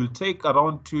 And you'll take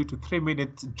around 2 to 3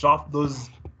 minutes to draft those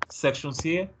sections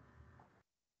here,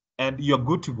 and you're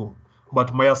good to go.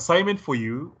 But my assignment for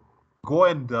you, go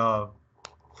and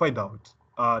find out,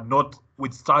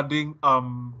 notwithstanding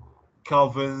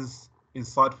Calvin's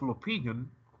insightful opinion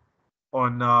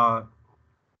on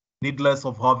needless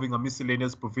of having a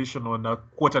miscellaneous provision on a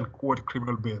quote-unquote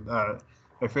criminal bill.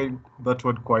 I find that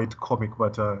word quite comic,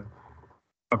 but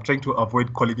I'm trying to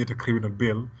avoid calling it a criminal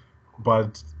bill.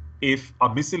 But if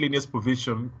a miscellaneous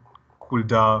provision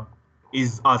could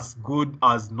is as good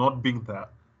as not being there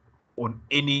on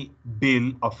any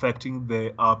bill affecting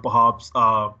the perhaps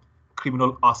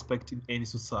criminal aspect in any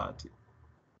society,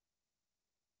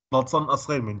 that's an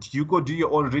assignment. You go do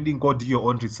your own reading, go do your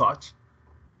own research,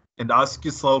 and ask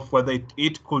yourself whether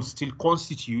it could still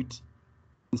constitute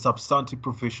the substantive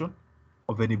provision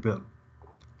of any bill.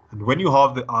 And when you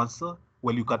have the answer,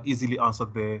 well, you can easily answer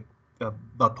that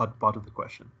third part of the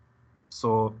question.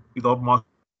 So without much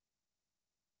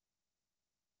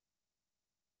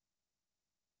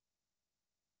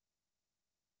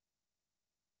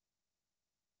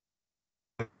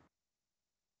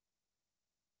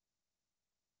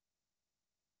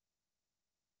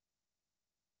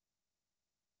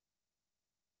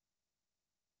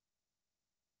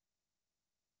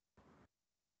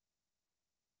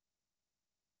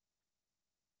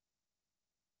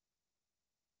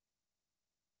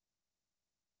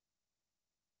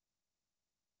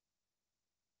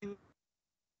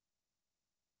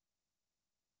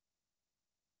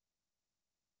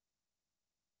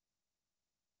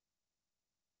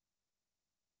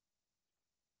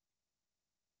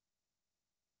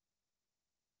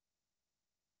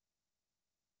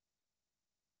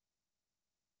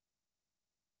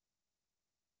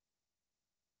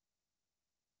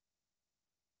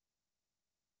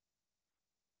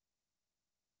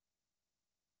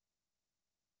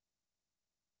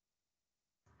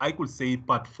I could say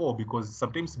part 4, because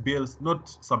sometimes bills,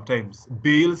 not sometimes,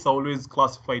 bills are always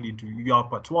classified into your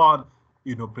part 1,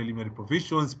 preliminary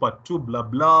provisions, part 2, blah,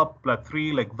 blah, part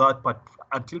 3, like that,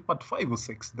 until part 5 or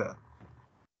 6 there.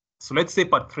 So let's say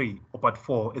part 3 or part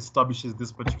 4 establishes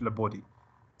this particular body.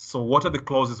 So what are the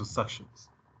clauses or sections?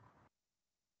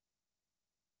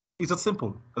 It's as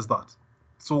simple as that.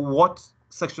 So what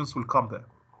sections will come there?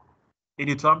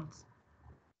 Any terms?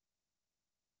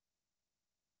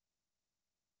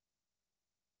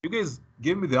 You guys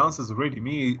gave me the answers already.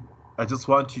 Me, I just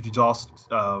want you to just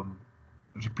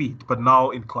repeat, but now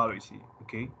in clarity,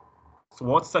 okay? So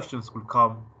what sections will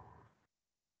come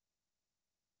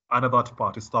under that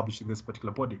part establishing this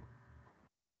particular body?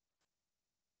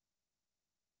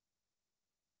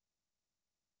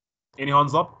 Any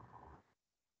hands up?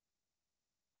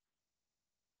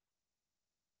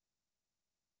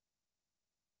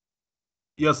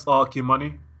 Yes,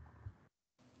 Kimani.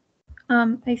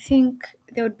 I think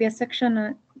there would be a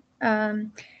section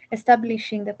on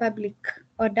establishing the public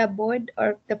order board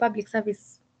or the public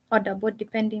service order board,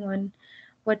 depending on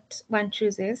what one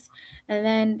chooses. And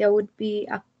then there would be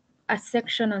a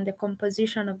section on the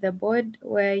composition of the board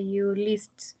where you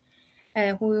list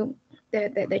who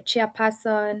the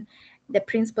chairperson, the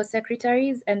principal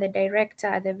secretaries, and the director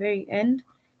at the very end.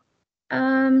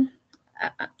 I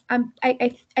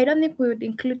don't think we would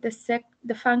include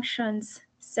the functions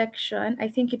section. I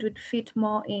think it would fit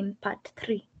more in part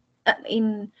 3,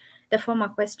 in the former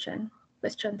question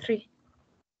 3,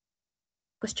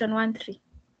 question 1-3.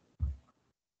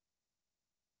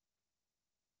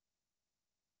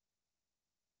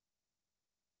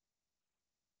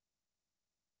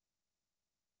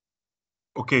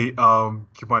 Okay,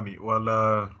 Kimani.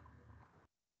 Well,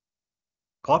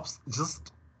 Pops,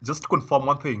 just to confirm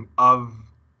one thing. Have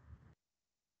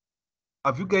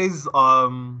you guys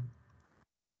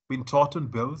been taught on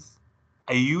bills?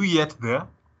 Are you yet there?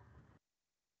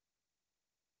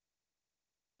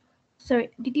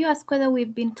 Sorry, did you ask whether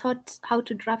we've been taught how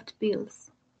to draft bills?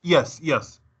 Yes,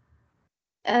 yes.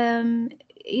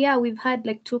 Yeah, we've had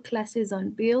like 2 classes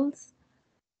on bills.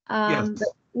 Yes. But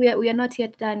we are not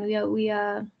yet done. We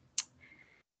are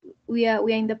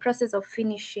in the process of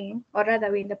finishing, or rather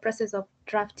we're in the process of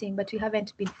drafting, but we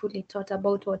haven't been fully taught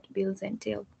about what bills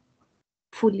entail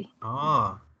fully.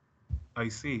 Ah, I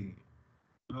see.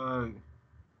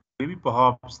 Maybe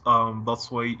perhaps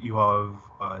that's why you have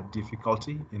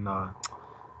difficulty in I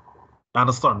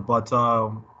understand, but I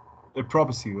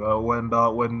promise you when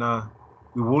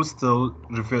we will still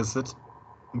revisit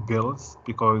bills,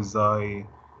 because I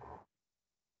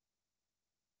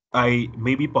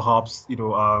maybe perhaps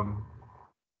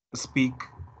speak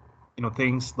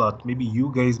things that maybe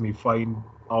you guys may find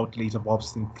out later,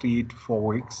 perhaps in 3 to 4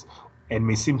 weeks, and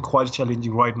may seem quite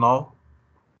challenging right now.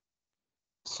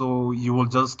 So you will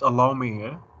just allow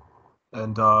me,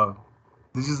 and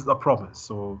this is a promise.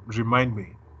 So remind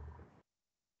me.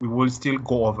 We will still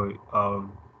go over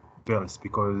bills,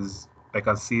 because I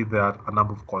can see there are a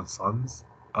number of concerns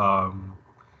on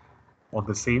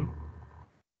the same.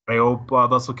 I hope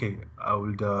that's okay. I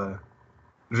will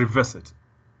revisit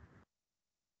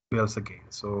bills again.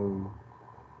 So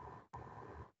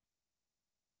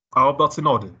I hope that's in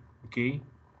order. Okay.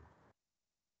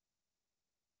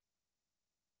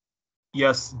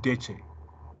 Yes, Deche.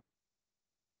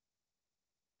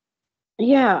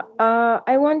 Yeah,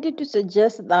 I wanted to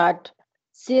suggest that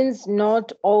since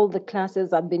not all the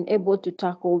classes have been able to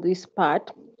tackle this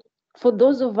part, for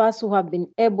those of us who have been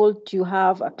able to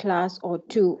have a class or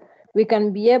 2, we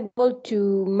can be able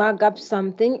to mug up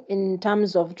something in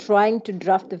terms of trying to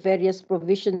draft the various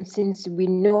provisions, since we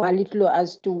know a little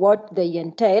as to what they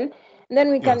entail. And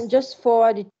then we can just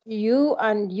forward it to you,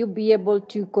 and you be able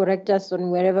to correct us on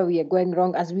wherever we are going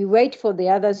wrong as we wait for the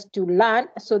others to learn,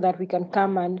 so that we can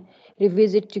come and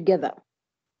revisit together.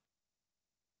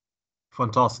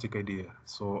 Fantastic idea.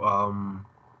 So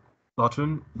that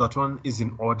one is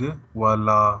in order.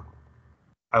 Well,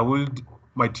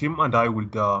 my team and I will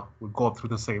go through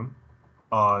the same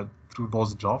through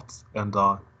those drafts and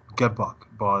get back.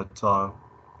 But I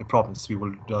promise we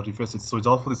will reverse it. So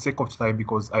just for the sake of time,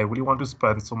 because I really want to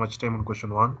spend so much time on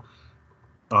question 1,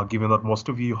 given that most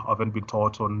of you haven't been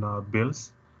taught on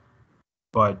bills.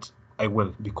 But I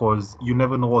will, because you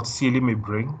never know what CLE may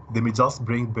bring. They may just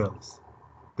bring bills.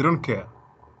 They don't care.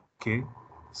 Okay,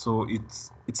 so it's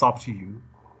up to you.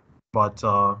 But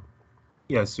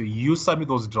yeah, so you send me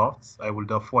those drafts. I will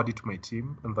forward it to my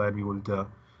team, and then we will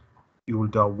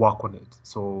work on it.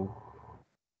 So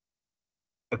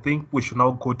I think we should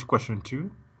now go to question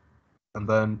 2, and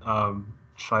then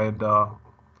try and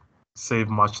save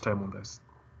much time on this.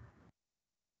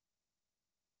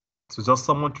 So just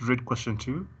someone to read question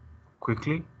 2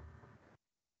 quickly.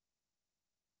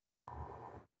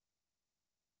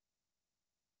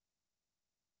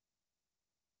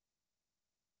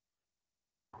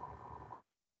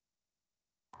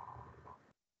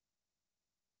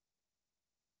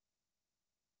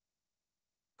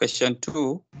 Question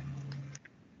 2.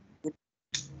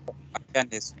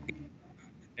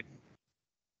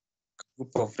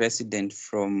 Group of residents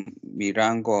from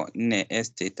Mirango Nne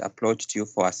Estate approached you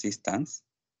for assistance.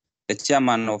 The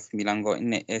chairman of Mirango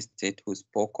Nne Estate, who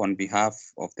spoke on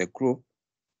behalf of the group,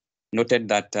 noted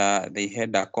that they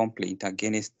had a complaint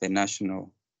against the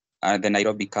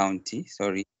Nairobi County.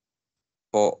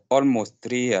 For almost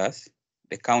 3 years,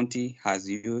 the county has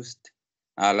used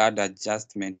a land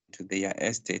adjustment to their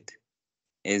estate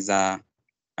as a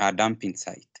dumping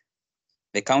site.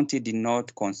 The county did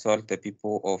not consult the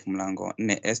people of Mirango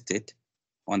Nne Estate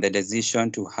on the decision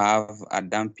to have a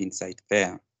dumping site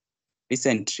there.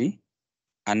 Recently,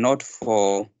 a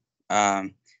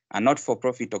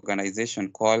not-for-profit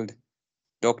organization called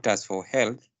Doctors for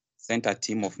Health sent a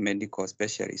team of medical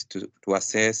specialists to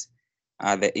assess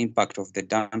the impact of the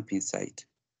dumping site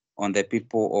on the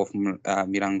people of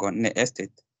Mirango Nne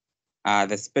Estate.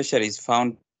 The specialists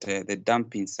found the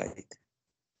dumping site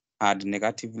had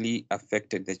negatively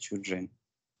affected the children.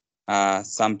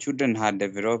 Some children had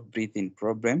developed breathing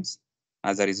problems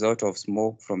as a result of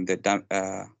smoke from the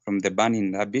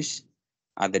burning rubbish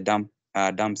at the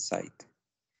dump site.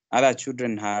 Other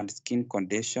children had skin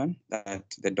condition that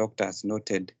the doctors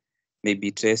noted may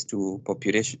be traced to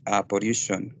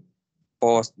pollution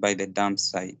caused by the dump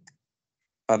site.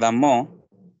 Furthermore,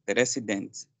 the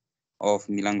residents of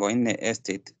Milangoine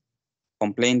Estate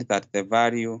complained that the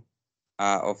value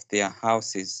of their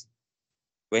houses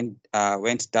went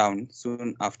down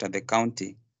soon after the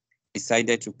county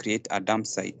decided to create a dump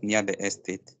site near the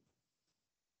estate.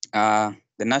 The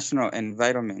National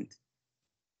Environment,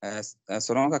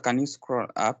 Solonga, can you scroll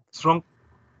up?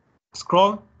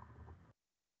 Scroll?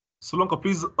 Solonga,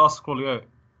 please scroll, yeah.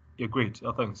 Yeah, great,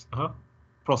 thanks.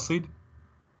 Proceed.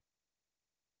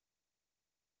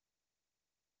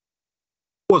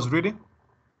 Who was reading?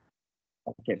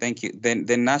 Okay, thank you. Then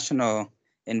the National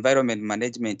Environment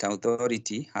Management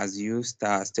Authority has used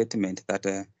a statement that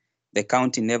the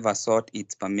county never sought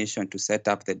its permission to set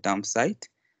up the dump site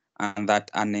and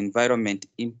that an environment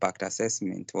impact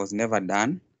assessment was never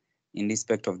done in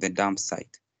respect of the dump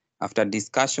site. After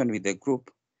discussion with the group,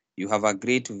 you have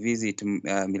agreed to visit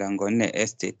Milangoine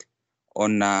Estate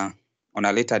on a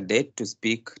later date to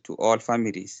speak to all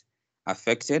families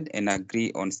affected and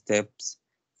agree on steps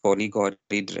for legal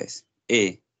redress.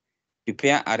 A,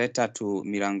 prepare a letter to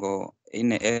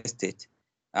Milangoine Estate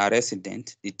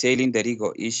resident detailing the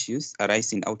legal issues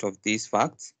arising out of these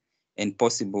facts and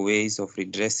possible ways of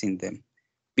redressing them.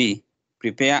 B,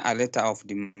 prepare a letter of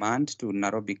demand to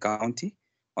Nairobi County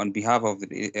on behalf of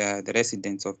the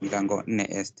residents of Milangoine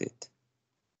Estate.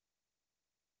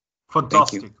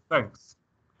 Fantastic, thanks.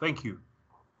 Thank you.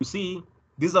 You see,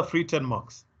 these are free 10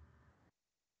 marks.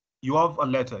 You have a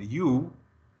letter.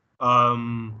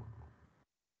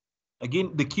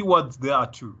 Again, the keywords there are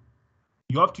two.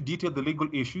 You have to detail the legal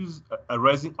issues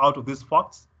arising out of these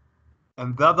facts.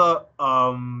 And the other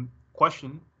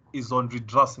question is on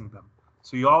redressing them.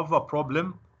 So you have a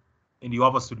problem and you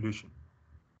have a solution.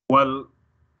 Well,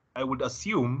 I would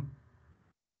assume,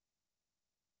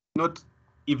 not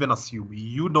even assume,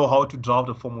 you know how to draft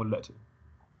a formal letter,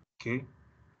 okay?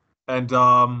 And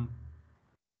the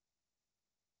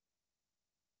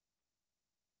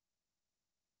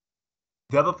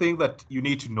other thing that you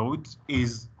need to note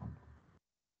is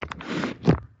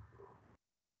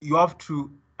you have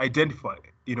to identify,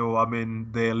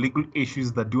 the legal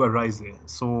issues that do arise there.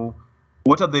 So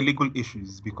what are the legal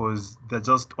issues? Because they're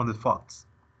just on the facts.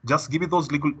 Just give me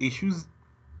those legal issues.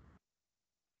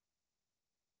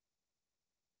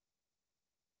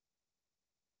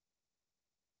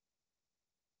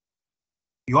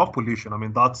 You have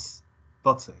pollution. That's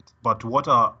it. But what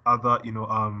are other,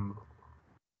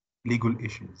 legal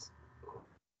issues?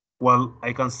 Well,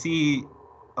 I can see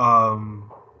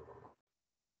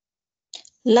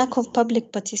lack of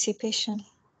public participation.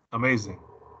 Amazing.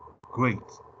 Great.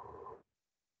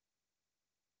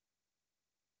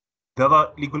 The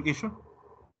other legal issue?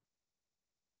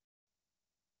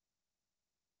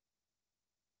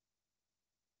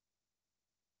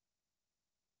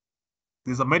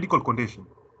 There's a medical condition.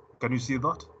 Can you see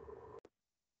that?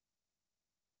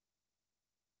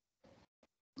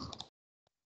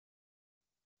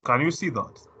 Can you see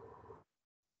that?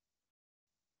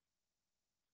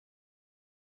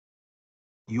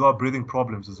 You are breathing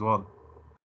problems as well,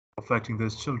 affecting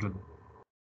those children.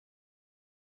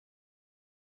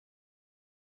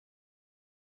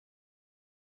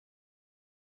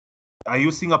 Are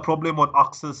you seeing a problem on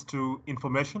access to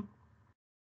information?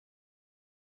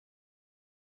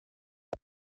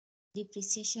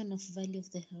 Depreciation of value of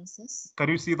the houses. Can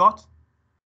you see that?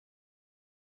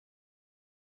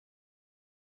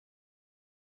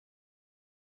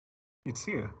 It's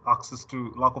here,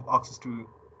 lack of access to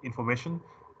information.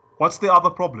 What's the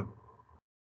other problem?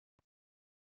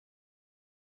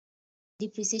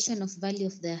 Depreciation of value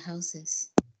of their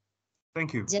houses.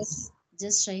 Thank you. Just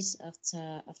right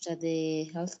after the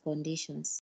health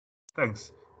conditions.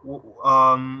 Thanks.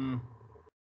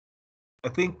 I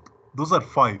think those are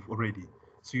 5 already.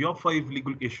 So you have 5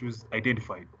 legal issues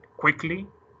identified. Quickly,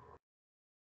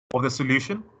 of the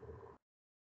solution.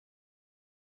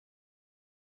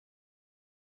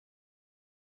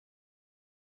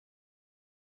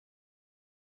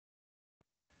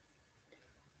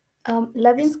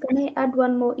 Lavins, can I add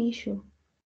one more issue?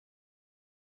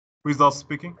 Who is that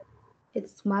speaking?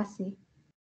 It's Mercy.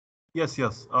 Yes.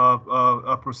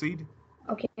 Proceed.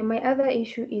 Okay, my other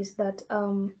issue is that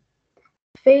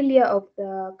failure of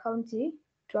the county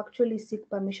to actually seek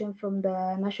permission from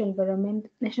the National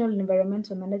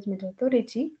Environmental Management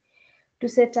Authority to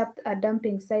set up a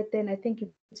dumping site, then I think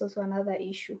it's also another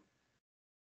issue.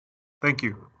 Thank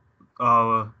you.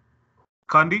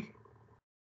 Kandi?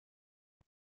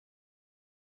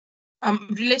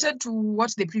 Related to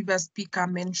what the previous speaker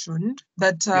mentioned,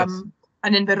 that Yes.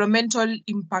 an environmental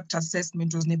impact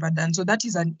assessment was never done. So that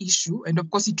is an issue. And of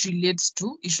course, it relates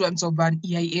to issuance of an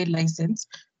EIA license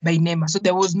by NEMA. So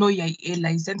there was no EIA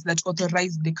license that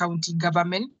authorized the county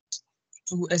government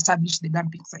to establish the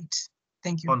dumping site.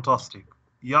 Thank you. Fantastic.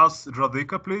 Yes,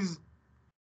 Radhika, please.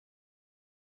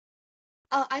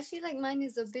 I feel like mine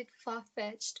is a bit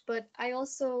far-fetched, but I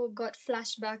also got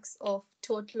flashbacks of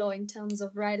tort law in terms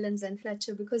of Rylands and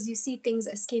Fletcher, because you see things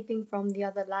escaping from the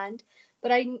other land.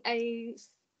 But I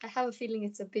have a feeling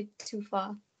it's a bit too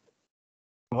far.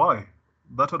 Why?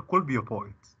 That could be a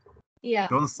point. Yeah.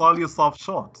 Don't sell yourself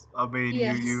short. I mean,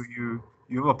 Yes. you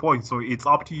have a point. So it's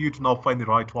up to you to now find the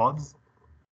right ones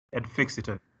and fix it.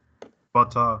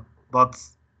 But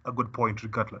that's a good point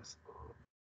regardless.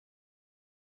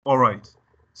 All right.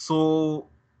 So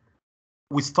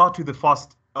we start with the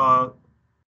first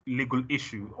legal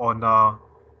issue on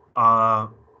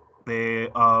the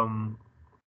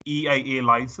EIA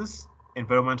license,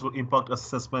 environmental impact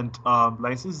assessment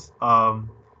license,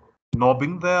 not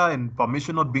being there and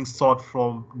permission not being sought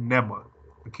from NEMA,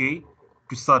 okay,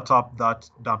 to set up that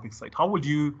dumping site. How would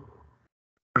you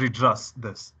redress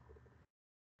this?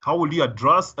 How will you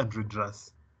address and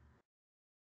redress?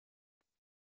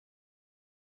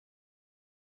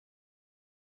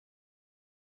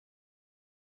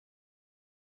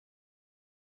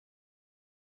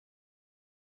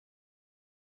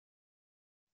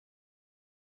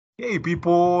 Hey,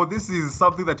 people, this is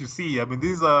something that you see. I mean,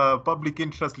 this is a public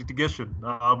interest litigation.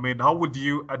 I mean, how would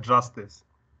you address this?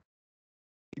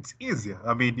 It's easier.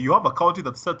 I mean, you have a county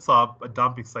that sets up a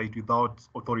dumping site without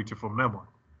authority from NEMA.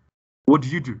 What do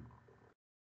you do?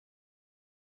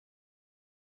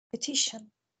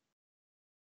 Petition.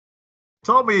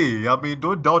 Tell me, I mean,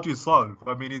 don't doubt yourself.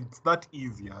 I mean, it's that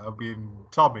easier. I mean,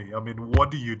 tell me, I mean, what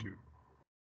do you do?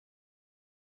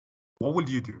 What will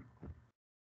you do?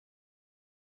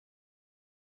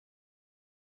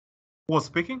 Who was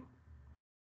speaking?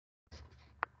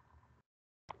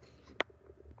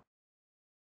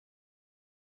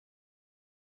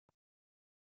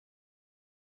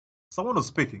 Someone was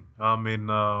speaking. I mean,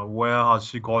 where has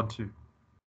she gone to?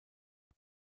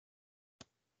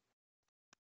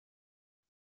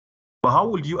 But how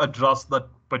will you address that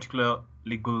particular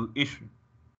legal issue?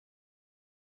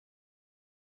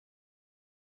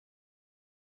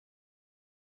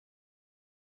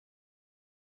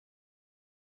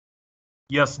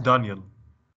 Yes, Daniel.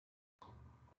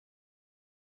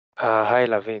 Hi,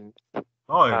 Lavin.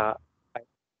 Hi.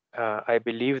 I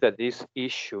believe that this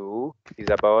issue is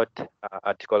about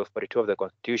Article 42 of the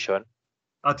Constitution.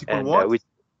 Article and, what? Which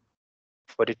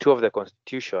 42 of the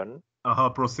Constitution.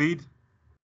 Proceed.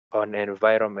 On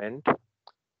environment.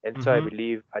 And so I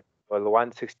believe Article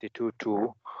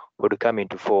 162.2 would come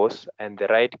into force, and the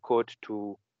right court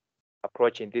to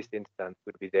approach in this instance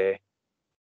would be the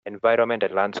Environment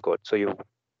and Lands Court. So you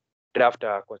draft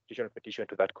a constitutional petition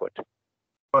to that court.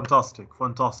 Fantastic,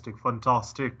 fantastic,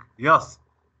 fantastic. Yes.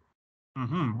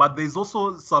 But there's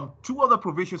also two other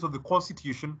provisions of the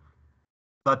Constitution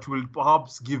that will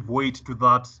perhaps give weight to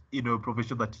that,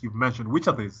 provision that you've mentioned. Which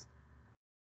are these?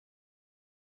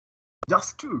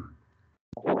 Just two.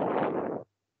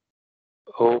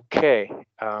 Okay.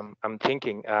 I'm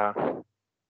thinking.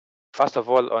 First of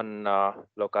all, on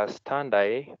locus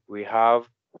standi, we have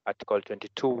Article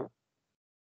 22.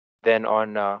 Then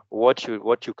on what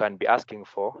you can be asking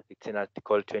for, it's in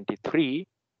Article 23.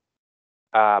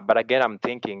 But again, I'm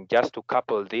thinking just to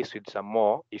couple this with some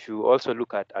more, if you also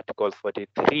look at Article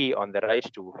 43 on the right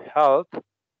to health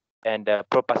and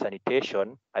proper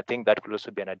sanitation, I think that could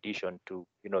also be an addition to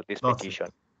this petition.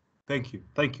 Thank you,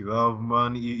 thank you.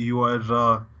 Man, you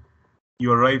are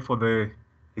right for the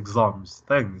exams.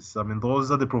 Thanks. I mean,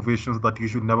 those are the provisions that you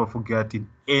should never forget in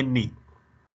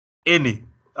any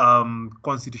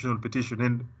constitutional petition.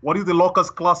 And what is the locus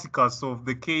classicus of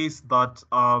the case that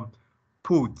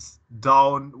puts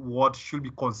down what should be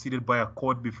considered by a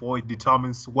court before it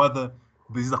determines whether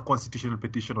this is a constitutional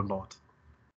petition or not?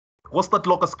 What's that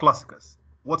locus classicus?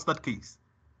 What's that case?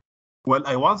 Well,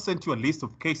 I once sent you a list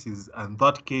of cases, and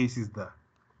that case is there.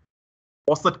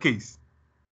 What's that case?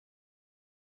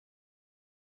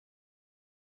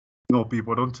 No,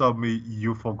 people, don't tell me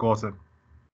you've forgotten.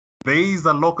 There is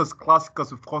a locus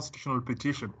classicus of constitutional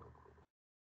petition.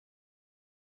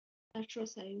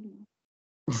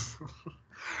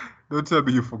 Don't tell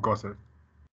me you've forgotten.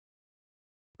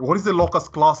 What is the locus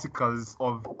classicus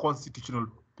of constitutional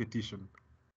petition?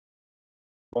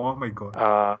 Oh my God.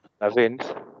 Lavin.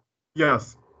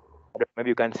 Yes. Maybe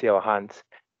you can see our hands.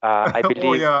 I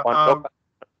believe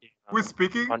who's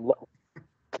speaking?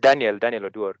 Daniel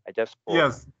Odur. I just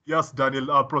spoke. Yes,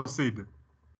 Daniel, proceed.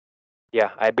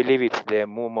 Yeah, I believe it's the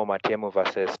Mumo Matemu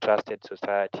versus Trusted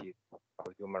Society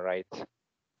for Human Rights.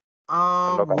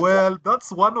 Well,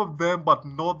 that's one of them, but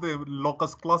not the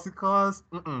locus classicus.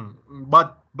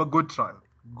 But good trial.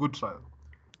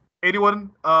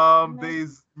 Anyone?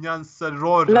 There's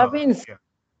Nyansaroda. Lavins. Yeah.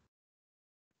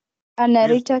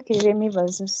 Anarita Kiremi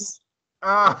versus.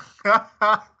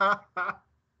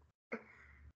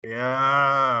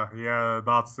 Yeah,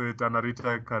 that's it.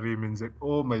 Anarita Karim.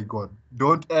 Oh my God.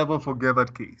 Don't ever forget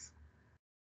that case.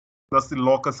 That's the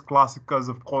locus classicus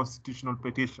of constitutional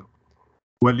petition.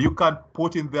 Well, you can't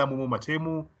put in there Mumu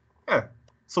Matemu. Yeah.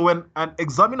 So when an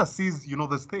examiner sees,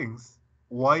 these things,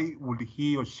 why would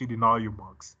he or she deny you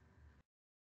marks?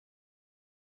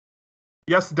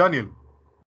 Yes, Daniel.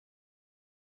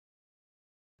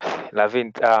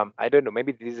 Lavin, I don't know,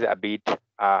 maybe this is a bit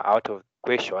out of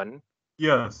question.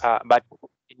 Yes. But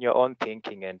in your own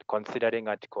thinking and considering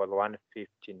Article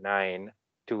 159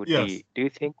 2D, Yes. do you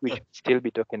think we should still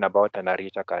be talking about an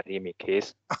Anarita Karimi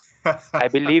case? I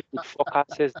believe it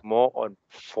focuses more on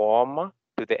form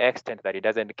to the extent that it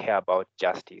doesn't care about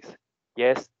justice.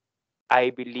 Yes,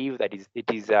 I believe that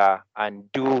it is a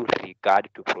undue regard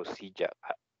to procedure.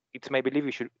 It's my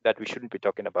belief that we shouldn't be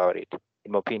talking about it,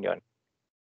 in my opinion.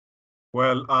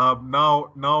 Well,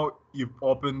 now you've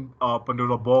opened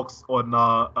Pandora box on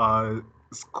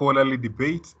scholarly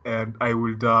debate, and I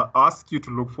would ask you to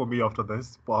look for me after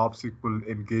this. Perhaps you will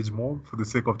engage more for the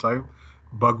sake of time.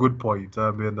 But good point.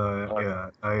 I mean,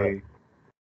 I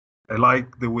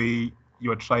like the way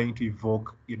you're trying to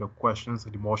evoke, questions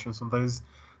and emotions on this.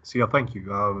 So yeah, thank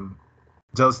you.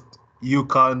 Just you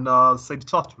can say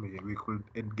talk to me. We could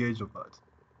engage on that.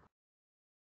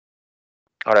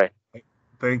 All right.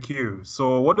 Thank you.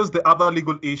 So what is the other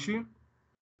legal issue?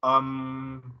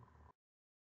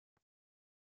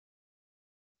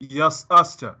 Yes,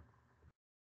 Asta.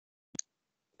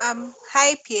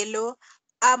 Hi, Pielo.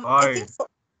 Hi.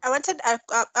 I wanted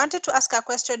to ask a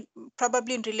question,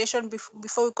 probably in relation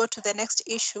before we go to the next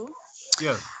issue.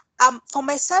 Yes. For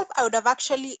myself, I would have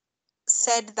actually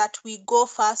said that we go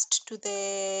first to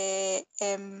the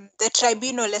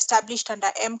tribunal established under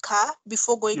MCA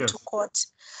before going to court.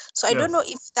 So I don't know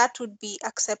if that would be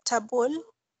acceptable.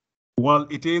 Well,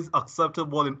 it is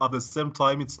acceptable, and at the same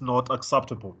time, it's not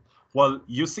acceptable. Well,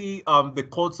 you see, the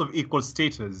courts of equal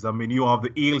status. I mean, you have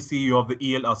the ELC, you have the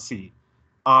ELRC.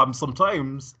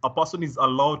 Sometimes a person is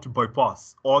allowed to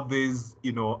bypass all these,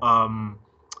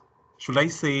 should I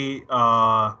say,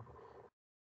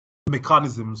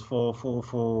 mechanisms for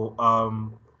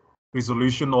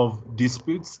resolution of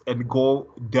disputes and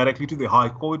go directly to the High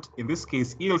Court. In this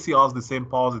case, ELC has the same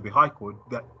powers as the High Court,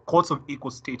 the courts of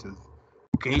equal status.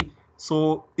 Okay,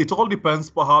 so it all depends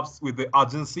perhaps with the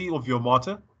urgency of your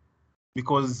matter,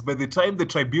 because by the time the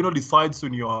tribunal decides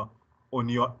on your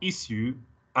issue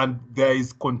and there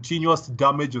is continuous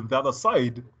damage on the other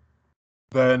side,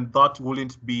 then that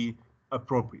wouldn't be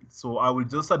appropriate. So I will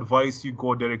just advise you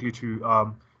go directly to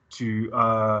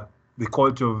the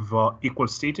Court of Equal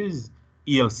Status,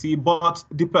 ELC, but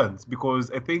depends,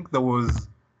 because I think there was,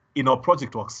 in our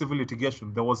project work, civil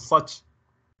litigation, there was such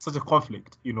a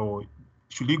conflict.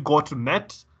 Should you go to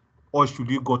NET or should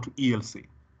you go to ELC?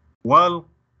 Well,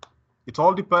 it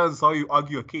all depends how you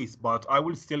argue a case, but I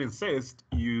will still insist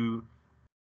you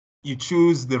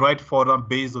choose the right forum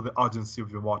based on the urgency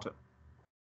of your matter.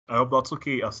 I hope that's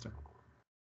okay, Esther.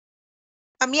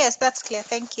 Yes, that's clear.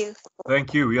 Thank you.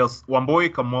 Thank you. Yes, Wamboi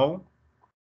Kamau.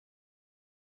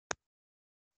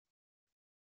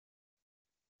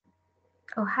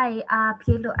 Oh, hi,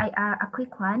 Pielo. A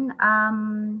quick one.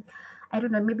 I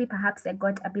don't know, maybe perhaps I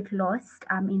got a bit lost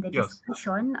in the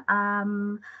discussion.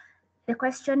 The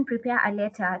question, prepare a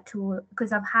letter to,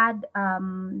 because I've had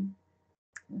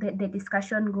the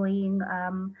discussion going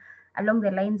along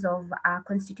the lines of a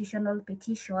constitutional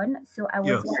petition. So I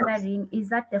was wondering, is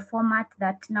that the format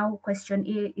that now question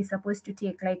A is supposed to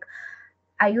take? Like,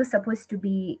 are you supposed to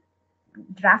be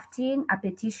drafting a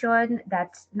petition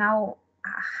that now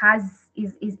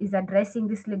is addressing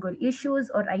these legal issues,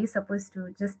 or are you supposed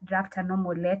to just draft a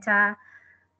normal letter?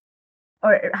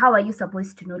 Or how are you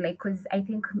supposed to know? Like, because I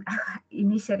think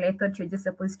initially I thought you're just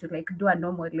supposed to like do a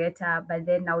normal letter, but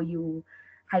then now you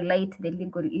highlight the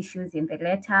legal issues in the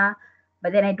letter.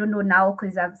 But then I don't know now,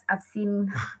 because I've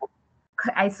seen.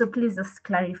 So please just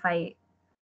clarify.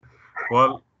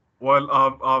 Well,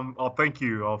 thank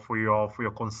you for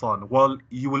your concern. Well,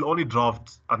 you will only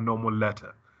draft a normal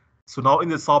letter. So now in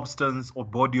the substance or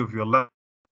body of your letter,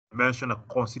 mention a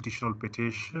constitutional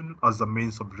petition as a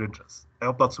means of redress. I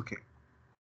hope that's okay.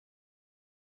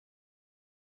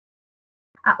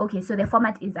 Okay, so the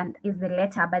format is the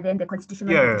letter, but then the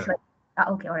constitutional petition.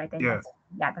 Okay, all right then.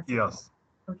 That's yes.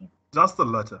 Okay. Just a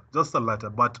letter.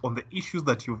 But on the issues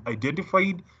that you've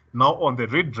identified, now on the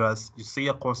redress, you say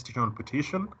a constitutional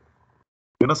petition.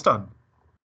 You understand?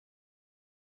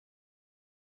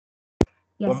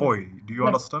 Yes, Wamboi, do you yes,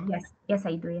 understand? yes,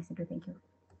 I do. Yes, I do. Thank you.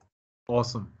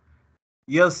 Awesome.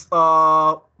 Yes,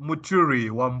 Muturi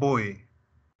Wamboi,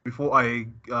 before I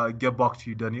get back to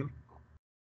you, Daniel.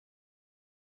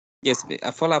 Yes,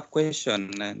 a follow-up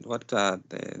question and what the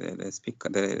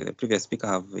previous speaker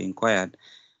have inquired.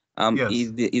 Yes.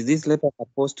 Is this letter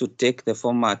supposed to take the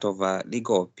format of a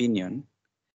legal opinion?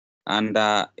 And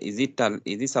is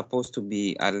it supposed to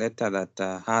be a letter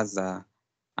that has a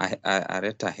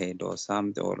letterhead or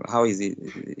something, or how is it?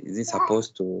 Is it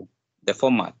supposed to the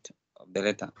format of the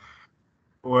letter?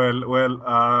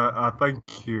 Well, thank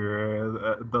you.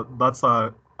 That's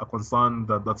a concern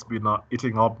that's been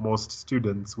eating up most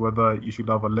students, whether you should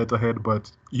have a letterhead,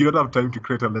 but you don't have time to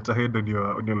create a letterhead on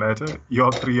your letter. You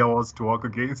have 3 hours to work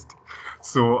against.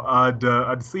 So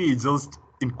I'd say just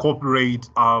incorporate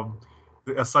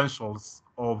the essentials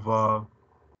of a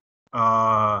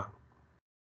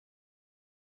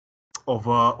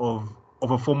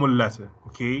formal letter,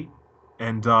 okay?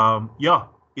 And yeah,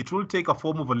 it will take a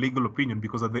form of a legal opinion,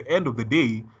 because at the end of the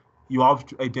day, you have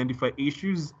to identify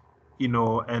issues,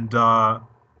 and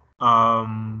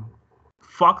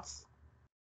facts.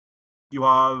 You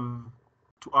have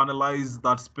to analyze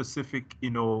that specific,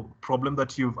 problem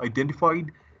that you've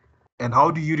identified, and how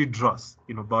do you redress,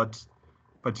 that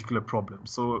particular problem.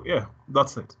 So yeah,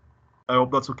 that's it. I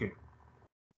hope that's okay.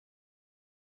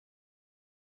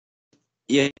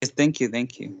 Yes, thank you.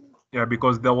 Yeah,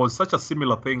 because there was such a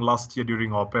similar thing last year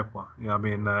during our paper. Yeah, I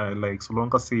mean, like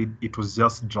Solonka said, it was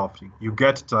just drafting. You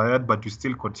get tired, but you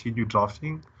still continue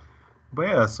drafting. But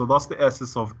yeah, so that's the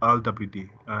essence of LWD.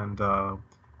 And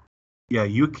yeah,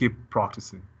 you keep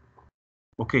practicing.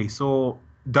 Okay, so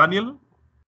Daniel,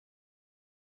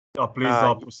 please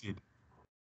proceed.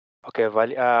 Okay,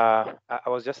 I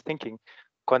was just thinking,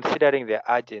 considering the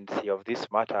urgency of this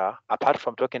matter, apart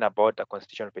from talking about a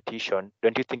constitutional petition,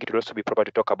 don't you think it would also be proper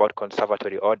to talk about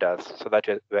conservatory orders so that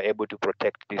we're able to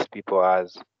protect these people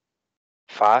as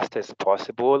fast as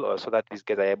possible, or so that these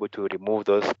guys are able to remove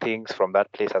those things from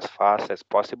that place as fast as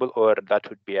possible, or that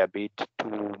would be a bit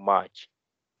too much?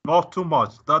 Not too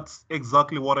much. That's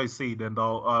exactly what I said. And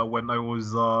when I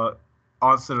was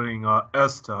answering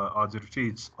Esther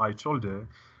Ajirtich, I told her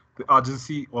the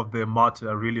urgency of the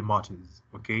matter really matters.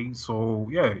 Okay, so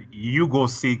yeah, you go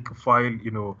seek, file,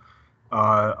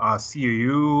 a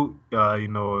CAU,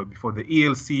 before the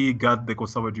ELC, get the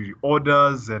conservatory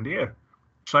orders, and yeah,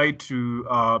 try to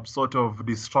sort of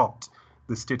disrupt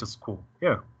the status quo.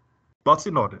 Yeah, that's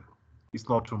in order. It's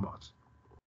not too much.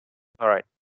 All right.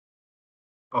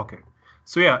 Okay.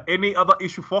 So yeah, any other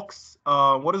issue, folks?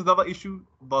 What is the other issue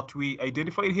that we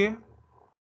identified here?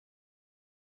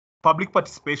 Public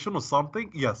participation or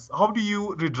something? Yes. How do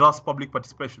you redress public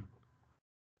participation?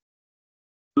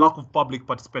 Lack of public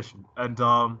participation. And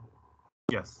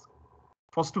yes.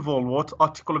 First of all, what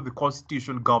article of the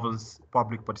Constitution governs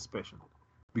public participation?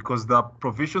 Because there are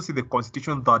provisions in the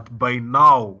Constitution that by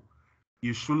now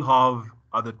you should have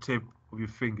at the tip of your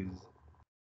fingers.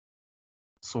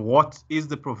 So what is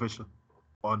the provision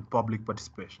on public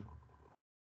participation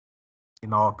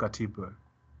in our Katiba?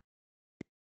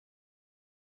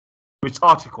 Which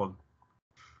article?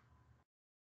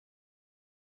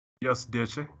 Yes,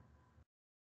 Deche.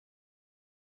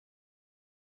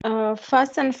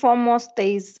 First and foremost, there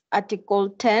is Article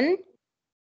 10.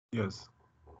 Yes.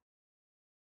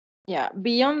 Yeah.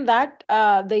 Beyond that,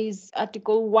 there is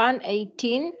Article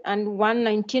 118 and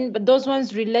 119, but those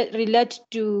ones relate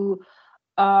to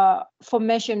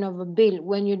formation of a bill.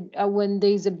 When there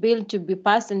is a bill to be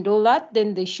passed and all that,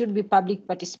 then there should be public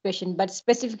participation. But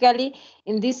specifically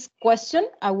in this question,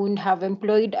 I wouldn't have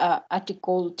employed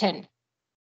Article 10.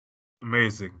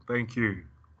 Amazing. Thank you.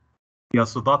 Yeah,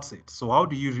 so that's it. So how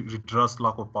do you redress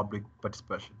lack of public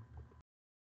participation?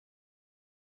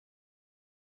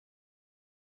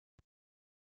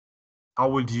 How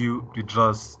would you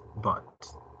redress that?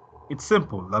 It's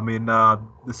simple. I mean,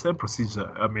 the same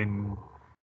procedure. I mean,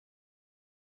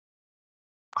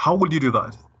 how would you do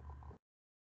that?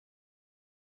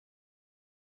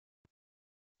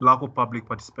 Lack of public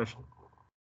participation.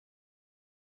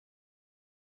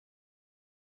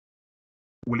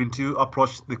 Willing to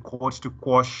approach the courts to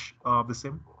quash the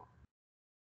same?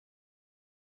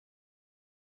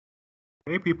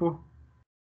 Hey, people.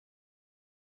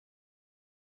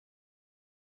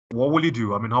 What will you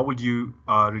do? I mean, how would you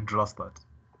redress that?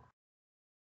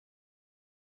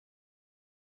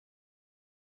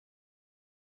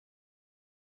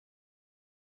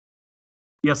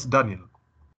 Yes, Daniel.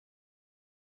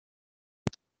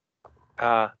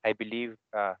 I believe,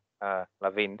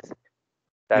 Lavins,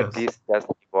 that Yes. this just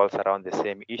revolves around the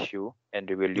same issue, and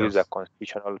we will use a Yes.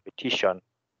 constitutional petition.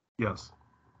 Yes.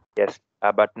 Yes,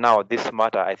 but now this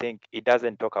matter, I think it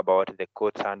doesn't talk about the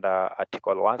courts under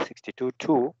Article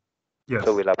 162.2. Yes.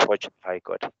 So we'll approach the High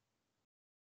Court.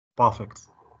 Perfect.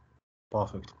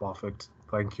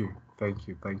 Thank you.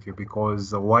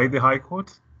 Because why the High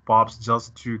Court? Perhaps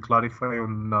just to clarify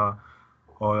on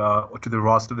or to the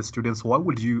rest of the students, why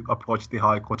would you approach the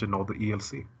High Court and not the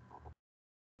ELC?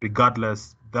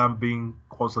 Regardless, them being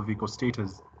courts of equal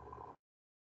status.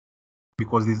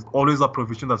 Because there's always a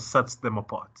provision that sets them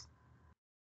apart.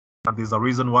 And there's a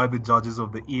reason why the judges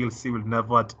of the ELC will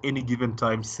never at any given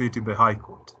time sit in the High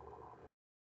Court.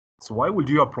 So why would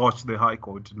you approach the High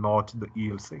Court, not the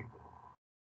ELC?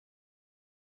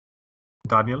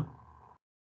 Daniel?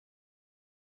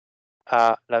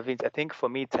 Lavins, I think for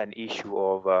me it's an issue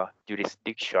of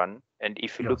jurisdiction. And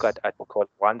if you look at Article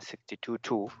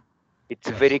 162.2, it's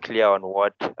very clear on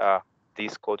what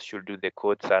these courts should do. The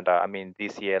courts and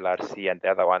this ELRC and the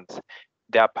other ones,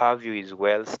 their purview is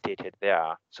well stated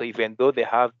there. So even though they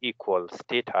have equal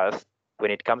status,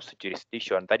 when it comes to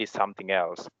jurisdiction, that is something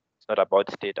else. It's not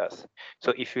about status.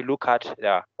 So if you look at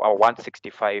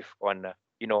 165 on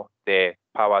the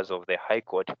powers of the High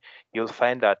Court, you'll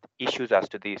find that issues as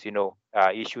to this,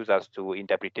 issues as to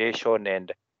interpretation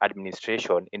and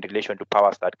administration in relation to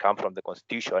powers that come from the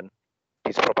Constitution,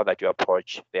 it's proper that you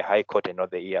approach the High Court and not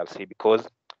the ELC, because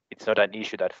it's not an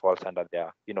issue that falls under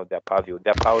their purview.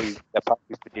 Their power is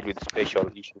to deal with special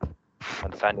issues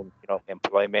concerning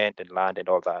employment and land and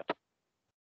all that.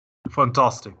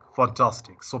 Fantastic.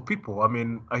 So people,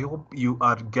 I hope you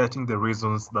are getting the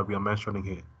reasons that we are mentioning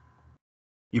here.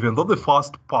 Even though the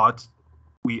first part,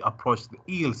 we approach the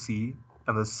ELC,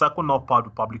 and the second part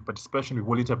of public participation, we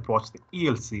will approach the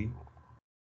ELC,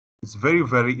 it's very,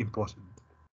 very important.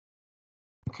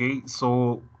 Okay,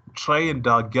 so try and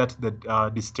get the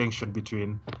distinction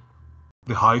between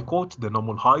the High Court, the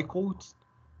normal High Court,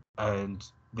 and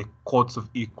the courts of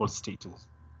equal status.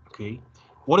 Okay,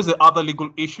 what is the other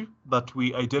legal issue that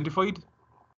we identified?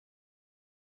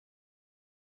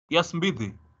 Yes,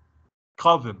 Mbithi,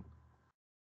 Calvin.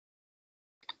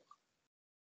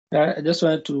 I just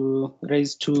wanted to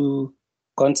raise two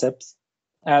concepts.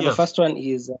 The first one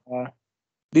is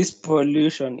this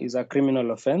pollution is a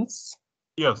criminal offense.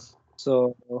 Yes.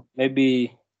 So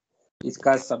maybe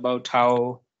discuss about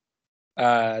how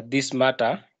this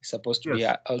matter is supposed to be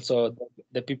also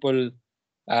the people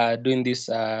doing this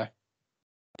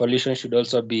pollution should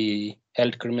also be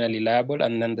held criminally liable.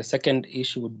 And then the second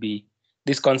issue would be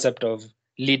this concept of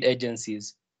lead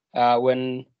agencies.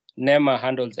 When NEMA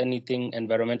handles anything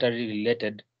environmentally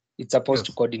related, it's supposed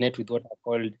to coordinate with what are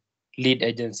called lead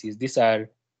agencies. These are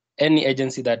any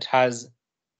agency that has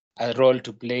a role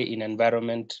to play in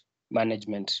environment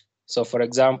management. So for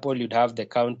example, you'd have the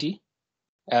county.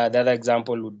 The other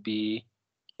example would be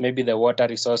maybe the water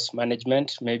resource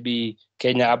management, maybe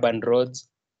Kenya Urban Roads.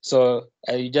 So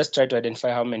you just try to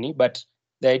identify how many, but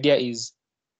the idea is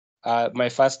my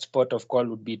first port of call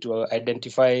would be to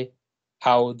identify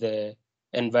how the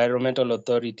Environmental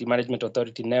Authority, Management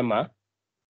Authority, NEMA,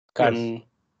 can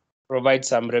provide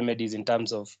some remedies in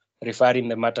terms of referring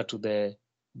the matter to the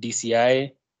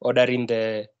DCI, ordering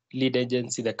the lead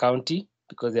agency, the county,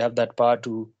 because they have that power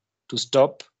to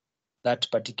stop that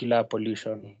particular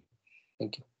pollution.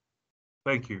 Thank you.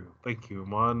 Thank you,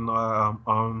 man.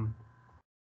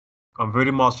 I'm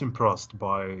very much impressed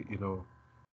by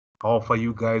how far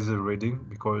you guys are reading,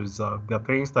 because there are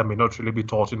things that may not really be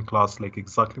taught in class, like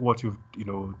exactly what you've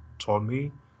told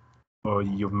me, or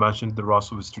you've mentioned the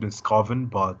rest of the students, Calvin,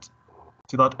 but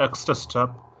to that extra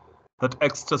step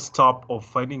of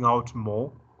finding out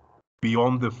more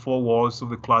beyond the four walls of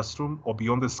the classroom or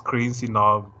beyond the screens in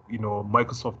our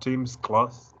Microsoft Teams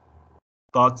class,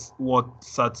 that's what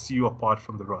sets you apart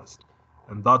from the rest,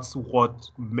 and that's what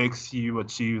makes you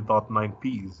achieve that 9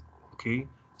 Ps. Okay,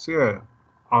 so yeah,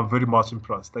 I'm very much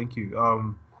impressed. Thank you.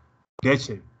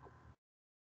 Deche.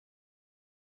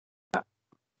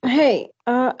 Hey,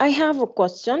 I have a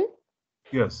question.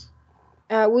 Yes.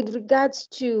 With regards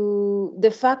to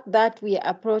the fact that we are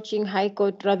approaching High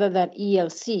Court rather than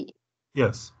ELC.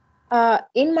 Yes.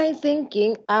 In my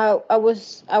thinking, I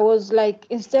was like,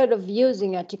 instead of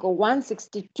using Article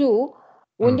 162,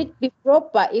 wouldn't it be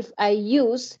proper if I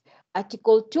use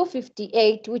Article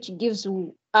 258, which gives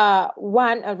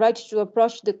one a right to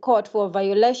approach the court for a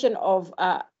violation of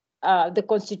the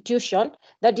Constitution,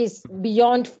 that is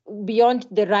beyond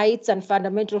the rights and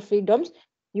fundamental freedoms.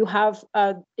 You have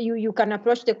you can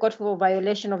approach the court for a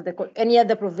violation of any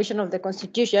other provision of the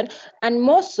Constitution, and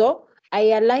more so,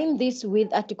 I align this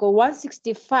with Article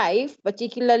 165,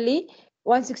 particularly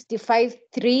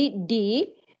 165.3d,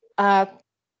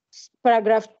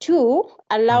 paragraph 2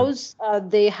 allows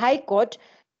the High Court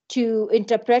to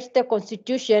interpret the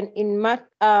Constitution in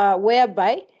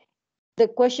whereby the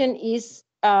question is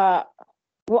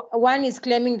one is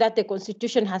claiming that the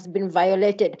Constitution has been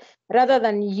violated, rather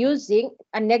than using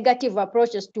a negative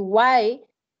approach as to why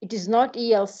it is not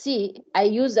ELC. I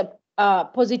use a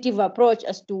positive approach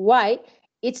as to why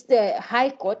it's the High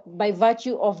Court by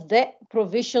virtue of the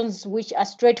provisions which are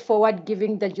straightforward,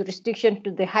 giving the jurisdiction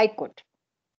to the High Court.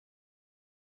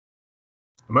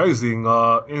 Amazing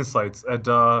insights. And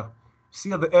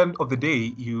see, at the end of the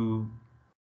day, you'll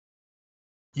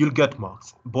get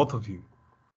marks, both of you,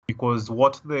 because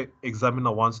what the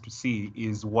examiner wants to see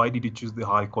is why did you choose the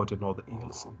High Court and not the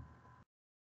ELC?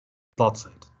 That's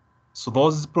it. So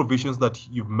those provisions that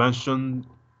you've mentioned,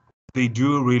 they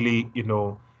do really,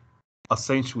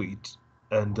 accentuate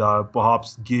and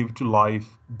perhaps give to life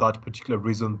that particular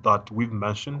reason that we've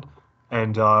mentioned.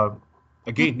 And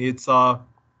again, it's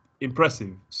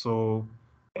impressive. So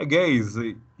guys,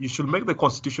 you should make the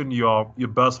Constitution your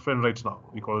best friend right now,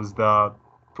 because there are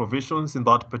provisions in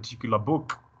that particular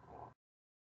book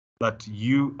that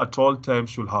you at all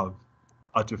times should have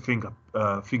at your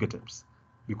fingertips.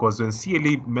 Because when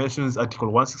CLE mentions Article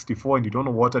 164 and you don't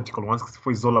know what Article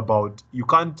 164 is all about, you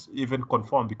can't even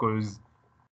confirm because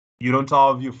you don't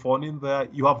have your phone in there,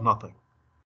 you have nothing.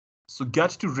 So get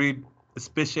to read,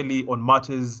 especially on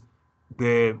matters,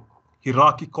 the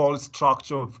hierarchical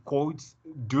structure of codes.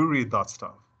 Do read that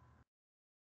stuff.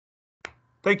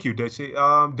 Thank you, Deche.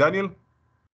 Daniel?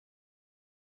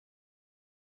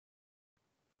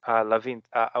 Lavin,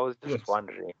 I was just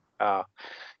wondering,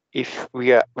 if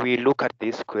we look at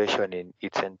this question in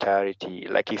its entirety,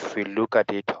 like if we look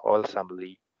at it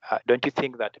wholesomely, don't you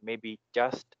think that maybe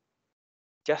just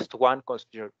one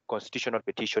constitutional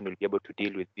petition will be able to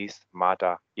deal with this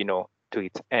matter, to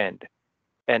its end?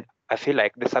 And I feel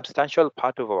like the substantial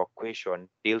part of our question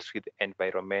deals with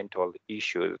environmental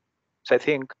issues. So I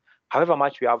think, however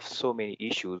much we have so many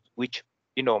issues, which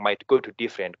might go to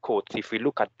different courts, if we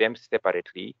look at them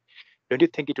separately, don't you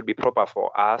think it would be proper for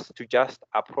us to just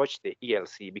approach the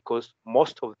ELC, because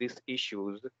most of these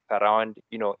issues surround,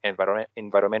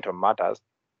 environmental matters,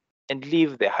 and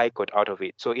leave the High Court out of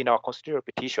it? So in our constitutional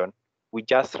petition, we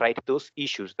just write those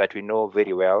issues that we know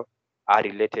very well are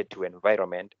related to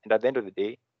environment, and at the end of the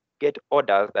day, get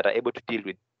orders that are able to deal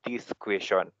with this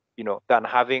question, than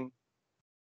having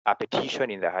a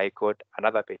petition in the High Court,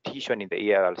 another petition in the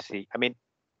ELC. I mean,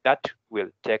 that will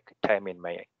take time in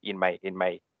my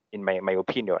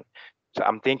opinion. So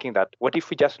I'm thinking that what if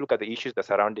we just look at the issues that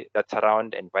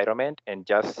surround environment and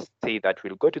just say that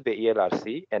we'll go to the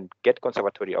ELRC and get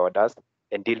conservatory orders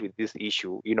and deal with this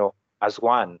issue, as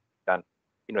one, than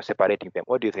separating them.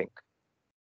 What do you think?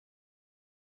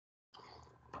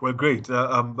 Well, great.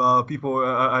 People,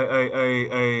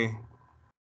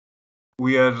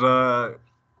 we are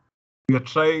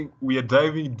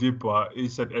diving deeper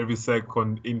each and every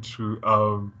second into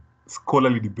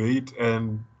scholarly debate,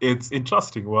 and it's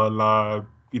interesting. Well,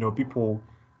 people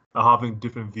are having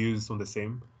different views on the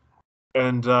same,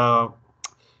 and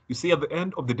you see, at the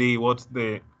end of the day, what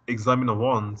the examiner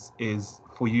wants is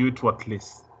for you to at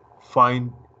least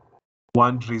find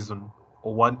one reason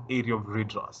or one area of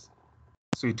redress.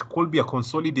 So it could be a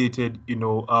consolidated,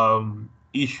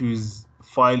 issues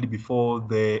filed before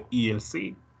the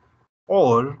ELC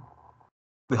or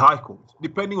the High Court,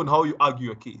 depending on how you argue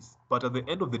your case. But at the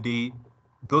end of the day,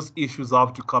 those issues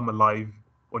have to come alive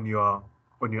on your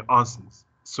answers.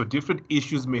 So different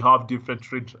issues may have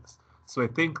different redress. So I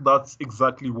think that's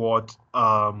exactly what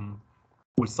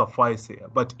will suffice here.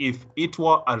 But if it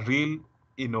were a real,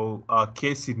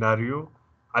 case scenario,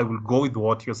 I will go with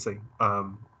what you're saying,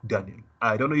 Daniel.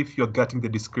 I don't know if you're getting the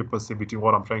discrepancy between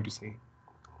what I'm trying to say.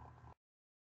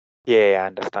 Yeah, I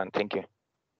understand. Thank you.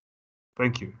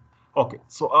 Thank you. Okay,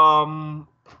 so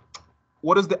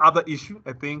what is the other issue?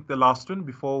 I think the last one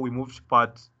before we move to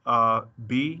part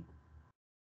B.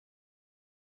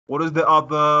 What is the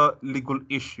other legal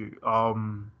issue?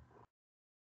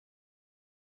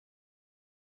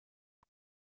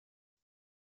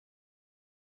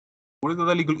 What is the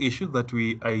other legal issue that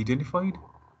we identified?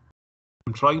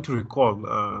 I'm trying to recall.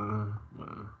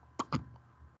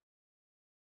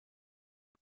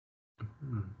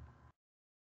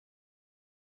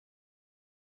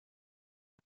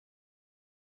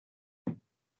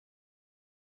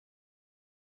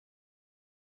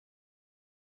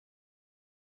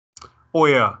 Oh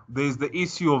yeah, there's the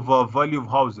issue of value of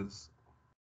houses.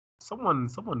 Someone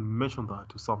mentioned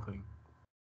that or something,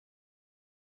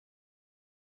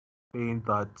 saying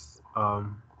that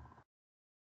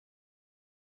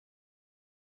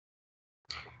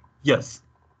yes,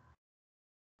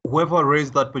 whoever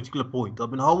raised that particular point, I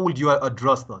mean, how would you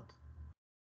address that?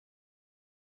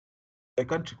 I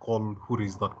can't recall who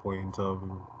raised that point.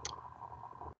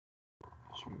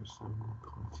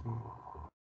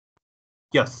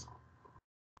 Yes.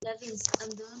 That is, I'm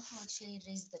the one who actually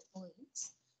raised the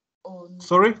point on.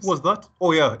 Sorry, who was that?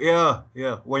 Oh yeah,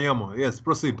 Wanyama. Yes,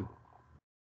 proceed.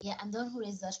 Yeah, I'm the one who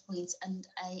raised that point, and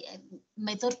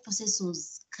my thought process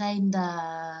was kind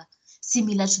of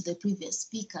similar to the previous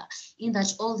speaker, in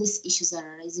that all these issues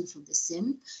are arising from the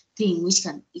same thing, which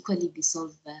can equally be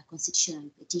solved by a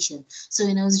constitutional petition. So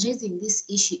when I was raising this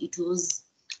issue, it was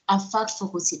a fact for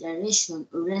consideration,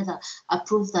 or rather a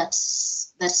proof that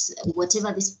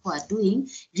whatever these people are doing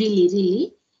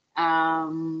really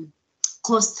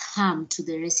caused harm to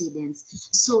the residents.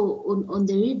 So on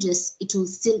the redress, it will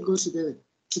still go to the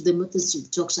methods you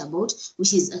talked about,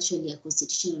 which is actually a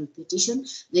constitutional petition,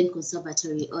 then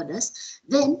conservatory orders,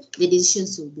 then the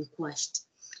decisions will be quashed.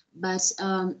 But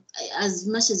as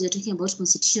much as you're talking about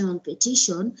constitutional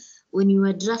petition, when you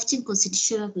were drafting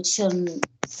constitutional petition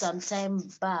some time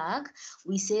back,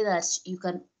 we say that you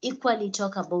can equally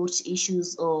talk about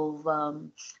issues of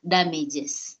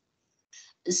damages.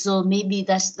 So maybe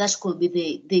that could be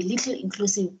the little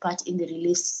inclusive part in the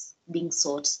reliefs being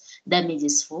sought,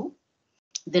 damages for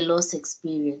the loss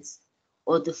experience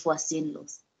or the foreseen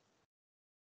loss.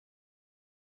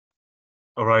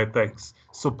 All right, thanks.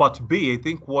 So part B, I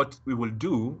think what we will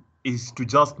do is to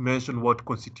just mention what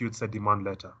constitutes a demand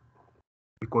letter.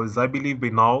 Because I believe by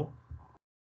now,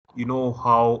 you know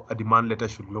how a demand letter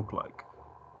should look like.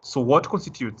 So what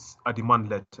constitutes a demand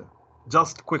letter?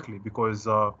 Just quickly, because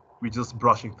we're just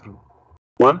brushing through.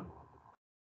 One,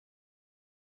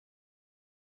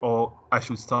 or I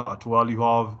should start while you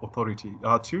have authority.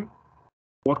 Two,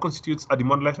 what constitutes a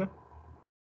demand letter?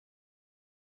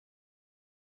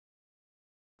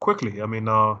 Quickly, I mean,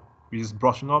 we're just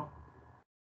brushing up.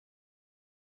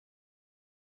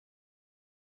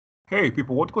 Hey,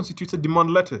 people, what constitutes a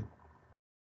demand letter?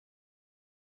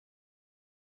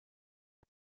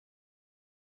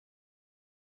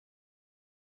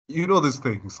 You know these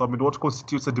things. I mean, what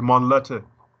constitutes a demand letter?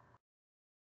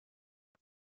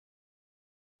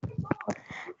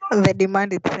 The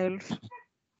demand itself.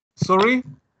 Sorry?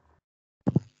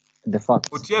 The facts.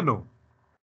 Otieno?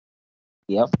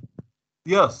 Yep.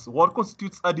 Yes, what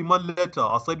constitutes a demand letter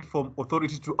aside from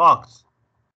authority to act?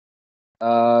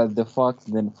 The facts,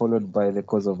 then followed by the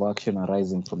cause of action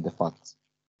arising from the facts.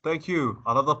 Thank you.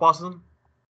 Another person?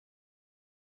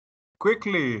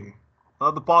 Quickly.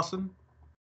 Another person?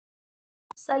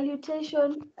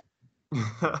 Salutation.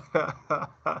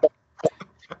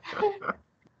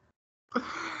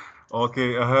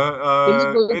 Okay.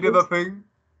 Legal Any other thing?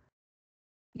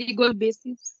 Legal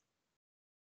basis.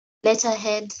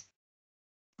 Letterhead.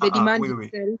 The demand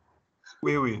wait. itself.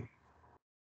 Wait.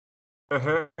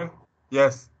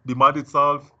 Yes, demand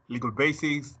itself, legal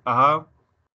basis.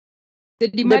 The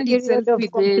demand the itself period of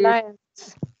with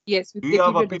compliance. Yes. With Do the you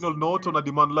have a period penal note on a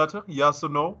demand letter? Yes or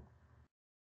no?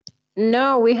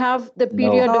 No, we have the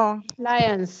period No. of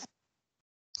compliance.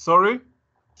 Sorry?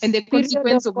 And the Period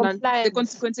consequence of of compliance. the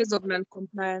consequences of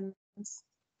non-compliance.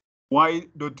 Why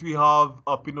don't we have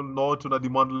a penal note on a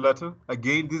demand letter?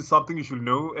 Again, this is something you should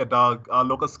know, and our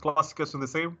locus classicus in the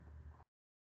same.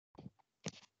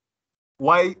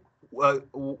 Why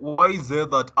is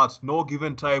it that at no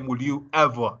given time will you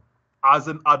ever, as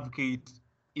an advocate,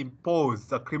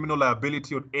 impose a criminal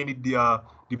liability on any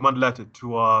demand letter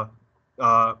to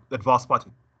adverse party?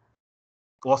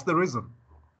 What's the reason?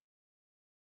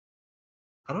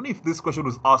 I don't know if this question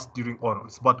was asked during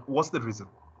orals, but what's the reason?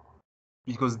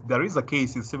 Because there is a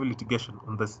case in civil litigation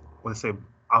on this, on the same.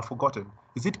 I've forgotten.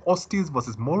 Is it Ostis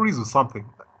versus Morris or something?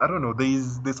 I don't know.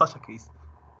 There's such a case.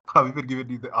 I've even given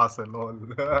you the answer. Lol.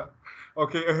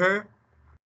 Okay.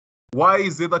 Why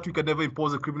is it that you can never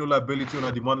impose a criminal liability on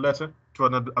a demand letter to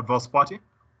an adverse party?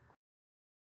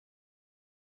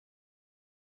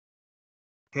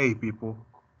 Hey, people.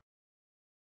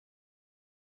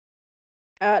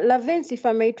 Lavence, if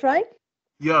I may try.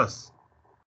 Yes.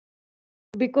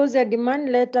 Because a demand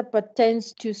letter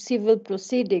pertains to civil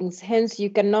proceedings, hence you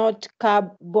cannot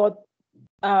curb both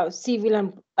civil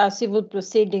and civil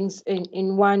proceedings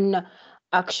in one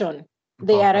action.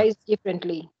 They Perfect. arise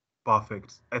differently.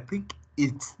 Perfect. I think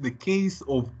it's the case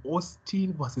of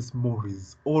Austin versus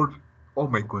Morris, or oh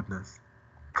my goodness,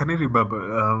 can I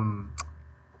remember?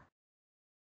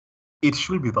 It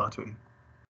should be that way.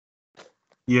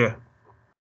 Yeah.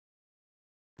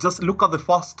 Just look at the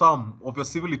first term of your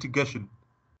civil litigation.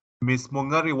 Miss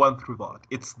Mongari went through that.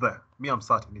 It's there. Me, I'm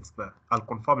certain it's there. I'll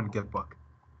confirm and get back.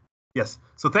 Yes.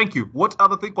 So thank you. What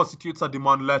other thing constitutes a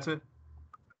demand letter?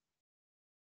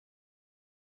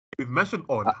 We've mentioned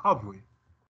all, have we?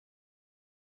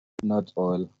 Not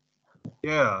all.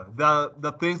 Yeah,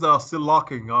 the things that are still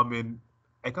lacking. I mean,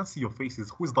 I can't see your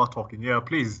faces. Who's that talking? Yeah,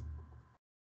 please.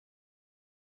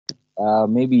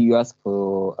 Maybe you ask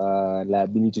for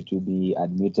liability to be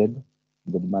admitted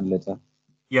in the demand letter.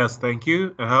 Yes, thank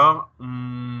you.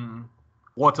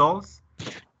 What else?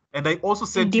 And I also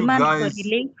sent you Demand for guys.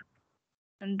 relief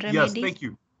and Yes, remedy. thank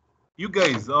you. You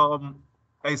guys,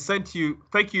 I sent you.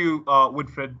 Thank you,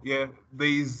 Winfred. Yeah, there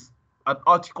is an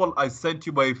article I sent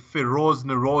you by Feroz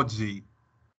Neroji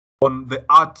on the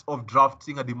art of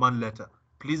drafting a demand letter.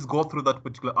 Please go through that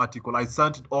particular article. I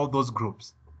sent it all those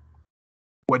groups.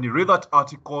 When you read that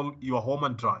article, you are home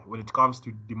and dry when it comes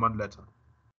to demand letter.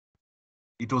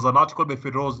 It was an article by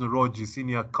Feroz Neroji,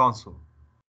 senior counsel.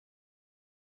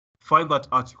 Find that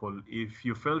article. If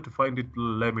you fail to find it,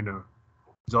 let me know.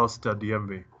 Just DM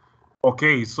me.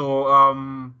 Okay,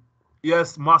 so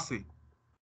yes, Mercy.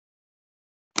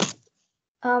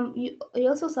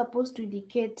 You're also supposed to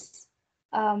indicate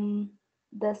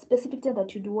the specific time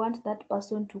that you'd want that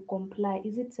person to comply.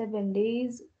 Is it 7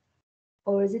 days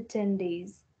or is it 10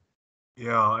 days?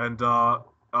 Yeah, and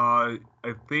I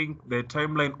think the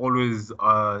timeline always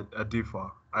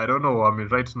differ. I don't know. I mean,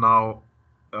 right now,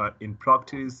 in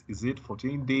practice, is it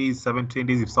 14 days, 17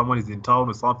 days if someone is in town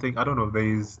or something? I don't know.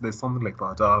 There's something like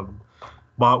that.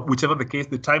 But whichever the case,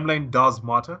 the timeline does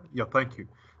matter. Yeah, thank you.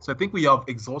 So I think we have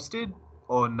exhausted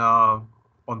on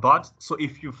that. So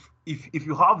if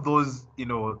you have those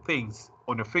things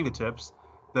on your fingertips,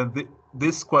 then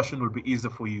this question will be easier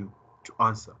for you to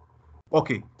answer.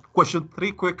 Okay, question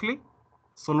 3 quickly.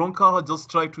 Solonka,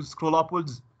 just try to scroll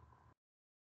upwards.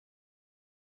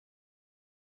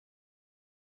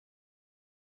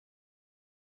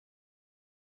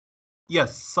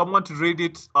 Yes, someone to read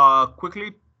it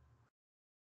quickly.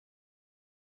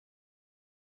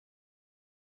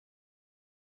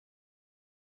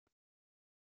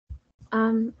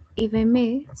 If I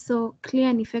may, so clear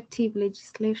and effective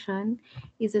legislation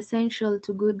is essential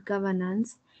to good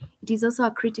governance. It is also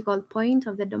a critical point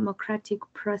of the democratic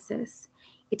process.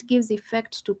 It gives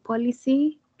effect to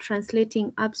policy,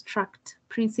 translating abstract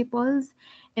principles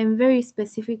and very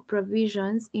specific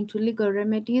provisions into legal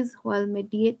remedies while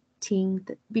mediating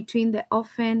between the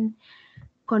often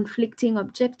conflicting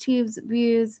objectives,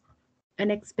 views,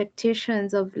 and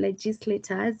expectations of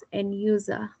legislators and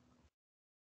user.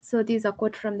 So this is a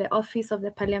quote from the Office of the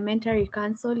Parliamentary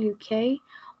Council, UK.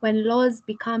 When laws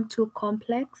become too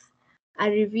complex, a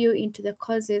review into the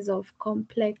causes of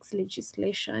complex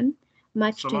legislation,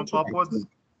 March 2019.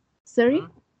 Sorry?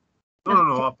 No,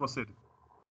 I'll proceed.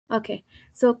 Okay,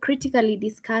 so critically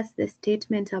discuss the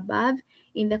statement above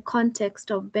in the context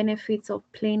of benefits of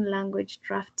plain language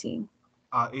drafting.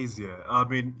 Easier. I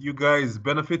mean, you guys,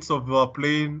 benefits of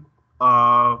plain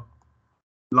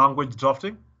language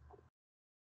drafting.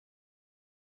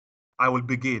 I will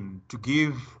begin to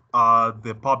give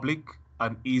the public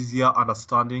an easier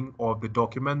understanding of the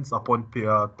documents upon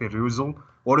perusal.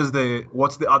 What's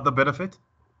the other benefit?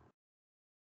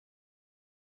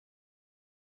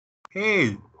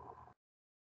 Hey.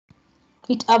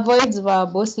 It avoids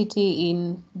verbosity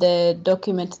in the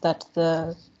documents that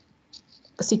the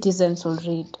citizens will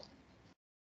read.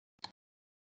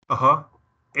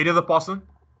 Any other person?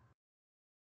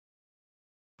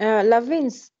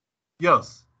 Lavins.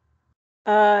 Yes.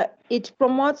 It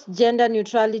promotes gender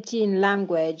neutrality in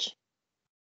language.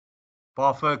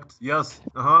 Perfect. Yes.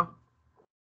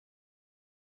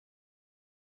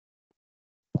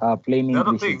 Plain The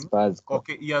other English thing. inspires.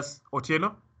 Okay. Yes.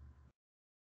 Otieno.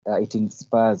 It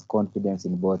inspires confidence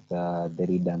in both the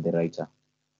reader and the writer.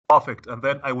 Perfect. And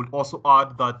then I would also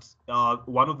add that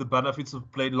one of the benefits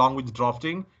of plain language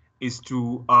drafting is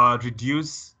to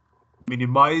reduce,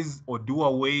 minimize, or do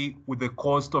away with the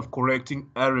cost of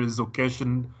correcting errors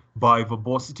occasioned by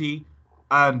verbosity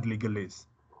and legalese.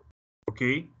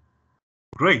 Okay,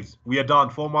 great. We are done.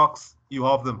 4 marks. You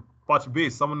have them. Part B.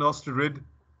 Someone else to read?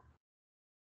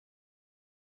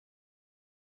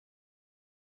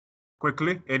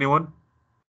 Quickly, anyone?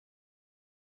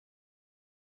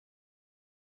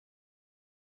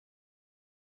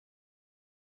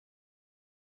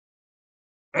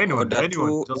 Anyone, just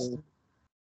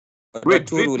Order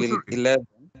 2 Rule 11.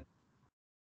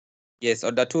 Yes,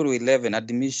 Order 2 Rule 11,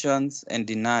 admissions and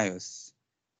denials.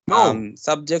 No.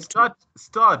 Subject.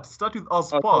 Start with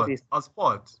as part.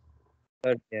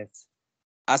 Yes.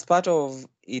 As part of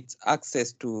its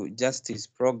Access to Justice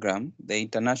program, the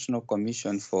International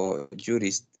Commission for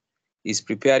Jurists is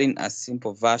preparing a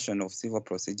simple version of civil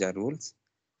procedure rules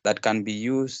that can be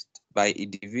used by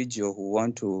individuals who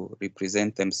want to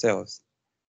represent themselves.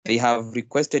 They have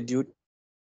requested you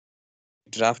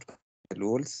draft the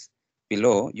rules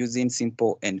below using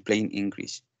simple and plain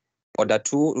English. Order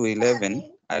 2 Rule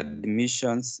 11,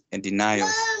 admissions and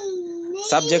denials.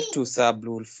 Subject to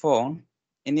sub-rule 4,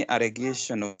 any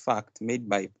allegation of fact made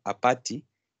by a party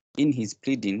in his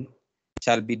pleading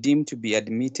shall be deemed to be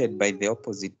admitted by the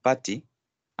opposite party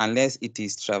unless it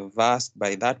is traversed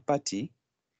by that party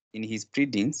in his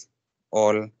pleadings,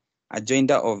 or a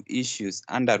joinder of issues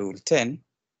under Rule 10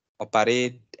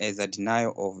 operate as a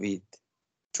denial of it.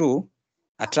 2,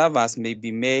 a traverse may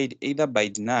be made either by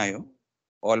denial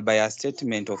or by a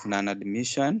statement of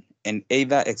non-admission, and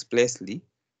either expressly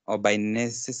or by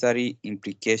necessary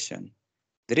implication.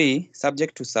 3,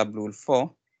 subject to sub-rule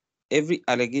 4, every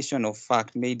allegation of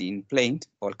fact made in plaint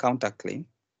or counterclaim,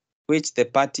 which the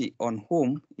party on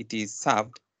whom it is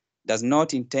served does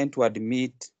not intend to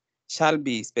admit, shall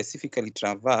be specifically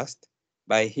traversed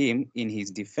by him in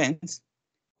his defense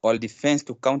or defense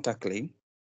to counterclaim.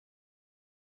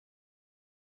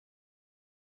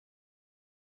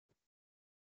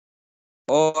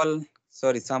 All,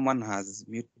 sorry, someone has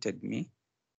muted me.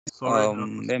 Sorry.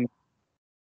 Let me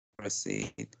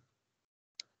proceed.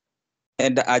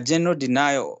 And a general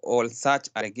denial of all such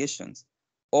allegations,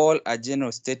 all a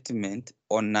general statement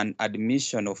on an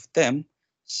admission of them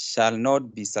shall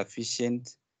not be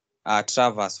sufficient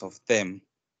traverse of them.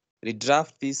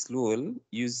 Redraft this rule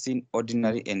using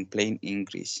ordinary and plain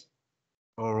English.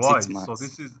 All right, so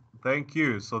this is, thank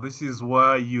you. So this is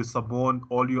where you summon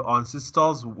all your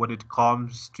ancestors when it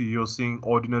comes to using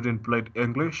ordinary and plain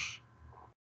English.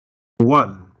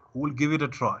 Well, we'll give it a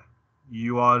try.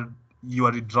 You are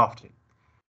redrafting.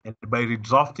 And by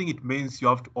redrafting, it means you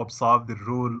have to observe the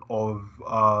rule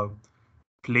of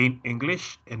plain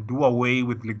English and do away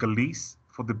with legalese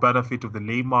for the benefit of the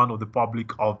layman or the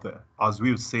public out there, as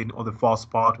we've seen on the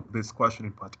first part of this question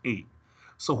in part A.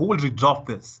 So who will redraft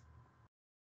this?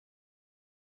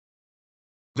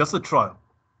 Just a trial.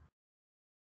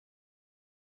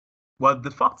 Well,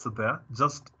 the facts are there.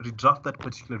 Just redraft that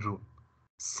particular rule.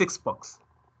 $6.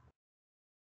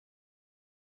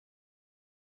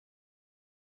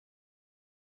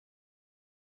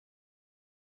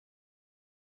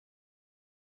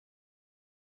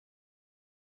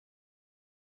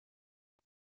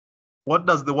 What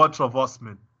does the word traverse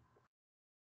mean?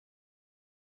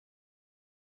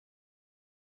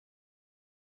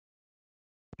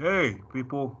 Hey,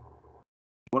 people.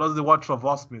 What does the word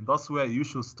traverse mean? That's where you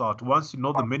should start. Once you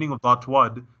know the meaning of that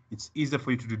word, it's easier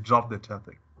for you to redraft the entire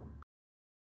thing.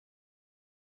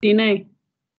 Deny.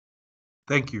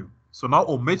 Thank you. So now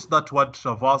omit that word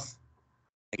traverse,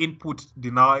 input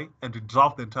deny, and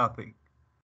redraft the entire thing.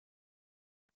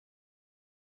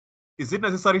 Is it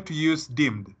necessary to use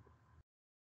deemed?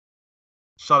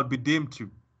 Shall be deemed to.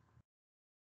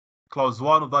 Clause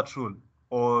 1 of that rule.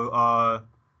 Or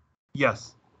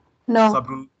yes. No.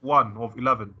 Sub-rule 1 of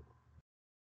 11.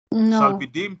 No. Shall be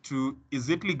deemed to, is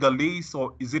it legalese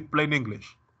or is it plain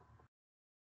English?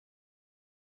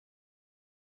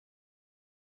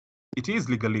 It is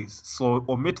legalese, so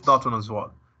omit that one as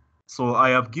well. So I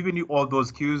have given you all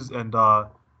those cues, and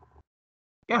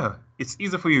yeah, it's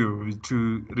easy for you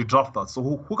to redraft that. So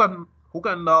who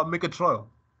can make a trial?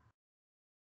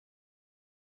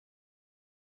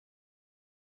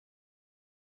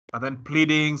 And then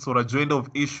pleadings or agenda of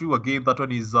issue, again, that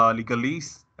one is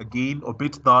legalese. Again,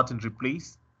 omit that and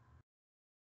replace.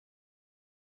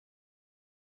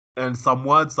 And some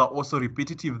words are also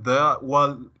repetitive there.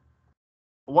 Well,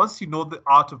 once you know the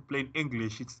art of plain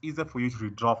English, it's easier for you to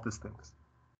redraft these things.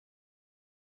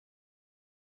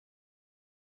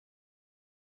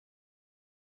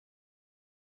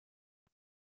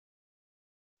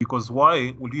 Because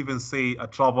why would you even say a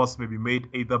traverse may be made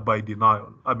either by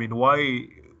denial? I mean, why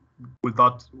would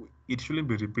that? It shouldn't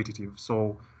be repetitive.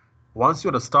 So once you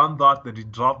understand that, then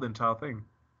redraft the entire thing.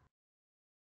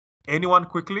 Anyone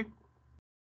quickly?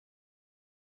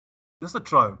 Just a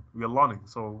trial. We are learning.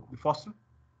 So the first one.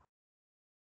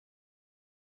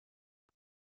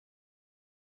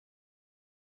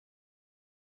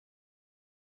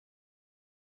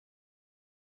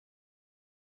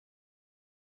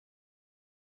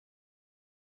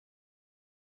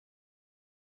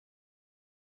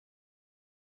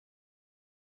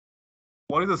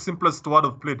 What is the simplest word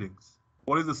of pleadings?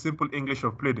 What is the simple English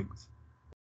of pleadings?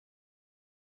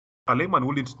 A layman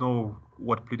wouldn't know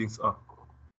what pleadings are.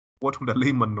 What would a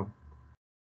layman know?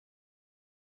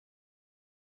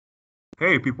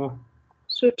 Hey, people.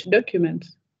 Suit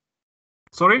documents.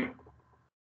 Sorry?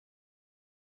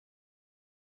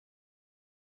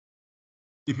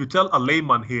 If you tell a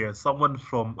layman here, someone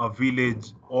from a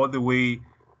village all the way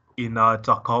in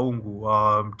Takaungu,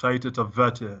 Taita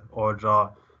Tavete, or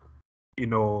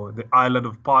the island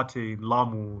of Pate in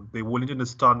Lamu, they wouldn't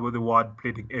understand what the word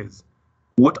plating is.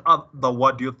 What other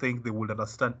word do you think they would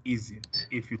understand easier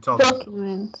if you tell them?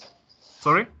 Document.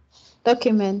 Sorry?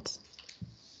 Document.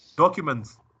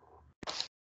 Documents.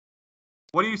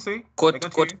 What do you say? Court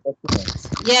documents.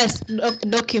 Yes,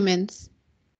 documents.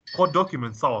 Court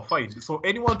documents, fine. So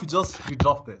anyone to just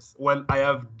redraft this? Well, I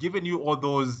have given you all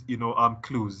those,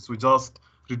 clues. So just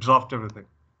redraft everything.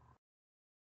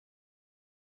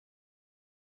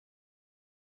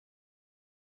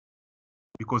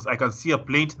 Because I can see a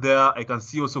plaint there. I can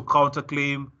see also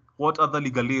counterclaim. What other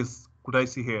legalese could I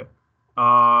see here?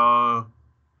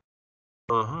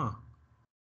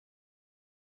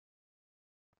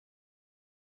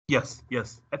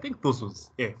 Yes. I think those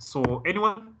ones. Yeah. So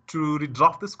anyone to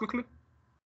redraft this quickly?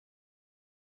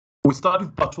 We start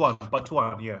with part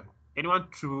one. Yeah. Anyone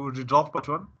to redraft part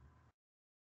one?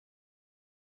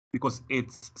 Because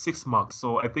it's 6 marks.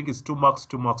 So I think it's 2 marks,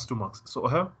 2 marks, 2 marks.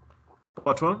 So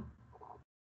part one.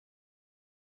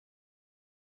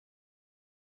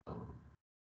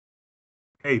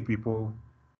 Hey, people.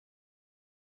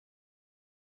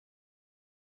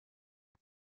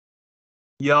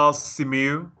 Yes,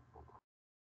 Simil.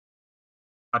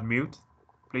 Unmute,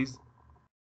 please.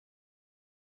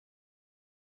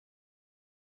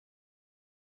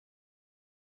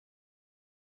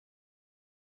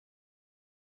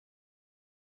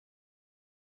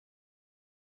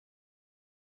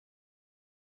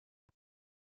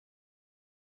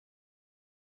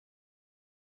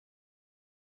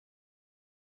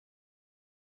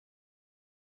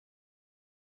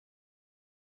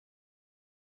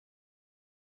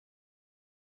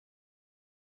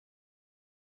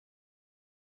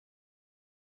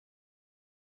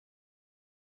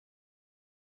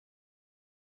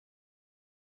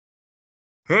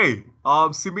 Hey,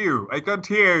 Simil, I can't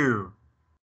hear you.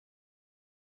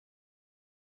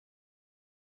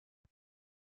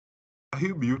 Are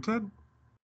you muted?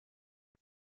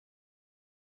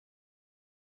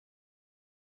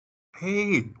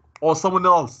 Hey, or someone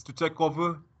else to take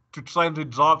over to try and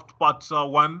redraft part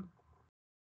one.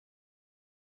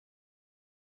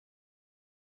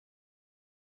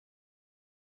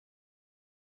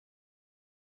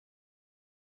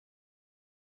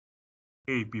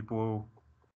 Hey, people.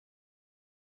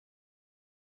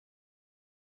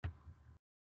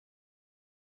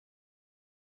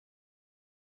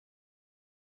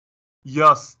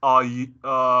 Yes, Were,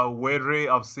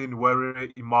 I've seen Were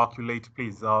Immaculate,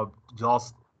 please,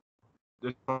 just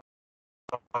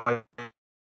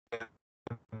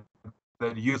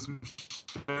then use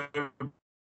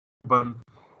but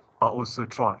also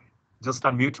try. Just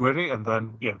unmute Were and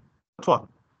then, yeah, one.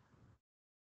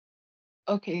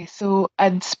 Okay, so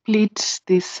I'd split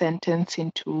this sentence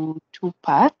into 2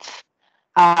 parts.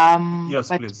 Yes,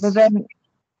 but please. then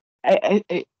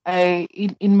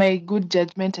in my good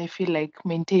judgment, I feel like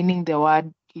maintaining the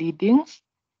word leading,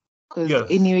 because Yes.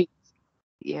 anyway,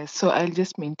 yes, so I'll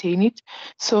just maintain it.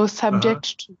 So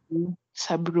subject to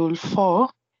sub-rule 4,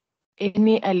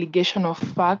 any allegation of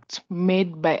fact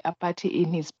made by a party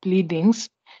in his pleadings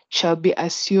shall be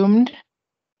assumed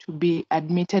to be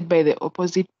admitted by the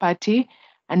opposite party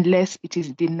unless it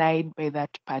is denied by that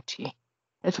party.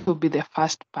 That will be the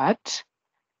first part.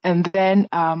 And then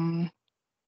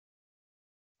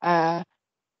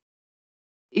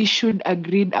issued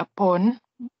agreed upon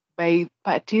by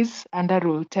parties under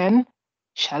Rule 10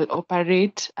 shall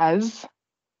operate as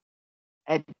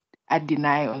a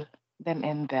denial, then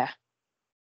end there.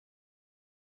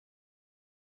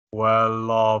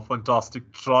 Well,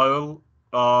 fantastic trial.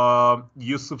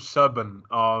 Yusuf Shaban,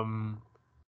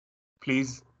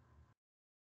 please.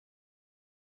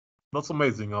 That's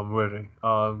amazing, I'm wearing.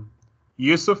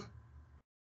 Yusuf?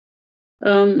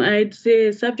 I'd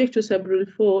say subject to sub-rule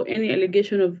 4, any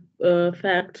allegation of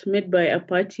fact made by a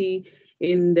party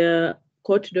in the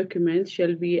court document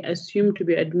shall be assumed to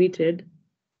be admitted.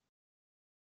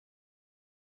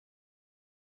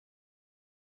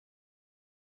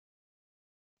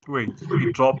 Wait,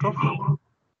 it dropped off?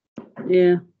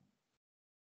 Yeah.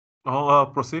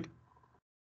 Proceed.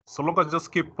 So long as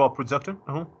just keep projecting.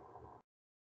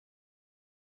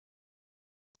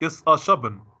 Yes,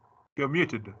 Shaban, you're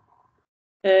muted.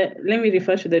 Let me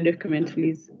refer to the document,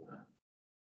 please.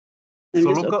 So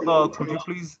long, could you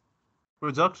please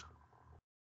project?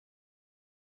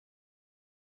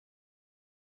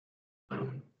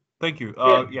 Thank you.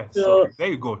 Yeah, so there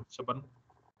you go, Shaban.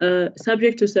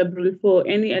 Subject to sub-rule 4,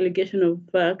 any allegation of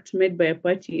fact made by a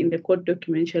party in the court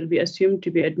document shall be assumed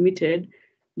to be admitted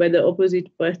by the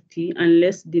opposite party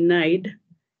unless denied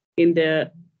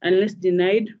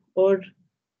or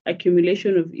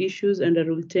accumulation of issues under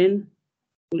Rule 10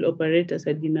 will operate as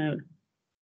a denial.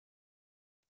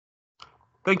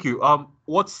 Thank you.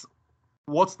 What's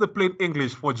the plain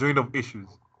English for join of issues?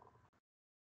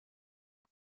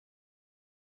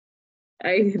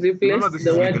 I replaced this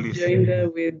the is word legalese.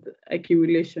 joinder with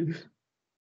accumulation.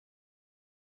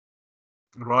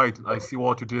 Right, I see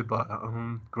what you did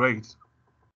there. Great.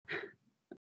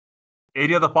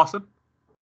 Any other person?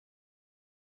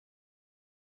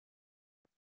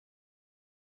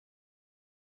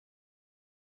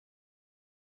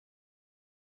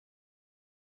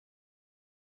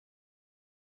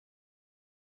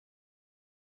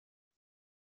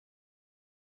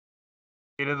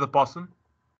 Any other person?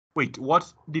 Wait,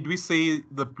 what did we say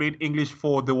the plain English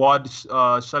for the word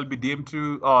shall be deemed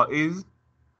to is?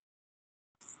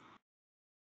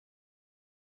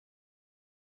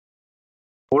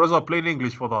 What is our plain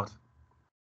English for that?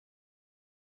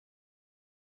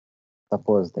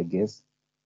 Supposed, I guess.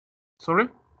 Sorry?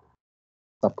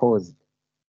 Supposed.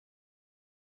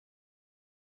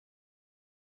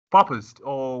 Purposed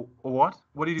or what?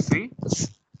 What did you say?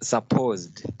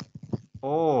 Supposed.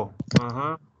 Oh,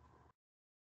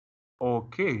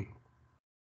 okay.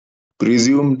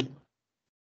 Presumed.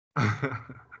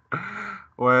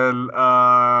 Well,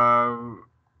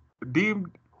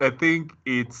 deemed, I think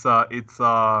it's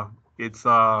how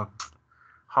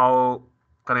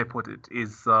can I put it?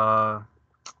 Is this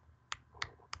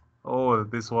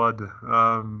word,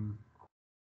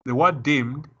 the word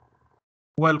deemed,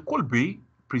 well, could be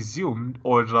presumed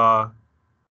or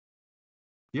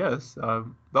yes,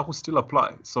 that would still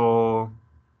apply. So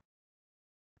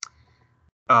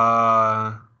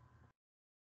well,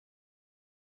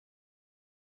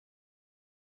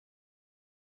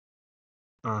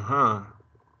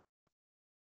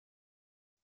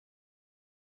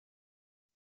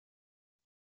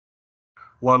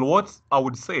 what I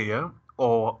would say,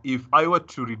 or if I were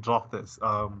to redraft this,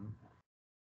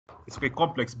 it's very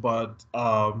complex, but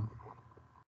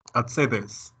I'd say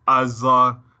this as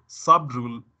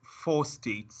sub-rule 4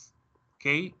 states,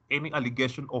 okay, any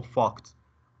allegation of fact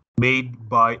made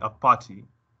by a party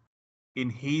in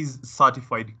his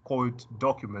certified court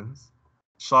documents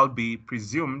shall be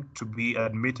presumed to be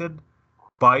admitted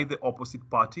by the opposite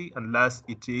party unless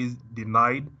it is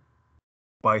denied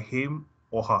by him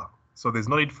or her. So there's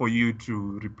no need for you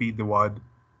to repeat the word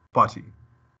party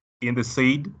in the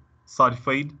said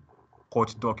certified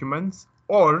court documents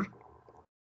or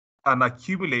an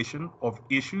accumulation of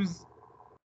issues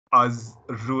as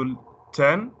Rule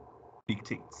 10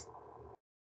 dictates.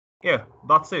 Yeah,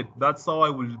 that's it. That's how I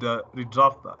will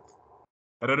redraft that.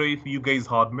 I don't know if you guys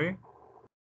heard me.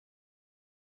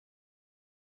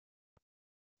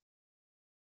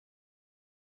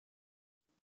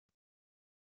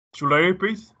 Should I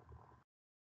repeat?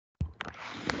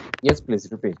 Yes, please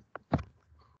repeat.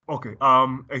 Okay.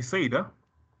 I said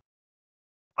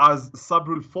as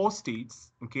sub-rule 4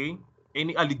 states, okay,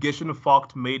 any allegation of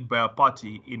fact made by a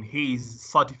party in his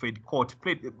certified court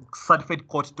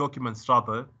documents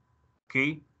rather,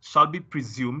 okay, shall be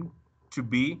presumed to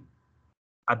be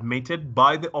admitted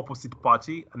by the opposite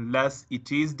party unless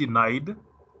it is denied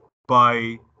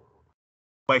by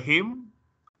him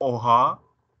or her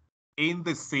in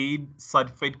the said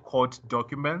certified court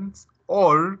documents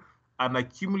or an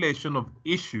accumulation of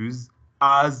issues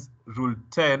as Rule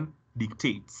 10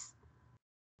 dictates.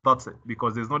 That's it,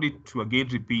 because there's no need to again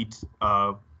repeat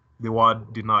the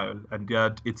word denial, and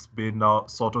yet it's been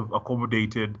sort of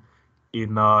accommodated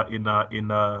in a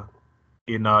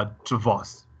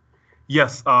traverse.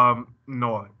 Yes,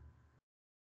 Noah.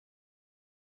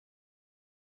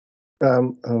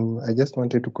 I just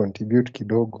wanted to contribute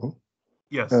kidogo.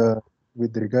 Yes.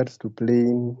 With regards to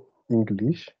plain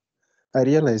English, I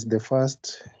realized the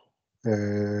first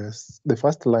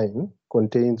line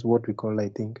contains what we call, I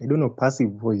don't know,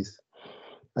 passive voice.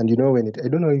 And I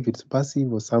don't know if it's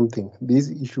passive or something. This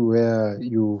issue where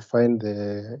you find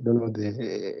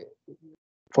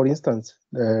for instance,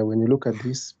 when you look at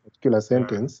this particular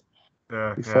sentence,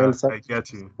 you find I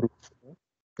get you.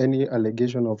 Any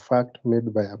allegation of fact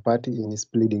made by a party in his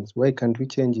pleadings. Why can't we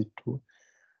change it to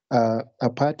a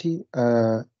party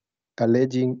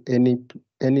alleging any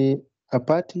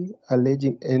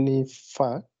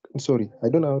fact? Sorry, I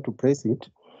don't know how to phrase it.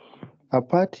 A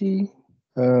party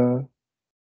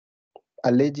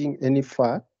alleging any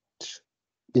fact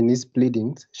in his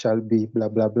pleadings shall be blah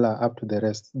blah blah up to the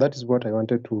rest. That is what I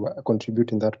wanted to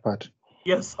contribute in that part.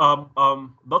 Yes,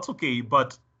 that's okay,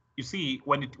 but you see,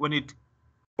 when it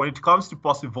comes to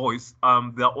passive voice,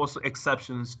 there are also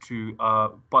exceptions to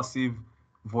passive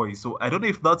voice. So I don't know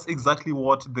if that's exactly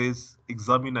what this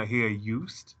examiner here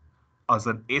used. as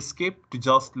an escape to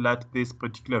just let this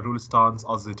particular rule stand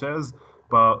as it is.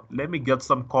 But let me get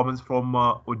some comments from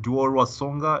Oduor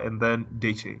Wasonga and then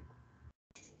Deche.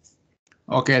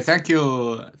 Okay, thank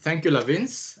you,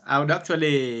 Lavins. I would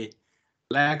actually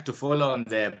like to follow on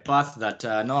the path that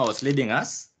Noah was leading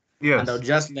us. Yes. And I would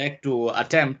just like to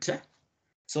attempt.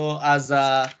 So as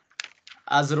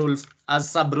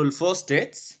sub rule 4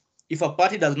 states, if a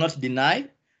party does not deny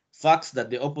facts that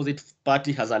the opposite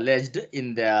party has alleged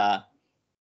in their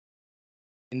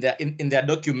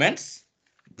documents,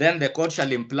 then the court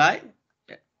shall imply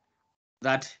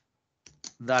that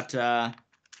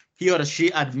he or she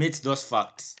admits those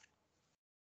facts.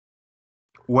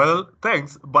 Well,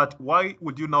 thanks, but why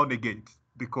would you now negate?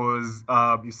 Because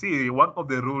you see, one of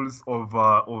the rules of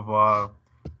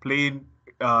plain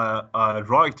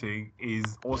writing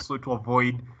is also to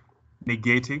avoid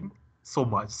negating so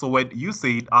much. So when you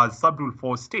say it as sub rule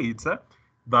 4 states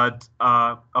that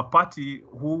a party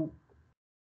who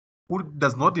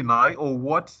does not deny, or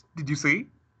what did you say?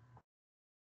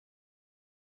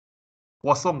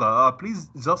 Wasonga, please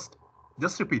just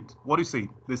repeat what you say.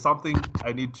 There's something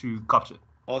I need to capture.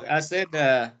 Okay, I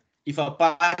said if a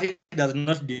party does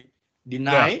not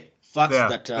deny facts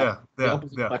that the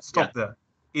opposite party. Stop there.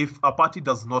 If a party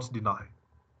does not deny.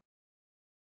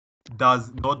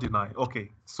 Does not deny.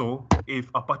 Okay, so if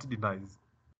a party denies,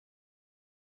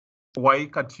 why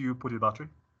can't you put it that way?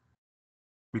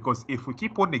 Because if we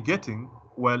keep on negating,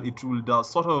 well, it will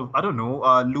sort of, I don't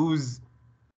know, lose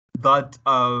that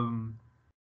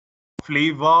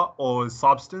flavor or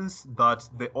substance that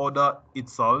the order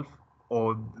itself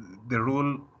or the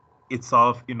rule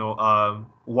itself,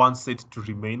 wants it to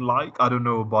remain like. I don't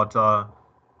know, but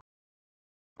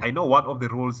I know one of the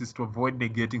rules is to avoid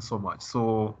negating so much.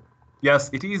 So yes,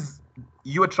 it is.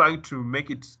 You are trying to make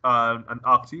it an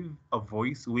active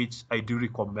voice, which I do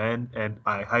recommend, and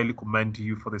I highly commend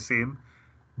you for the same.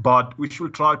 But we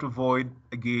should try to avoid,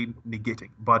 again, negating.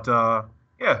 But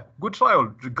yeah, good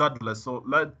trial regardless. So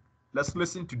let's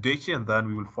listen to Deche, and then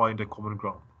we will find a common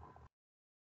ground.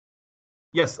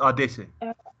 Yes, Deche.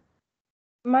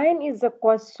 Mine is a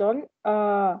question.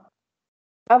 I've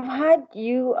heard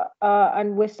you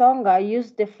and Wesonga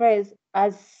use the phrase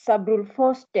as sub rule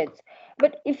 4 states.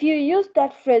 But if you use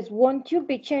that phrase, won't you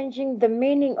be changing the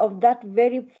meaning of that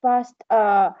very first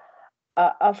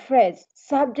phrase,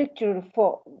 subject to rule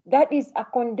 4? That is a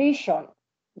condition,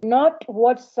 not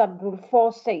what sub rule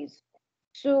 4 says.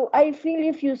 So I feel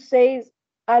if you say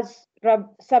as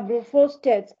sub rule 4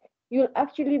 states, you'll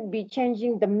actually be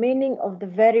changing the meaning of the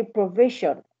very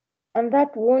provision, and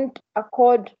that won't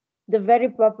accord the very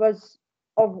purpose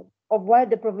of why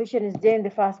the provision is there in the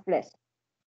first place.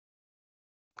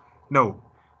 No.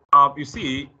 You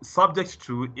see, subject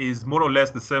to is more or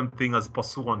less the same thing as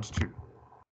pursuant to.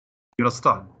 You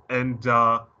understand? And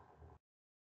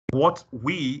what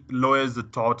we lawyers are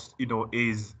taught,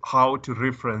 is how to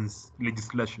reference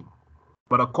legislation.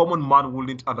 But a common man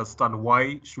wouldn't understand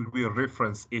why should we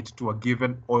reference it to a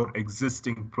given or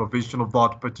existing provision of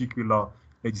that particular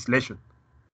legislation.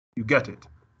 You get it?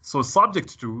 So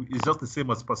subject to is just the same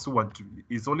as pursuant to.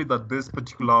 It's only that this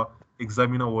particular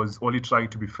examiner was only trying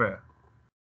to be fair.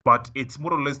 But it's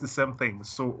more or less the same thing.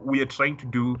 So we are trying to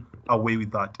do away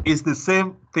with that. It's the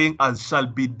same thing as shall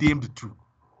be deemed to.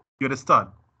 You understand?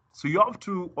 So you have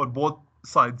to on both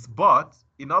sides. But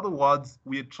in other words,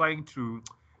 we are trying to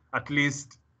at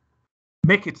least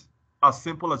make it as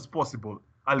simple as possible.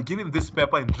 I'll give him this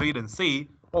paper and read and say,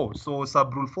 oh, so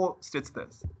sub rule 4 states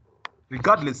this.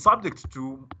 Regardless, subject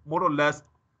to more or less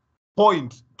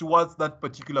point towards that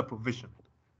particular provision.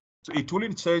 So it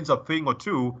wouldn't change a thing or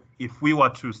two if we were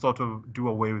to sort of do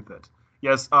away with it.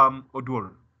 Yes,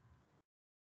 Oduor.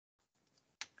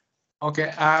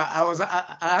 Okay, I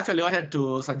actually wanted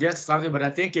to suggest something, but I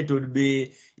think it would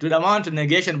amount to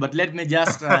negation. But let me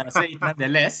just say it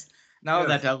nonetheless. Now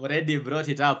that I've already brought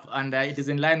it up, and it is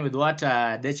in line with what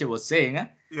Deche was saying.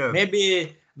 Yes.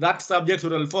 Maybe that subject to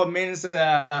rule 4 means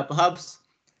perhaps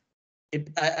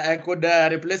I could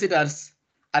replace it as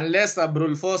unless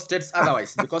rule 4 states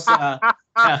otherwise, because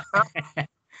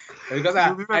because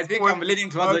I think I'm leaning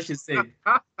towards what she's saying.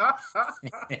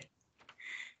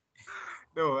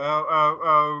 No,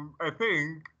 I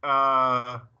think,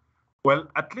 well,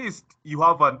 at least you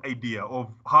have an idea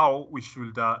of how we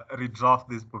should redraft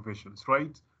these provisions,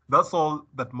 right? That's all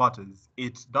that matters.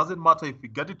 It doesn't matter if we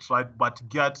get it right, but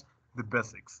get the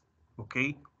basics,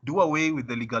 okay? Do away with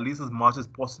the legalese as much as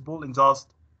possible and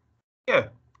just, yeah,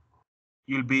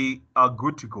 you'll be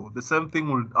good to go. The same thing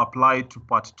will apply to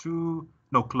part 2,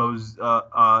 no, clause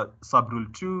sub rule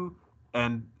 2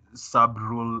 and sub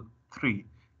rule 3.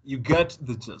 You get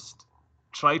the gist.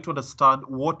 try to understand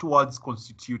what words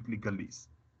constitute legalese.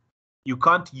 You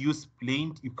can't use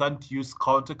plaint, you can't use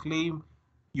counterclaim,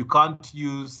 you can't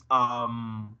use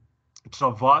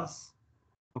traverse,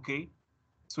 okay?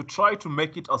 So try to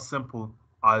make it as simple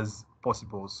as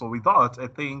possible. So with that, I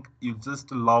think you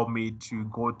just allow me to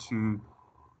go to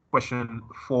question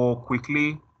 4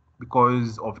 quickly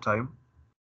because of time.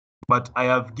 But I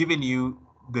have given you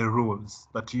the rules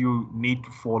that you need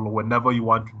to follow whenever you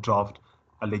want to draft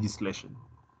a legislation,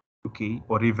 okay?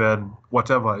 Or even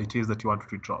whatever it is that you want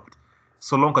to draft.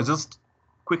 So Lonka, just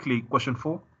quickly, question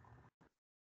 4.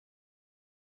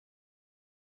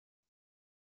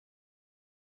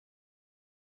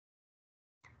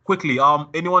 Quickly,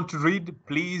 anyone to read,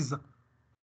 please,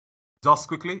 just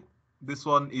quickly. This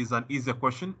one is an easier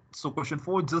question. So question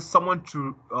 4, just someone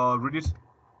to read it.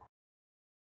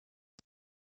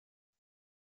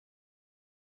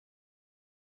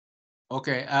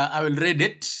 Okay, I will read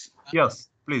it. Yes,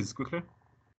 please, quickly.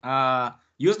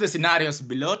 Use the scenarios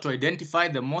below to identify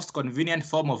the most convenient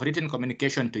form of written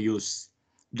communication to use.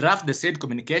 Draft the said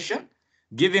communication,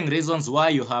 giving reasons why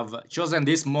you have chosen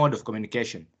this mode of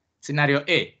communication. Scenario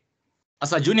A.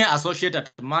 As a junior associate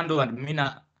at Mando and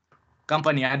Mina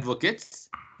Company Advocates,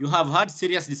 you have had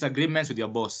serious disagreements with your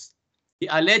boss. He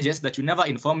alleges that you never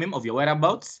inform him of your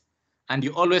whereabouts and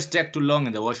you always take too long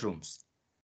in the washrooms.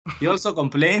 He also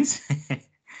complains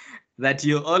that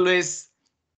you always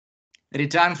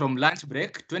return from lunch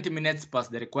break 20 minutes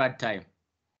past the required time.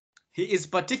 He is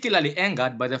particularly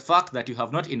angered by the fact that you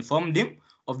have not informed him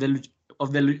of the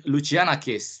Luciana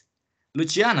case.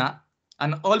 Luciana,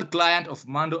 an old client of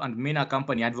Mando and Mina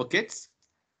Company Advocates,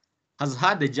 has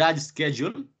had the judge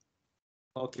schedule.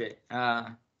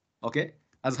 Has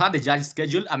had the judge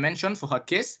schedule a mention for her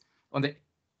case on the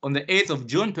 8th of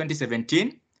June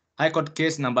 2017, High Court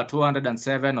case number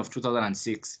 207 of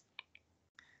 2006.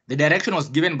 The direction was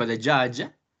given by the judge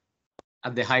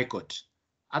at the High Court.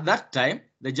 At that time,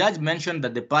 the judge mentioned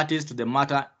that the parties to the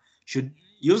matter should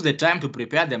use the time to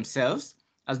prepare themselves,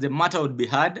 as the matter would be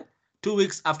heard 2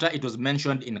 weeks after it was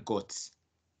mentioned in court.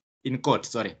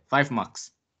 5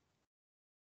 marks.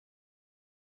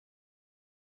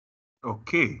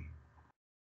 Okay.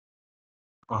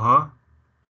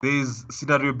 There's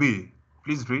scenario B.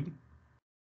 Please read.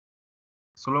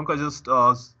 Solonka, just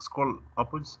scroll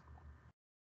upwards.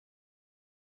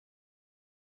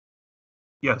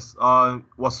 Yes,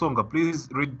 Wasonga, please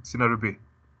read scenario B.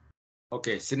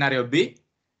 Okay, scenario B.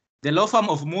 The law firm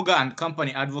of Muga and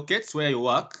Company Advocates, where you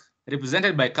work,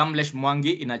 represented by Kamlesh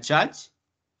Mwangi in a charge.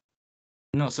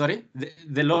 No, sorry.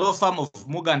 The law firm of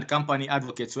Muga and Company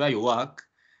Advocates, where you work,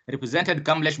 represented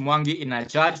Kamlesh Mwangi in a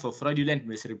charge for fraudulent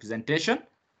misrepresentation,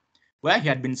 where he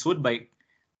had been sued by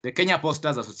the Kenya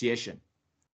Posters Association.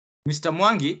 Mr.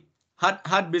 Mwangi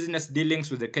had business dealings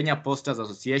with the Kenya Posters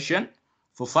Association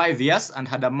for 5 years and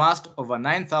had amassed over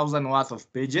 9,000 worth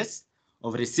of pages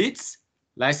of receipts,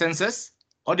 licenses,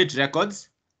 audit records,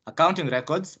 accounting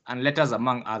records, and letters,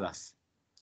 among others.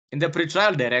 In the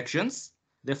pretrial directions,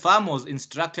 the firm was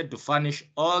instructed to furnish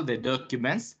all the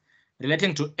documents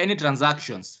relating to any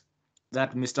transactions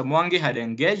that Mr. Mwangi had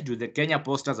engaged with the Kenya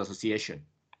Posters Association.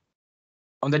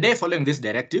 On the day following this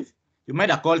directive, you made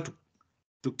a call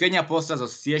to Kenya Posters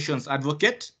Association's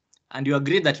advocate, and you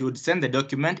agreed that you would send the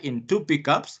document in 2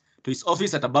 pickups to his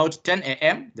office at about 10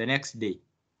 a.m. the next day.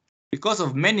 Because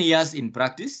of many years in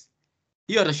practice,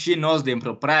 he or she knows the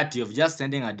impropriety of just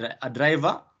sending a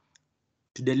driver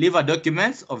to deliver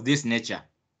documents of this nature.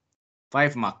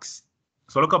 5 marks.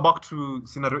 So look back to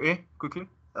scenario A quickly,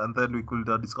 and then we could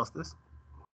discuss this.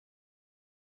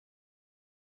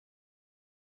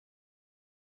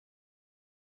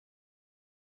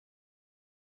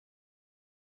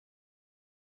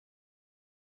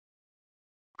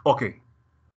 Okay,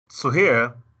 so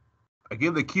here,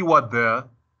 again, the key word there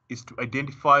is to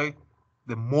identify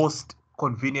the most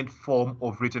convenient form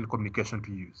of written communication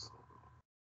to use.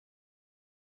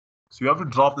 So you have to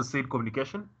draft the said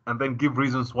communication and then give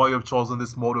reasons why you have chosen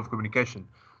this mode of communication.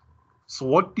 So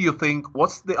what do you think,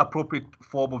 what's the appropriate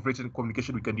form of written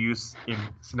communication we can use in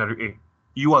scenario A?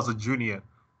 You as a junior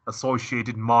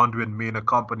associated Mando and Mina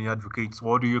Company Advocates,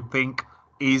 what do you think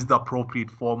is the appropriate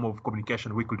form of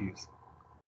communication we could use?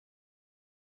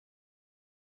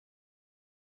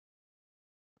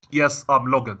 Yes,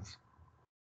 Logans.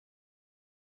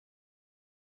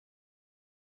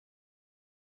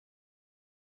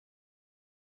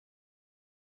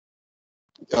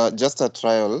 Just a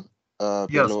trial. Yes,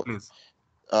 below. please.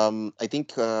 I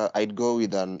think I'd go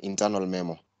with an internal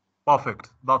memo.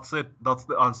 Perfect. That's it. That's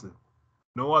the answer.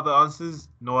 No other answers.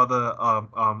 No other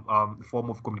form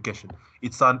of communication.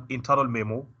 It's an internal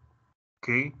memo.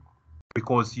 Okay.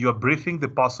 because you are briefing the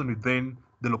person within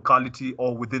the locality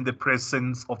or within the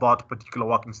presence of that particular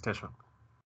working station.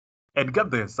 And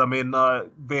get this, I mean,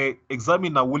 the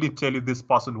examiner wouldn't tell you this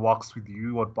person works with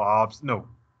you, or perhaps, no.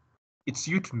 It's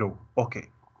you to know, okay,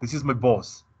 this is my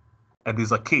boss, and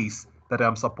there's a case that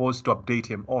I'm supposed to update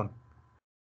him on.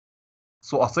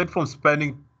 So aside from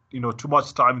spending, too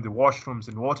much time in the washrooms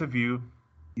and what have you,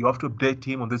 you have to update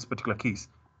him on this particular case.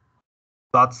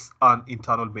 That's an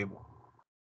internal memo.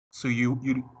 So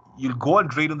you'll go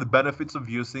and read on the benefits of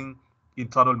using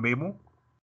internal memo,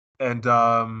 and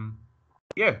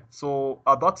yeah, so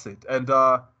that's it. And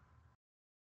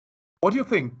what do you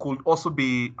think could also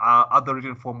be other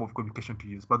written form of communication to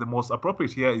use? But the most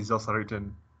appropriate here is just a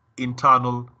written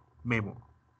internal memo.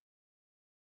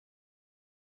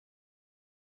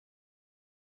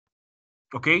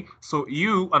 Okay, so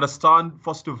you understand,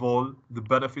 first of all, the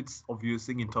benefits of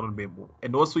using internal memo.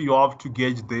 And also you have to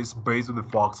gauge this based on the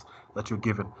facts that you're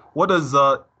given. What does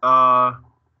I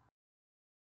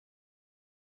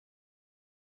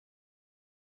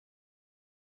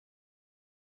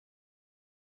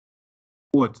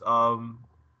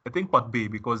think part B,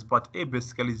 because part A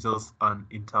basically is just an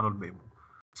internal memo.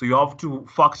 So you have to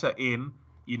factor in,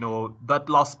 that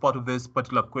last part of this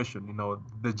particular question,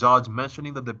 the judge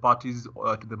mentioning that the parties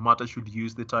to the matter should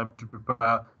use the time to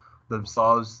prepare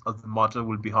themselves as the matter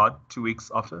will be heard 2 weeks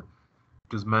after it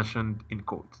was mentioned in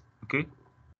court. Okay.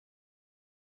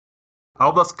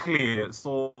 How that's clear.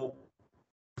 So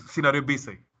scenario B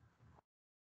say.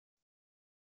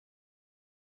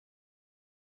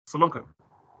 Solomka.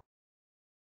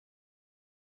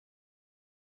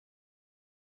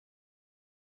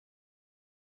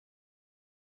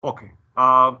 Okay.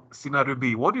 Scenario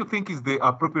B, what do you think is the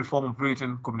appropriate form of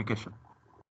written communication?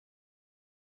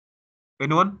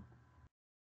 Anyone?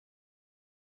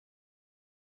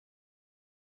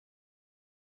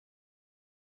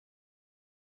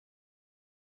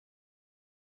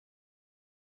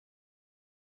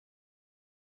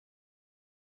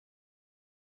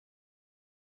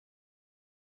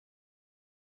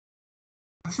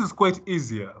 This is quite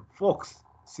easier, folks.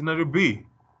 Scenario B.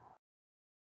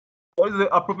 What is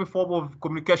the appropriate form of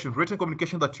communication, written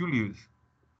communication that you'll use?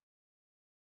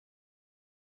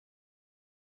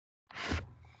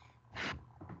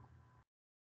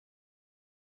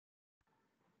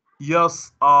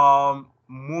 Yes,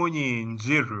 Muni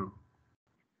Njiru.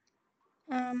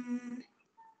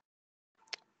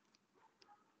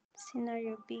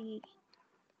 Scenario B.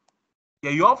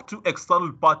 Yeah, you have two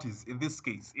external parties in this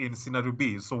case, in scenario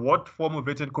B. So what form of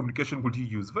written communication would you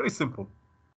use? Very simple.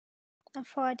 A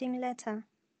forwarding letter.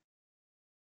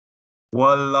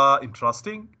 Well,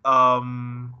 interesting.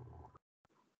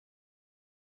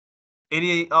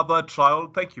 Any other trial?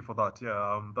 Thank you for that.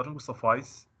 Yeah, that will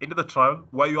suffice. Any other trial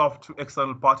where you have two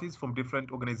external parties from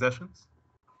different organizations?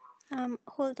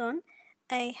 Hold on.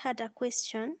 I had a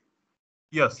question.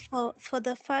 Yes. For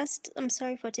the first, I'm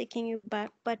sorry for taking you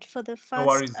back, but for the No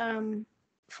worries.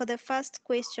 first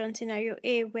question, scenario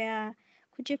A, where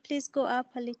could you please go up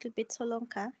a little bit,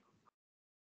 Solonka?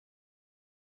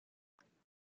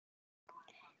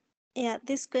 Yeah,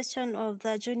 this question of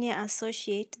the junior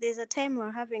associate, there's a time we're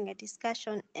having a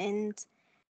discussion and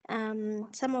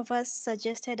some of us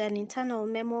suggested an internal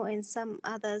memo and some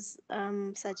others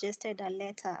suggested a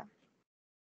letter.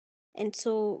 And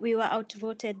so we were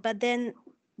outvoted. But then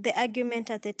the argument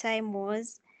at the time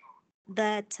was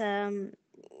that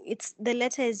the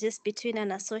letter is just between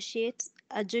an associate,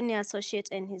 a junior associate,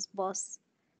 and his boss.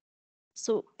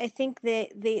 So I think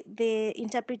the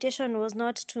interpretation was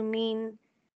not to mean,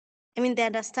 the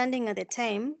understanding at the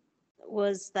time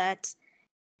was that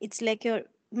it's like you're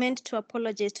meant to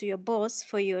apologize to your boss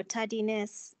for your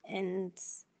tardiness and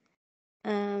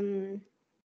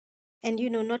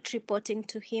not reporting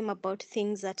to him about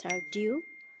things that are due.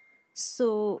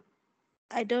 So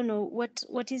I don't know,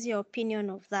 what is your opinion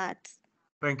of that?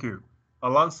 Thank you.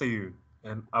 I'll answer you,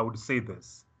 and I would say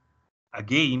this.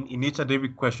 Again, in each and every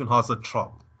question has a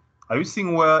trap. Are you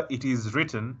seeing where it is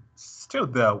written, still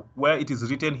there, where it is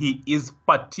written, he is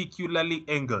particularly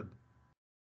angered?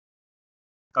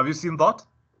 Have you seen that?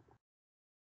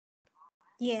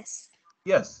 Yes.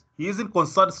 Yes, he isn't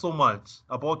concerned so much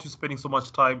about you spending so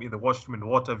much time in the washroom and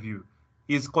what have you.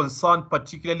 He is concerned,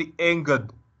 particularly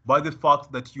angered by the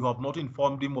fact that you have not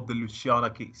informed him of the Luciana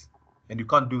case, and you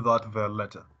can't do that via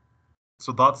letter.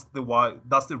 So that's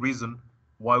the reason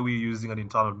why we're using an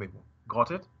internal memo.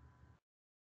 Got it?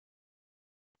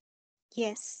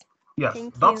 Yes. Yes,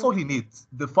 Thank that's you. all he needs.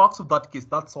 The facts of that case,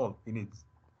 that's all he needs,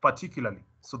 particularly.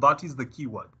 So that is the key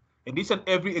word. And each and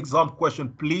every exam question,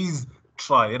 please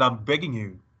try, and I'm begging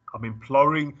you, I'm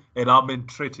imploring and I'm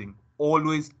entreating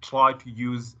always try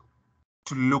to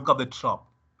look at the trap.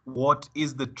 What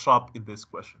is the trap in this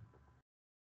question?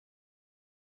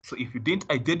 So if you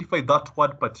didn't identify that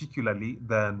word particularly,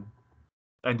 then,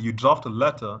 and you draft a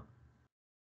letter,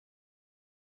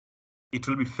 it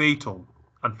will be fatal,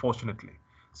 unfortunately.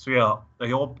 So yeah, I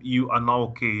hope you are now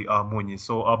okay, Moni.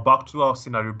 So back to our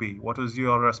scenario B. What was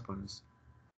your response?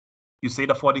 You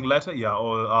said a forwarding letter, yeah,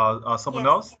 or someone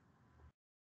else?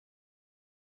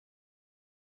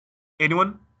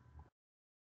 Anyone?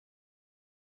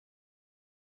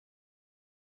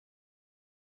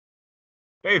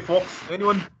 Hey, folks,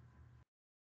 anyone?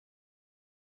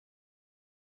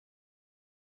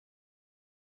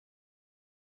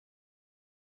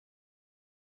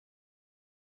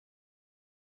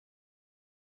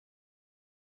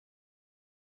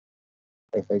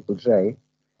 If I could try.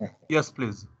 Yes,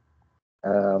 please.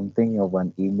 I'm thinking of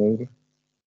an email.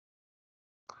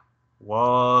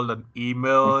 Well, an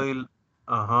email.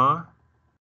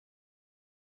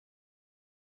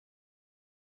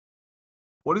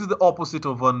 What is the opposite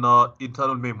of an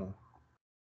internal memo?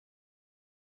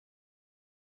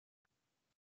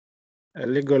 A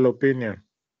legal opinion.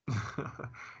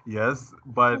 Yes,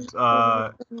 but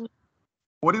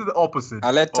what is the opposite?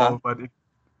 A letter.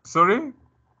 Sorry?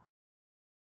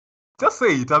 Just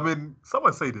say it. I mean,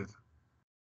 someone said it.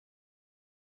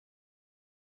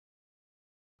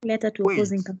 Letter to Wait.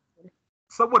 opposing counsel.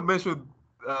 Someone mentioned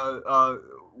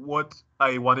what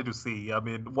I wanted to say. I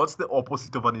mean, what's the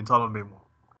opposite of an internal memo?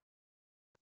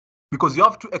 Because you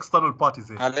have two external parties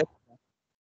here. A letter.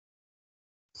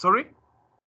 Sorry?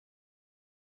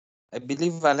 I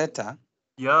believe a letter.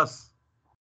 Yes.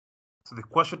 So the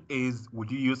question is, would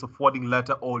you use a forwarding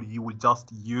letter or you would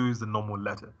just use a normal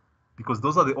letter? Because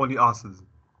those are the only answers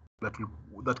that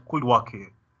could work here.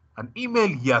 An email,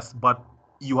 yes, but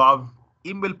you have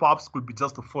email perhaps could be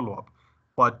just a follow-up,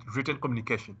 but written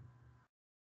communication.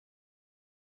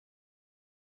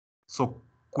 So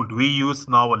could we use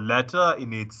now a letter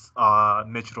in its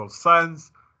natural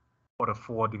sense or a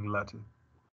forwarding letter?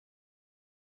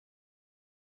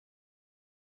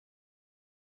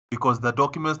 Because the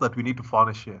documents that we need to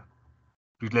furnish here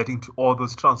relating to all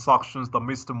those transactions that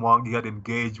Mr. Mwangi had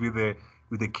engaged with the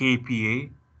KPA.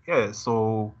 Yeah,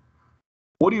 so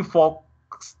what do you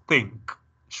folks think?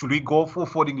 Should we go for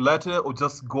forwarding letter or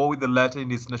just go with the letter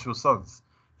in its natural sense?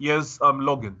 Yes,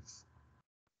 Logans.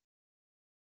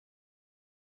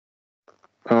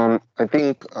 I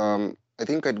think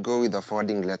I'd go with a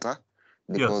forwarding letter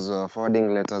because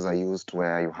forwarding letters are used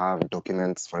where you have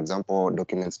documents, for example,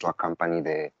 documents to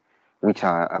accompany which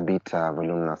are a bit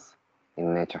voluminous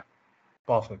in nature.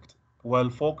 Perfect. Well,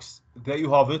 folks, there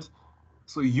you have it.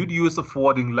 So you'd use a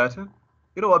forwarding letter.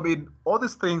 You know, I mean, all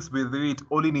these things with it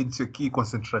only needs your key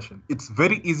concentration. It's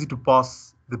very easy to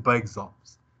pass the bar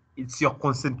exams. It's your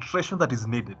concentration that is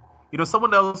needed. You know,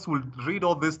 someone else will read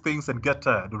all these things and get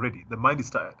tired already. The mind is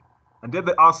tired. And then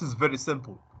the answer is very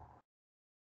simple.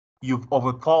 You've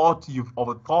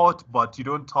overthought, but you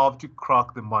don't have to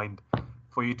crack the mind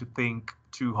for you to think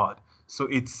too hard. So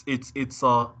it's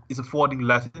a forwarding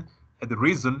letter. And the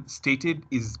reason stated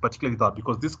is particularly that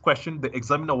because this question, the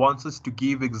examiner wants us to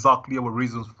give exactly our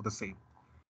reasons for the same.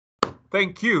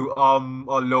 Thank you,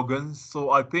 Logan. So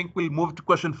I think we'll move to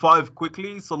question 5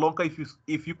 quickly. So Lonka,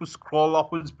 if you could scroll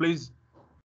upwards, please.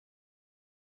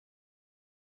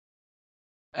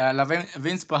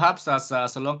 Vince, perhaps as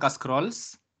Solonka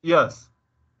scrolls. Yes.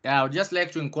 Yeah, I would just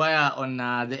like to inquire on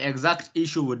the exact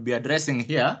issue we'd be addressing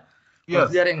here. Yes.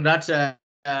 Considering that,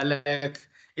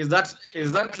 is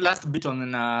that last bit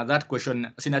on that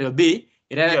question, scenario B,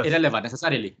 irrelevant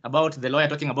necessarily about the lawyer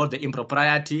talking about the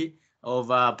impropriety of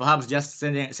perhaps just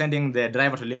sending the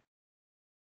driver to leave?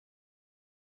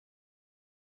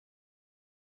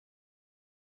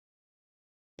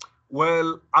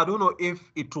 Well, I don't know if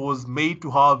it was made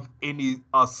to have any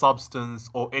substance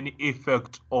or any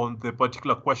effect on the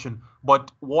particular question, but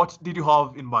what did you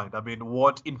have in mind? I mean,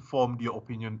 what informed your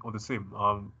opinion on the same,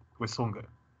 Wesonga?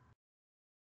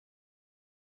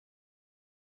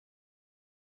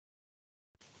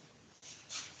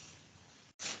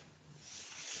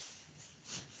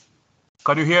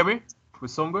 Can you hear me,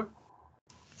 Wesonga?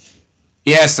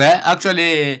 Yes,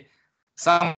 actually,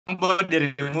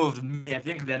 somebody removed me. I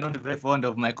think they're not very fond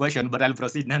of my question, but I'll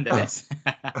proceed nonetheless.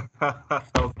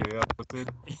 Okay, I'll proceed.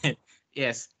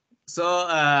 Yes. So,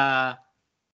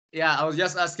 yeah, I was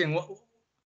just asking,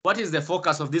 what is the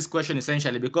focus of this question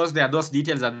essentially? Because there are those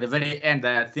details at the very end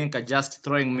that I think are just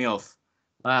throwing me off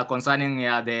concerning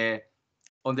on the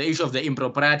issue of the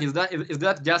impropriety. Is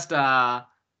that just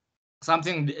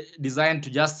something designed to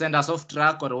just send us off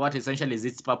track, or what essentially is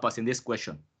its purpose in this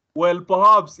question? Well,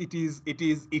 perhaps it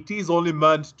is only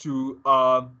meant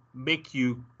to make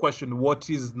you question what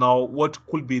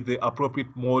could be the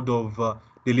appropriate mode of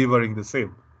delivering the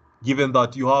same, given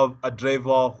that you have a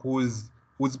driver who's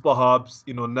perhaps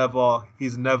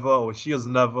he's never or she has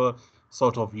never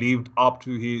sort of lived up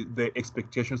to the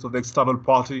expectations of the external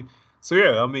party. So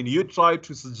yeah, I mean, you try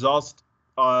to suggest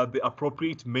the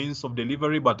appropriate means of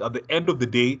delivery, but at the end of the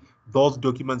day, those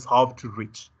documents have to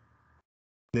reach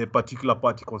the particular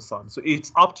party concerned. So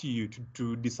it's up to you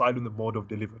to decide on the mode of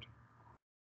delivery.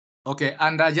 Okay,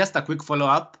 and just a quick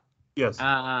follow-up. Yes.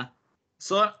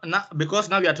 So now, because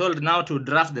now we are told now to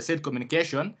draft the said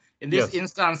communication, in this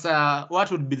instance, what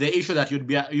would be the issue that you'd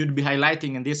be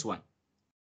highlighting in this one?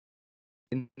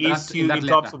 In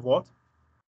terms of what?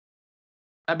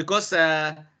 Because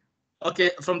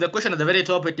okay, from the question at the very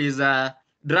top, it is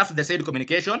draft the said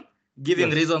communication, giving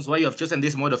reasons why you have chosen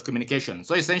this mode of communication.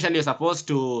 So essentially, you're supposed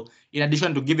to, in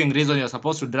addition to giving reasons, you're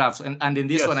supposed to draft. And in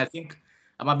this one, I think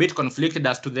I'm a bit conflicted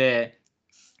as to the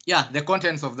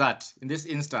contents of that in this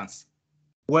instance.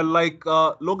 Well, like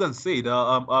Logan said,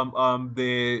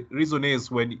 the reason is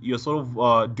when you sort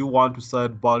of do want to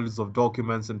set bundles of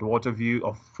documents and what have you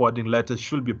of forwarding letters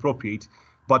should be appropriate.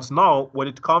 But now, when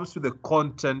it comes to the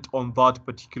content on that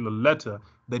particular letter,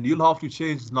 then you'll have to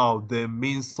change now the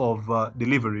means of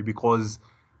delivery, because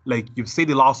like you've said,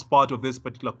 the last part of this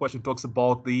particular question talks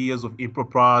about the years of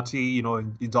impropriety,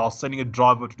 and you are sending a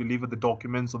driver to deliver the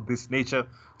documents of this nature.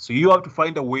 So you have to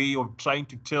find a way of trying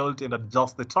to tilt and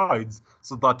adjust the tides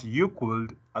so that you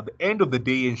could, at the end of the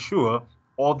day, ensure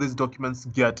all these documents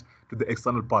get to the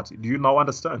external party. Do you now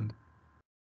understand?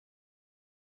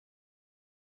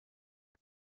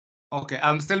 Okay,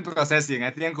 I'm still processing.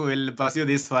 I think we'll pursue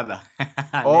this further.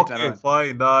 Okay,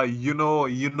 fine. You know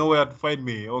where to find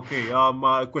me. Okay.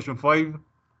 Question 5.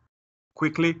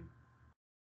 Quickly.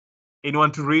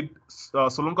 Anyone to read?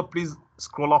 Solonka, please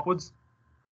scroll upwards.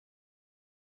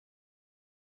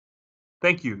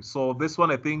 Thank you. So this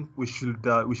one, I think we should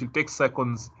take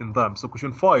seconds in them. So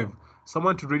question 5.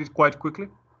 Someone to read it quite quickly.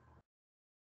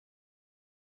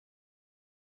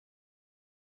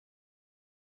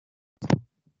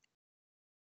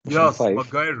 Yes,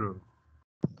 Magairu.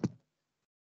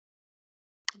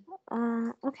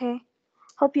 Okay.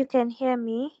 Hope you can hear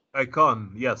me. I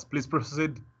can. Yes, please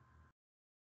proceed.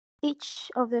 Each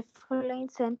of the following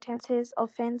sentences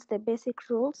offends the basic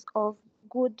rules of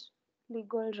good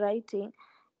legal writing.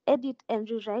 Edit and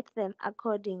rewrite them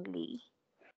accordingly.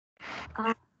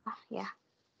 Yeah.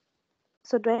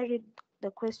 So do I read the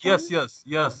question?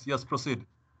 Yes, proceed.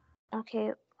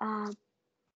 Okay.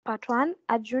 Part 1,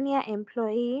 a junior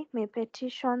employee may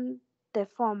petition the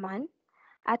foreman,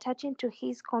 attaching to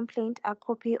his complaint a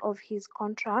copy of his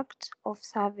contract of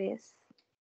service.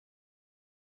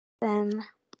 Then,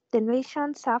 the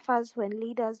nation suffers when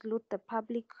leaders loot the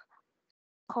public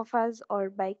coffers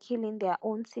or by killing their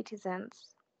own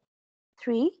citizens.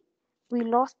 3, we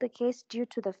lost the case due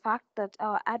to the fact that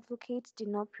our advocates did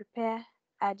not prepare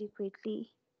adequately.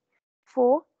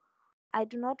 4, I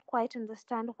do not quite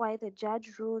understand why the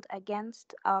judge ruled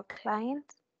against our client.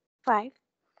 5,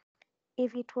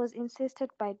 if it was insisted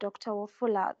by Dr.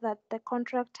 Wafula that the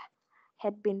contract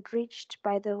had been breached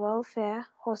by the welfare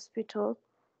hospital.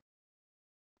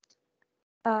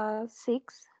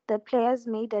 6, the players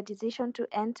made a decision to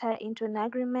enter into an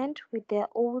agreement with their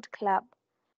old club.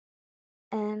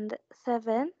 And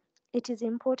 7, it is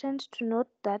important to note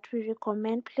that we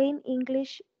recommend plain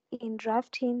English in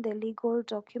drafting the legal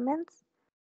documents.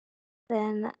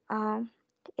 Then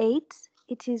 8,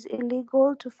 it is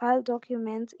illegal to file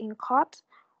documents in court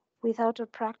without a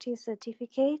practice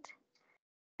certificate.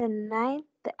 Then 9,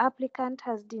 the applicant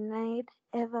has denied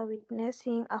ever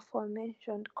witnessing a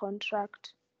aforementioned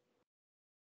contract.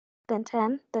 Then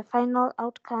 10, the final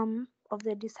outcome of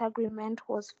the disagreement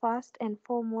was first and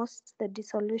foremost the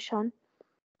dissolution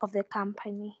of the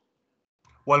company.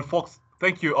 Well, folks,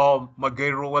 thank you,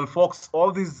 Magero. Well, folks,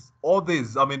 all these,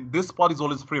 I mean, this part is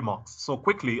always 3 marks. So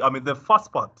quickly, I mean, the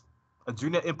first part, a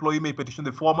junior employee may petition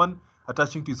the foreman,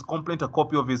 attaching to his complaint a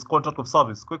copy of his contract of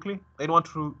service. Quickly, anyone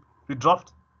to redraft?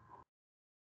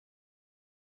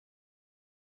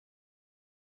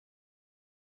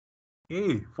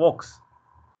 Hey, folks.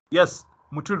 Yes,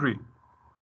 Muturi.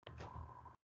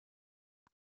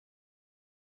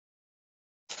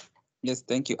 Yes,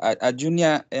 thank you. A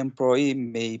junior employee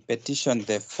may petition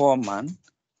the foreman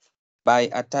by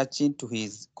attaching to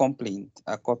his complaint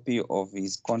a copy of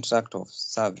his contract of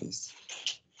service.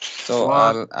 So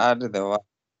I'll add the word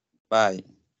by.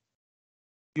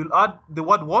 You'll add the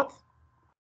word what?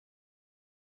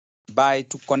 By,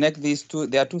 to connect these two.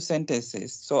 There are 2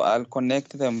 sentences, so I'll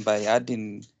connect them by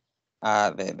adding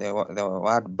the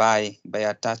word by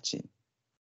attaching.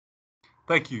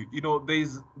 Thank you. You know,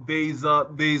 there's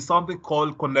something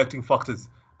called connecting factors.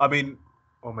 I mean,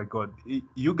 oh my God,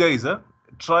 you guys,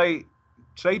 try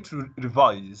to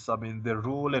revise. I mean, the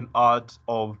rule and art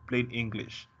of plain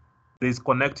English. There's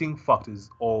connecting factors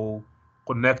or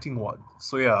connecting words.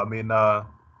 So yeah, I mean,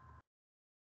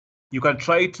 you can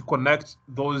try to connect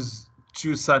those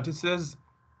two sentences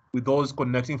with those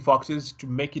connecting factors to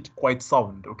make it quite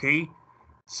sound. Okay,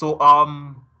 so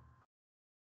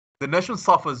the nation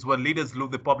suffers when leaders lose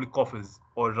the public coffers,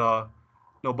 or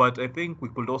no, but I think we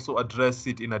could also address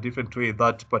it in a different way.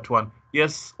 That part one.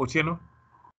 Yes, Otieno?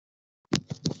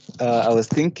 I was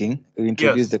thinking we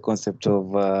introduce Yes. the concept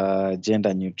of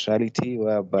gender neutrality,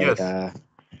 whereby Yes.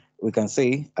 we can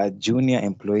say a junior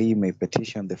employee may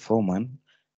petition the foreman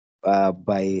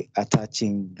by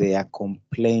attaching their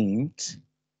complaint,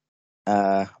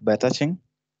 by attaching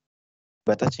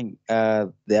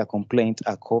their complaint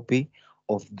a copy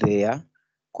of their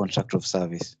contract of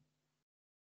service.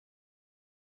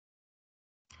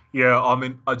 Yeah, I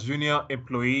mean, a junior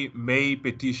employee may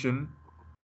petition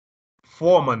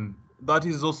foreman. That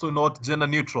is also not gender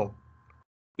neutral,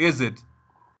 is it?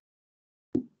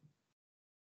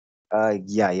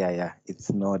 Yeah.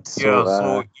 It's not. Yeah, So,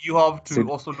 so you have to so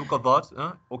also look at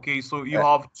that. Okay, so you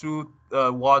have two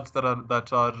words that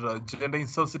are gender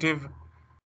insensitive.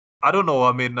 I don't know.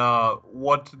 I mean,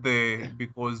 what they,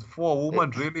 because for a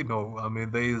woman, really no. I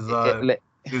mean, there's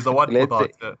a word for let's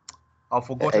say, that. I've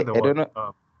forgotten the I word. don't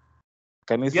know.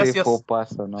 Can you Yes, say yes.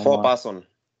 4-person or 4-person.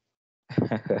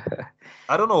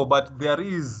 I don't know, but there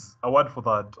is a word for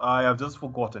that. I have just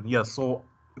forgotten. Yes, so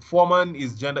foreman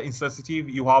is gender insensitive.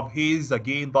 You have his,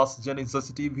 again, that's gender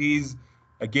insensitive. His,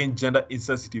 again, gender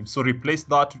insensitive. So replace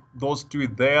those two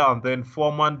there, and then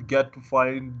foreman get to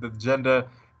find the gender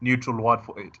neutral word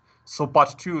for it. So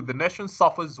part two, the nation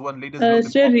suffers when leaders lose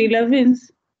the Sorry,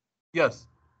 Lavins. Yes.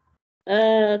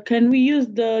 Can we use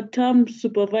the term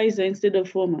supervisor instead of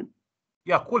foreman?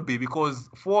 Yeah, could be, because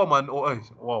foreman or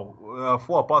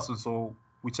for a person, so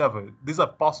whichever. These are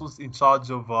persons in charge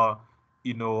of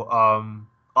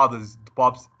others.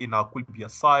 Perhaps could be a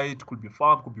site, could be a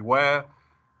farm, could be where.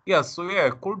 Yeah, so yeah,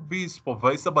 it could be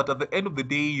supervisor, but at the end of the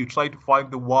day, you try to find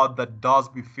the word that does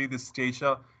befit the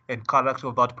stature and character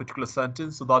of that particular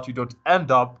sentence, so that you don't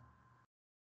end up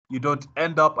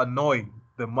annoying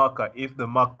the marker. If the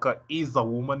marker is a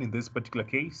woman in this particular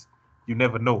case, you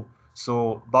never know.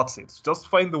 So that's it. Just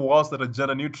find the words that are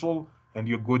gender neutral and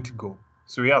you're good to go.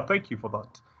 So yeah, thank you for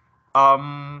that.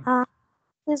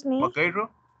 Excuse me. Magairo?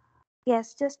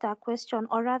 Yes, just a question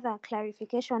or rather a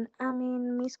clarification. I'm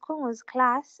in Miss Kongo's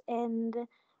class, and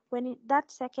when that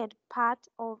second part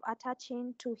of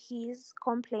attaching to his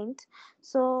complaint,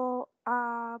 so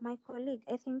my colleague,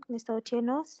 I think Mr.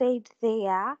 Otieno, said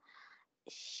there,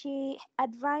 she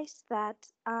advised that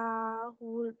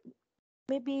would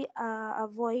maybe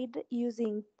avoid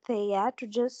using there to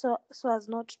just so as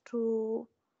not to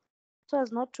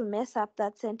mess up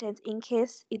that sentence in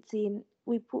case it's in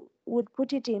would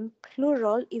put it in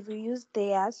plural if we use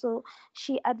there. So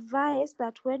she advised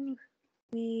that when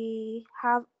we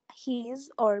have his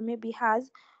or maybe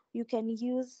has, you can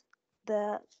use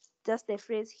just the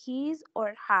phrase his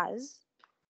or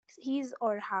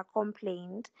her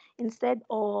complaint instead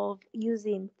of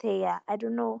using their. I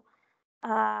don't know.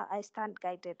 I stand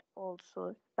guided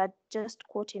also, but just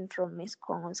quoting from Miss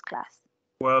Kongo's class.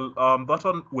 Well, that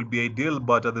one will be ideal,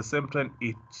 but at the same time,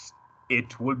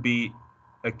 it will be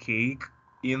a cake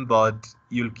in that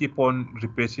you'll keep on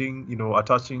repeating,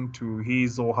 attaching to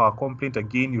his or her complaint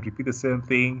again. You repeat the same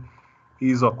thing.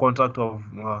 His or contract of,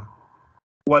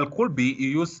 well, could be you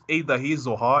use either his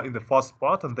or her in the first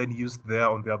part and then use there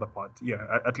on the other part.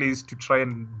 Yeah, at least to try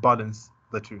and balance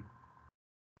the two.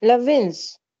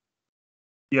 Lavins.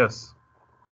 Yes.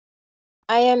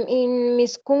 I am in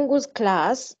Miss Kungu's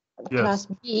class, class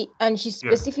B, and she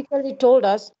specifically told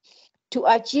us to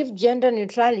achieve gender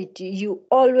neutrality, you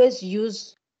always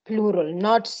use plural,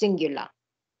 not singular.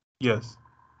 Yes.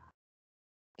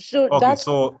 So okay, that's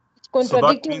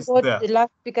contradicting what there. the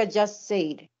last speaker just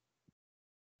said.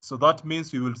 So that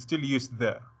means we will still use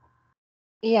there.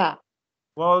 Yeah.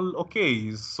 Well,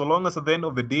 okay, so long as at the end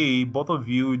of the day, both of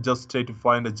you just try to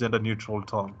find a gender neutral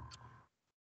term.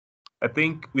 I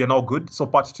think we are now good. So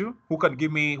part two, who can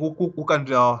give me, who can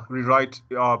rewrite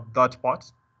that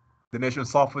part? The nation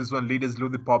suffers when leaders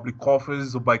lose the public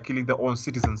coffers or by killing their own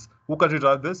citizens. Who can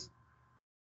rewrite this?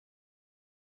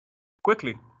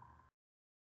 Quickly.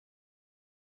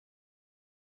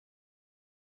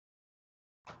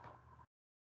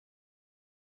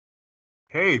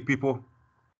 Hey, people.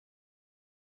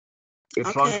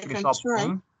 You're trying to Okay, I finish can up.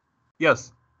 try.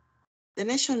 Yes. The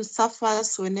nation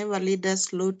suffers whenever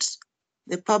leaders loot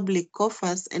the public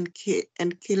coffers and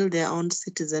kill their own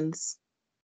citizens.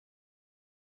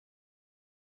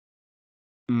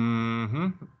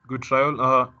 Good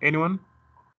trial. Anyone?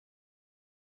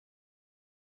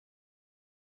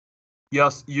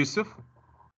 Yes, Yusuf.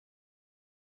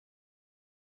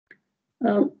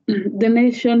 The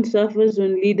nation suffers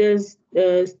when leaders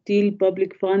steal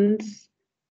public funds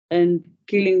and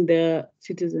killing their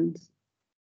citizens.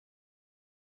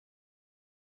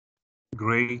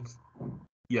 Great.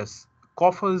 Yes,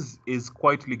 coffers is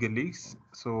quite legalese,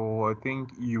 so I think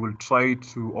you will try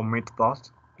to omit that.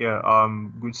 Yeah.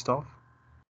 Good stuff.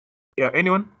 Yeah.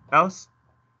 Anyone else?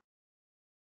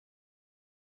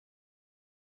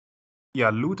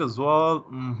 Yeah, loot as well.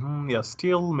 Yeah,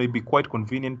 still maybe quite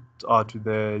convenient to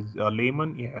the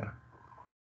layman. Yeah.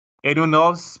 Anyone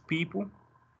else, people?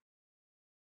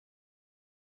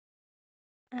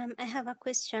 I have a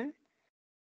question.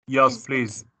 Yes, Is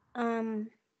please. it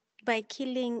by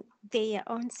killing their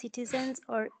own citizens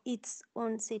or its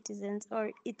own citizens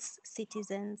or its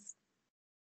citizens?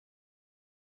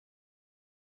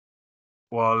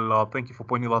 Well, thank you for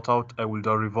pointing that out. I will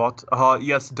revert.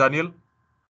 Yes, Daniel.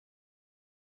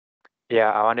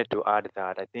 Yeah, I wanted to add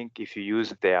that I think if you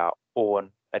use their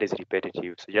own, that is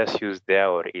repetitive. So just use their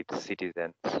or its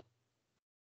citizens.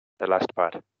 The last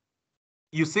part.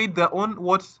 You said their own.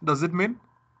 What does it mean?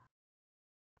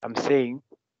 I'm saying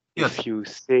if you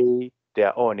say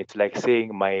their own, it's like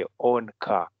saying my own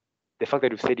car. The fact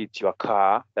that you said it's your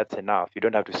car, that's enough. You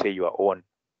don't have to say your own.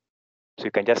 So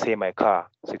you can just say my car.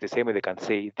 So it's the same way they can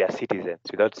say their citizens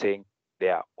without saying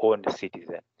their own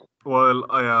citizens. Well,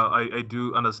 I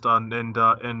do understand, and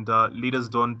leaders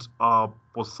don't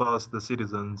possess the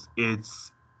citizens.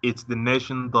 It's the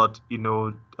nation that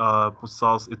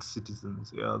possess its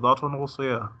citizens. Yeah, that one also.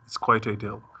 Yeah, it's quite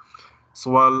ideal.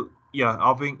 So well, yeah,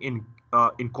 having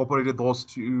incorporated those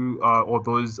two or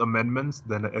those amendments,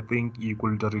 then I think you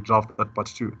could redraft that part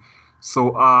too.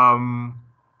 So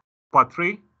part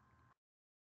 3.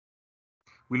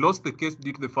 We lost the case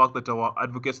due to the fact that our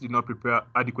advocates did not prepare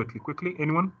adequately. Quickly,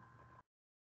 anyone?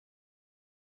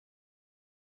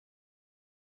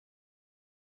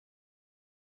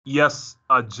 Yes,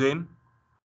 Jane.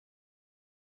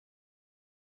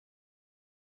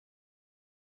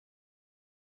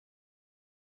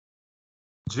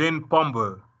 Jane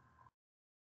Palmer.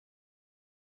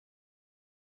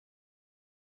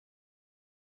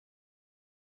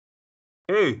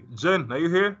 Hey, Jane, are you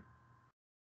here?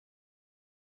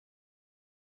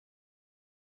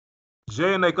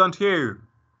 Jane, I can't hear you.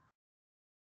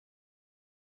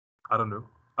 I don't know.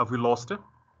 Have we lost her?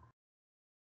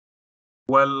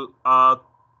 Well,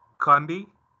 Candy?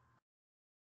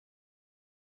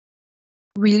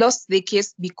 We lost the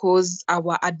case because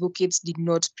our advocates did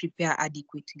not prepare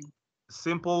adequately.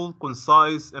 Simple,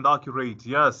 concise, and accurate.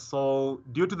 Yes. So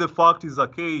due to the fact is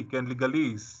archaic and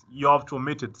legalese, you have to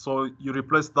omit it. So you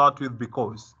replace that with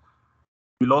because.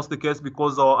 We lost the case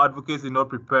because our advocates did not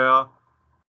prepare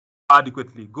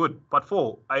adequately. Good. Part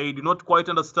 4. I do not quite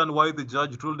understand why the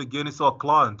judge ruled against our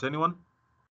client. Anyone?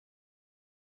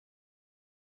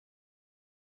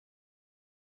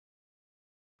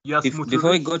 Yes,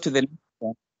 Before we go to the next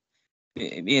one,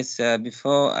 yes,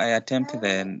 before I attempt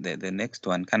the next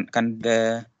one, can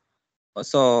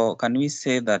we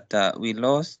say that we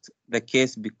lost the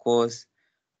case because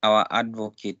our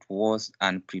advocate was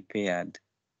unprepared?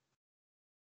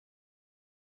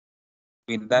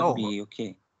 Will that be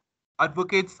okay?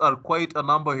 Advocates are quite a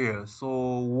number here,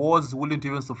 so was wouldn't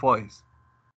even suffice.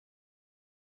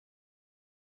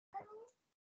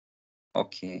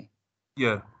 Okay.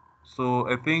 Yeah. So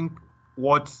I think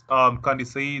what Candy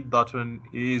said, that one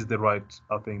is the right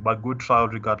thing, but good trial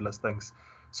regardless. Thanks.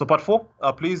 So part 4,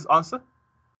 please answer.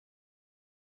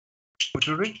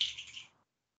 Muturi?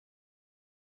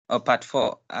 Part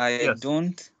 4. I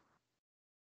don't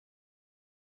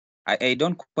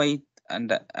quite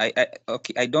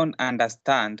I don't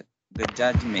understand the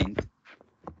judgment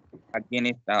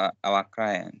against our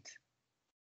client.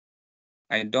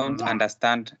 I don't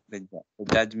understand the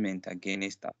judgment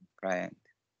against our client.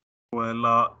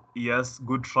 Well, yes,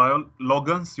 good trial.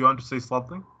 Logans, you want to say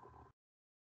something?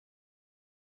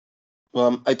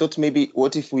 I thought maybe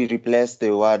what if we replace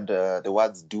the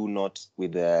words do not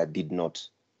with did not?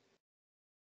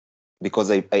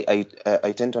 Because I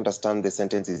tend to understand the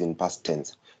sentence is in past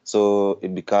tense. So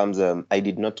it becomes, I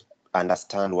did not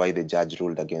understand why the judge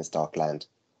ruled against our client.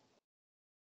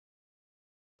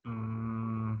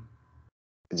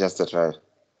 Just a try.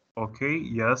 Okay,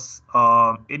 yes.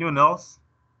 Anyone else?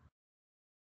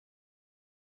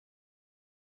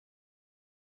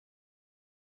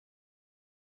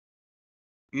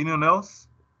 Anyone else?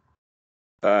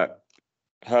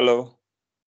 Hello,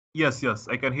 Yes, yes,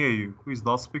 I can hear you. Who is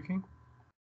that speaking?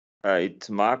 it's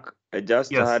Mark. I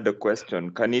just Yes. had a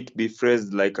question. Can it be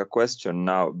phrased like a question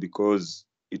now? Because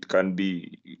it can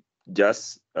be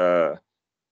just,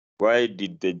 why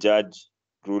did the judge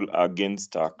rule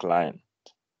against our client?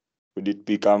 Would it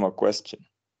become a question?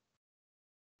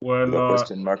 With a Well,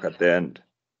 question mark at the end.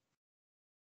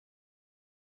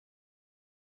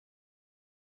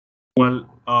 well,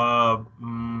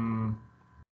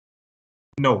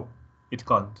 no, it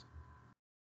can't.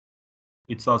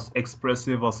 It's as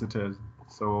expressive as it is.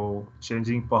 So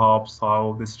changing perhaps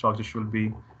how the structure should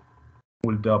be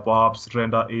would perhaps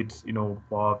render it,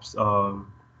 perhaps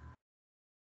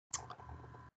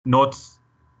not,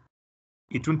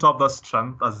 it wouldn't have that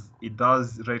strength as it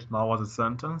does right now as a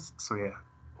sentence. So yeah,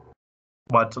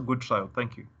 but a good trial.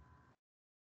 Thank you.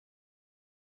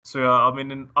 So yeah, I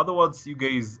mean, in other words, you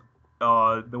guys,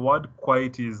 the word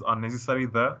quiet is unnecessary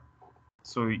there.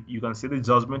 So you can say the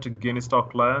judgment against our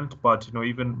client, but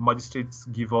even magistrates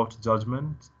give out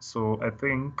judgment. So I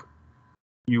think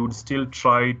you would still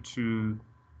try to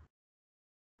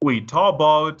wait. How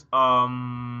about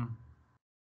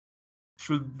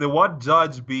should the word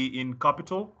judge be in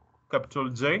capital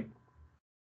J?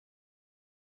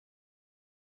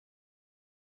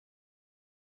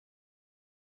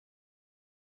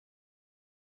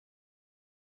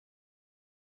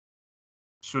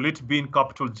 Should it be in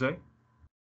capital J?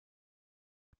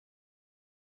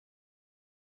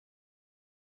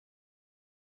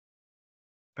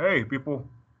 Hey, people.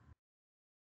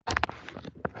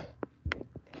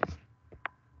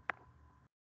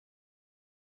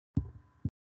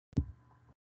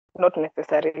 Not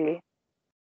necessarily.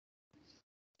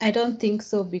 I don't think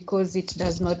so because it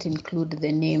does not include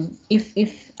the name. If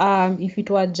it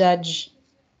were Judge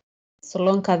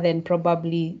Solonka, then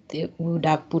probably they would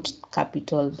have put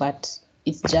capital, but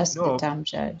it's just the No. term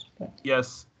judge. But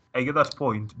Yes, I get that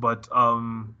point, but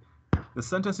the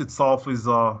sentence itself is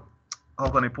how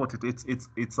can I put it? It's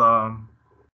it's I'm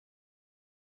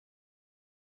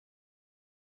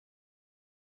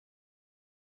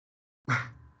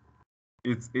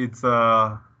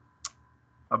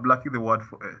lacking the word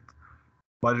for it.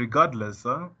 But regardless,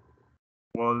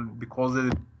 well, because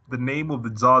the name of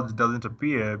the judge doesn't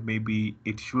appear, maybe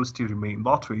it should still remain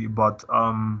that way. But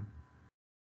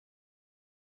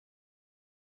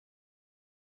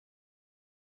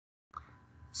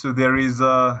so there is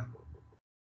the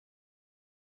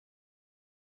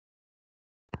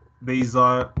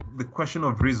question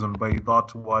of reason by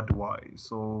that word why.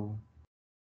 So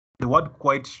the word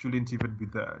quite shouldn't even be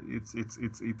there.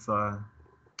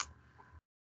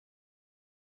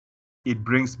 It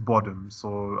brings boredom.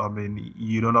 So I mean,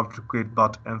 you don't have to create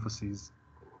that emphasis.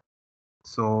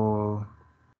 So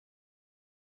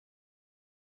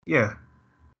yeah,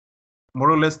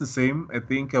 more or less the same. I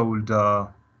think I would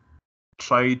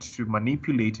try to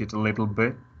manipulate it a little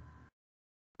bit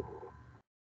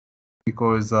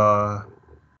because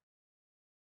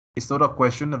it's not a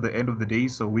question at the end of the day,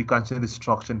 so we can change the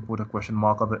structure and put a question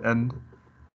mark at the end.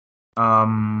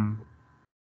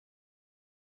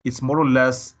 It's more or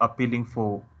less appealing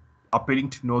to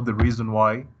know the reason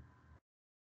why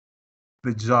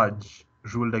the judge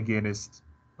ruled against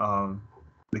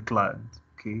the client.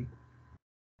 Okay.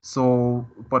 So,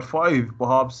 part 5,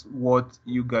 perhaps what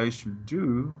you guys should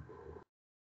do.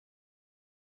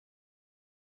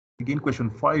 Again, question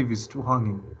 5 is too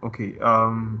hanging. Okay.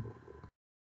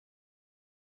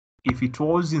 If it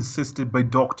was insisted by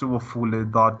Dr.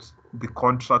 Wafule that the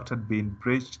contract had been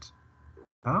breached,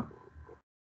 huh?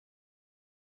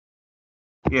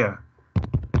 Yeah.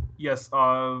 Yes.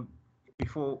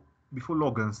 Before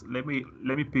Logans, let me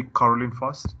pick Caroline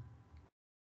first.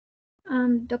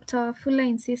 Dr. Fuller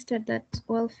insisted that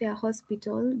Welfare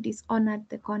Hospital dishonored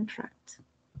the contract.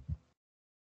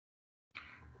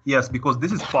 Yes, because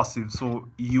this is passive, so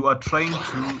you are trying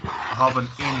to have an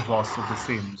inverse of the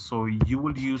same. So you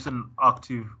will use an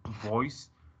active voice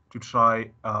to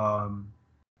try and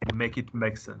make it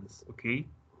make sense. Okay.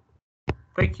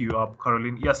 Thank you,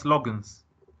 Caroline. Yes, Logans.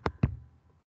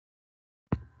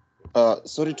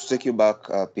 Sorry to take you back,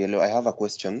 PLO. I have a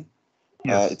question.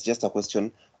 Yes. It's just a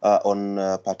question on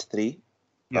part 3.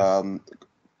 Yes.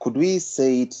 Could we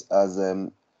say it as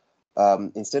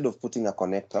instead of putting a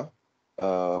connector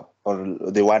or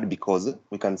the word because,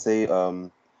 we can say,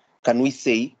 can we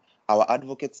say our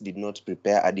advocates did not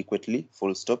prepare adequately,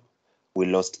 full stop, we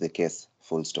lost the case,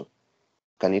 full stop.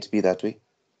 Can it be that way?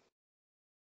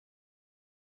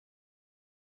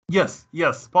 Yes,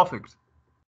 perfect.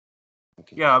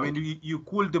 Yeah, I mean, you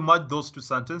could merge those two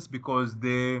sentences because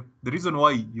the reason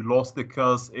why you lost the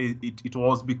case, it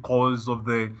was because of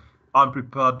the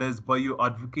unpreparedness by your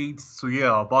advocates. So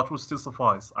yeah, that will still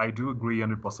suffice. I do agree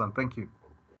 100%. Thank you.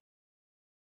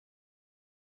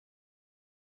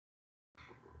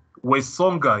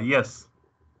 Wesonga, yes.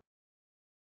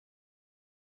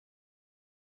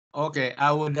 Okay,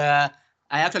 I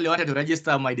actually wanted to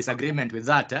register my disagreement with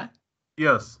that.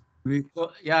 Yes.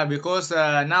 Because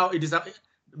now it is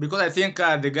because I think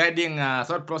the guiding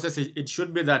thought process it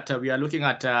should be that we are looking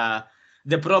at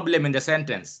the problem in the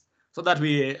sentence, so that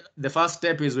the first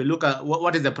step is we look at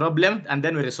what is the problem and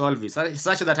then we resolve it,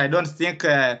 such that I don't think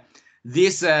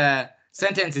this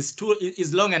sentence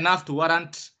is long enough to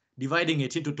warrant dividing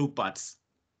it into two parts.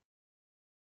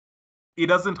 It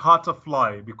doesn't hurt a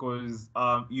fly because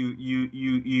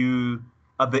you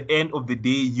at the end of the day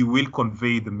you will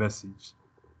convey the message,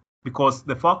 because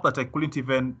the fact that I couldn't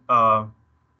even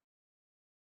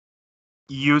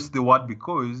use the word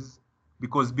because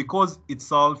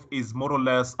itself is more or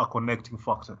less a connecting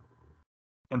factor,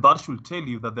 and that should tell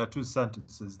you that there are two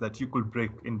sentences that you could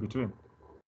break in between.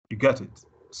 You get it?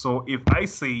 So if I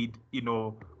said,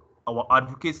 our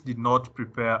advocates did not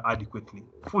prepare adequately,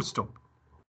 full stop,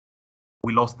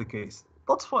 we lost the case.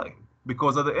 That's fine.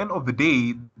 Because at the end of the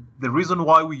day, the reason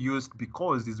why we used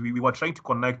because is we were trying to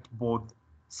connect both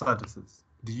sentences.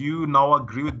 Do you now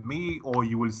agree with me, or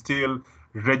you will still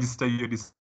register your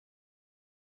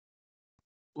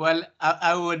Well,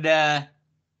 I would, I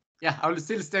will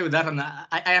still stay with that. And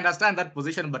I understand that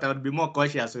position, but I would be more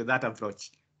cautious with that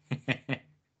approach.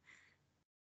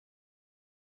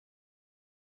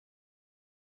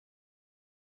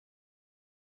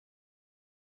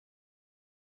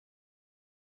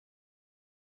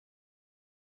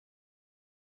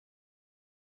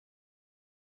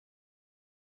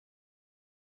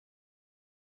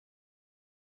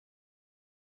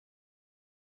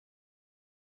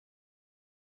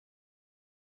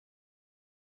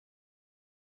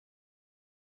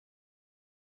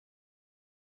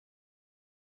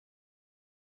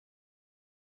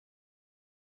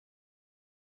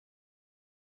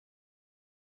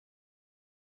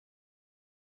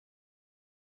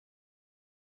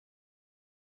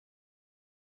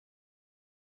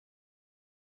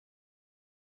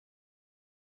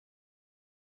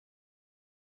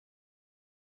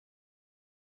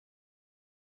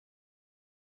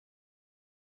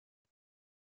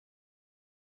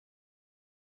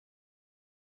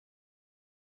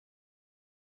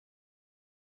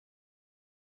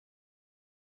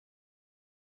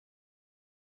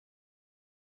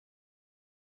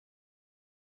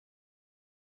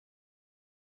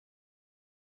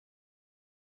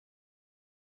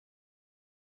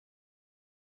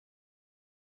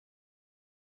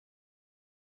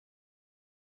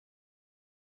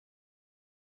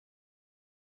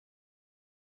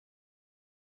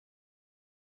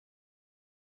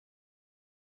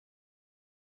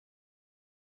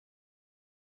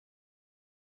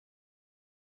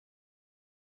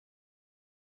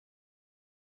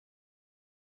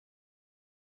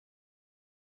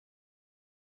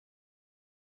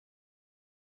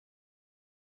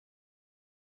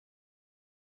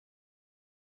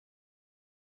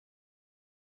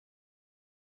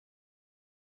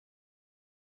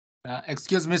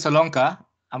 Excuse me, Solonka.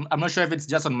 I'm not sure if it's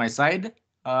just on my side,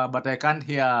 but I can't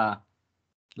hear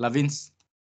Lavin's.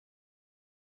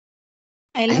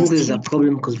 I think there's a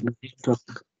problem because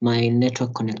my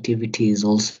network connectivity is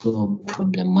also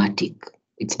problematic.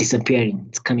 It's disappearing.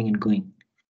 It's coming and going.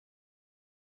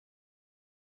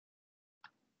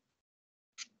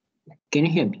 Can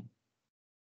you hear me?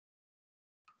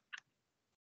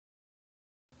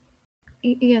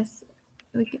 Yes,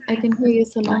 I can hear you,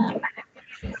 Solonka.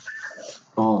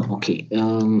 Oh, okay. I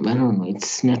don't know.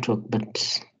 It's network, but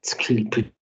it's really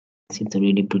pretty. It's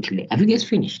already pretty late. Have you guys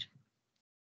finished?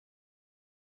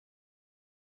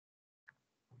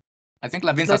 I think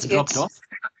Lavin's has dropped off.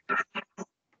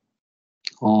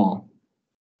 Oh.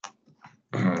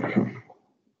 Let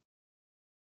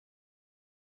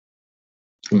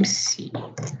me see.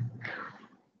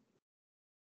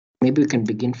 Maybe we can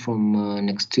begin from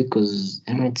next week because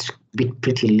I know it's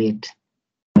pretty late.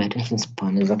 My attention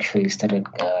span has actually started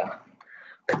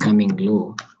becoming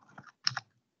low.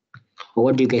 But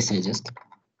what do you guys suggest?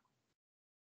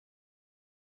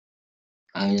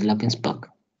 Is Lavin's back?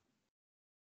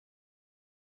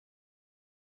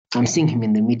 I'm seeing him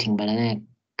in the meeting, but I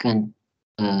can't.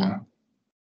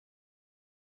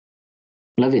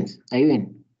 Lavins, are you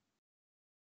in?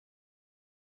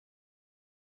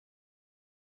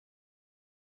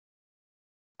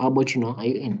 How about you now? Are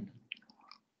you in?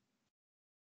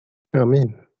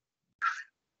 Amen.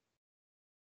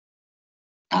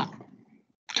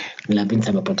 Labin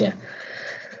amepotea.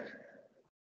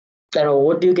 So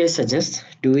what do you guys suggest?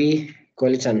 Do we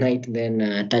call it a night,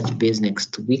 then touch base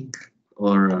next week,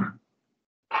 or?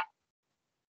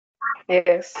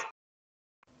 Yes.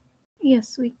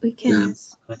 Yes, we can.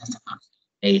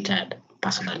 Very tired,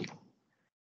 personally.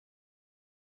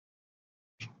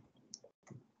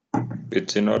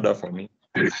 It's in order for me.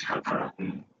 It's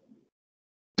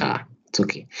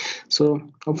okay. So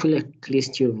hopefully at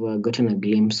least you've gotten a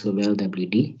glimpse of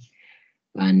LWD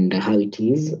and how it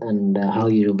is, and how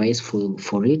you revise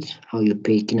for it, how you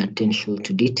pay keen attention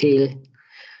to detail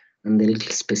and the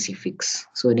little specifics.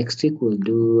 So next week we'll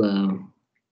do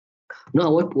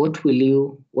what will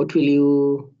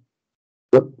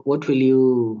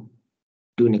you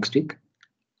do next week?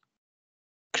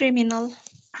 Criminal.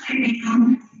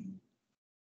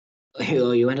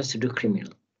 You want us to do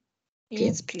criminal? Okay.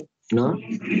 Yes, please. No?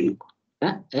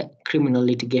 Criminal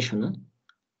litigation, huh?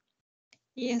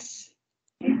 Yes.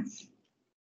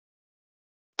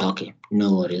 Okay,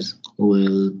 no worries.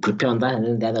 We'll prepare on that, and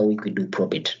then the other week we do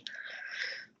probate.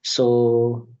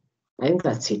 So I think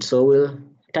that's it. So we'll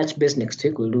touch base next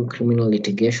week. We'll do criminal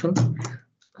litigation.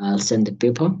 I'll send the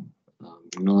paper.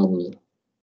 Noah will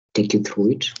take you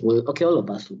through it. All of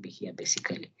us will be here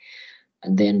basically,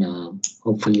 and then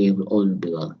hopefully it will all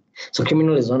be well. So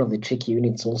criminal is one of the tricky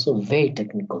units. Also very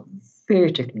technical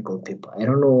paper. I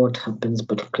don't know what happens,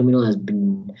 but criminal has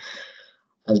been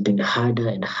harder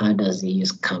and harder as the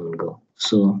years come and go.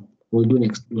 So we'll do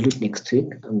it next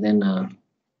week, and then I'll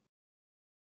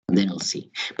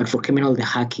see. But for criminal, the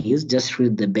hack is just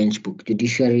read the bench book,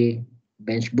 judiciary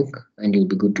bench book, and you'll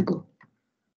be good to go.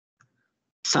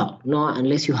 So no,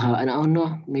 unless you have,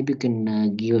 maybe you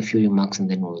can give a few remarks, and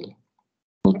then we'll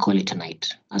call it a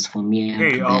night. As for me,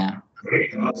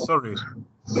 sorry.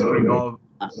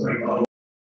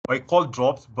 My call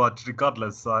dropped, but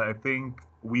regardless, I think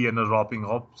we ended wrapping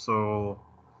up. So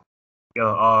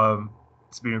yeah,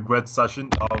 it's been a great session.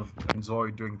 I've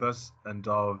enjoyed doing this, and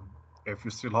if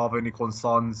you still have any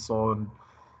concerns on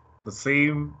the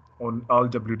same on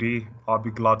LWD, I'll be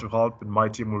glad to help, and my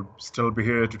team will still be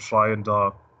here to try and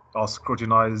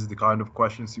scrutinize the kind of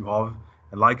questions you have.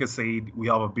 And like I said, we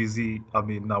have a busy, a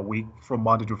week from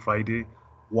Monday to Friday,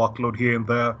 workload here and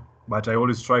there, but I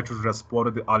always try to respond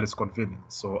at the earliest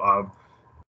convenience. So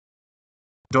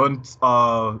don't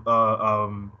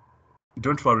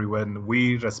worry when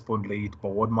we respond late,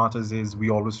 but what matters is we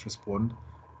always respond.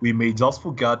 We may just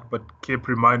forget, but keep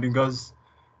reminding us.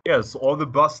 Yes, all the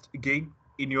best again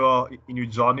in your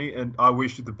journey, and I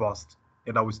wish you the best.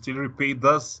 And I will still repeat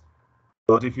this,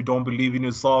 but if you don't believe in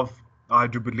yourself, I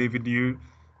do believe in you,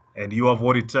 and you have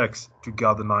what it takes to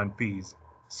gather 9 Ps.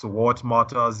 So what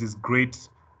matters is grace,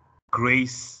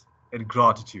 and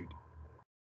gratitude.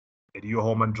 And you're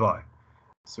home and dry.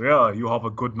 So yeah, you have a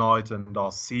good night, and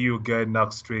I'll see you again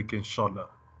next week, inshallah.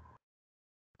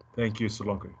 Thank you,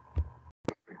 Solanke.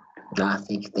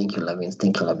 Thank you, Lavins.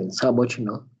 Thank you, Lavins. How about you,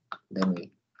 Noah? Then we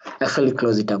actually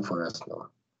close it up for us, Noah.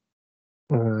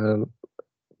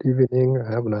 Evening,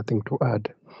 I have nothing to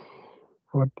add.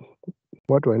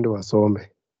 Watu waende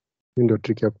wasome. Hii ndio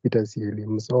trick ya kupita CLE,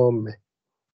 msome.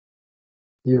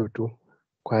 Hiyo tu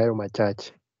kwa hayo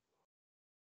machache.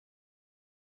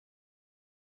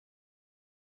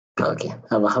 Okay,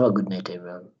 have a good night,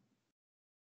 everyone.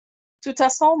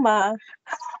 Tutasoma.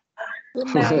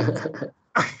 Good night.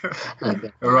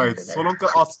 Okay. All right, Solanke,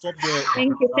 I'll stop the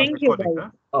Thank you, recording.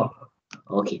 guys. Oh,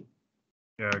 okay.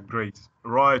 Yeah, great.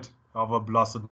 Right, have a blessed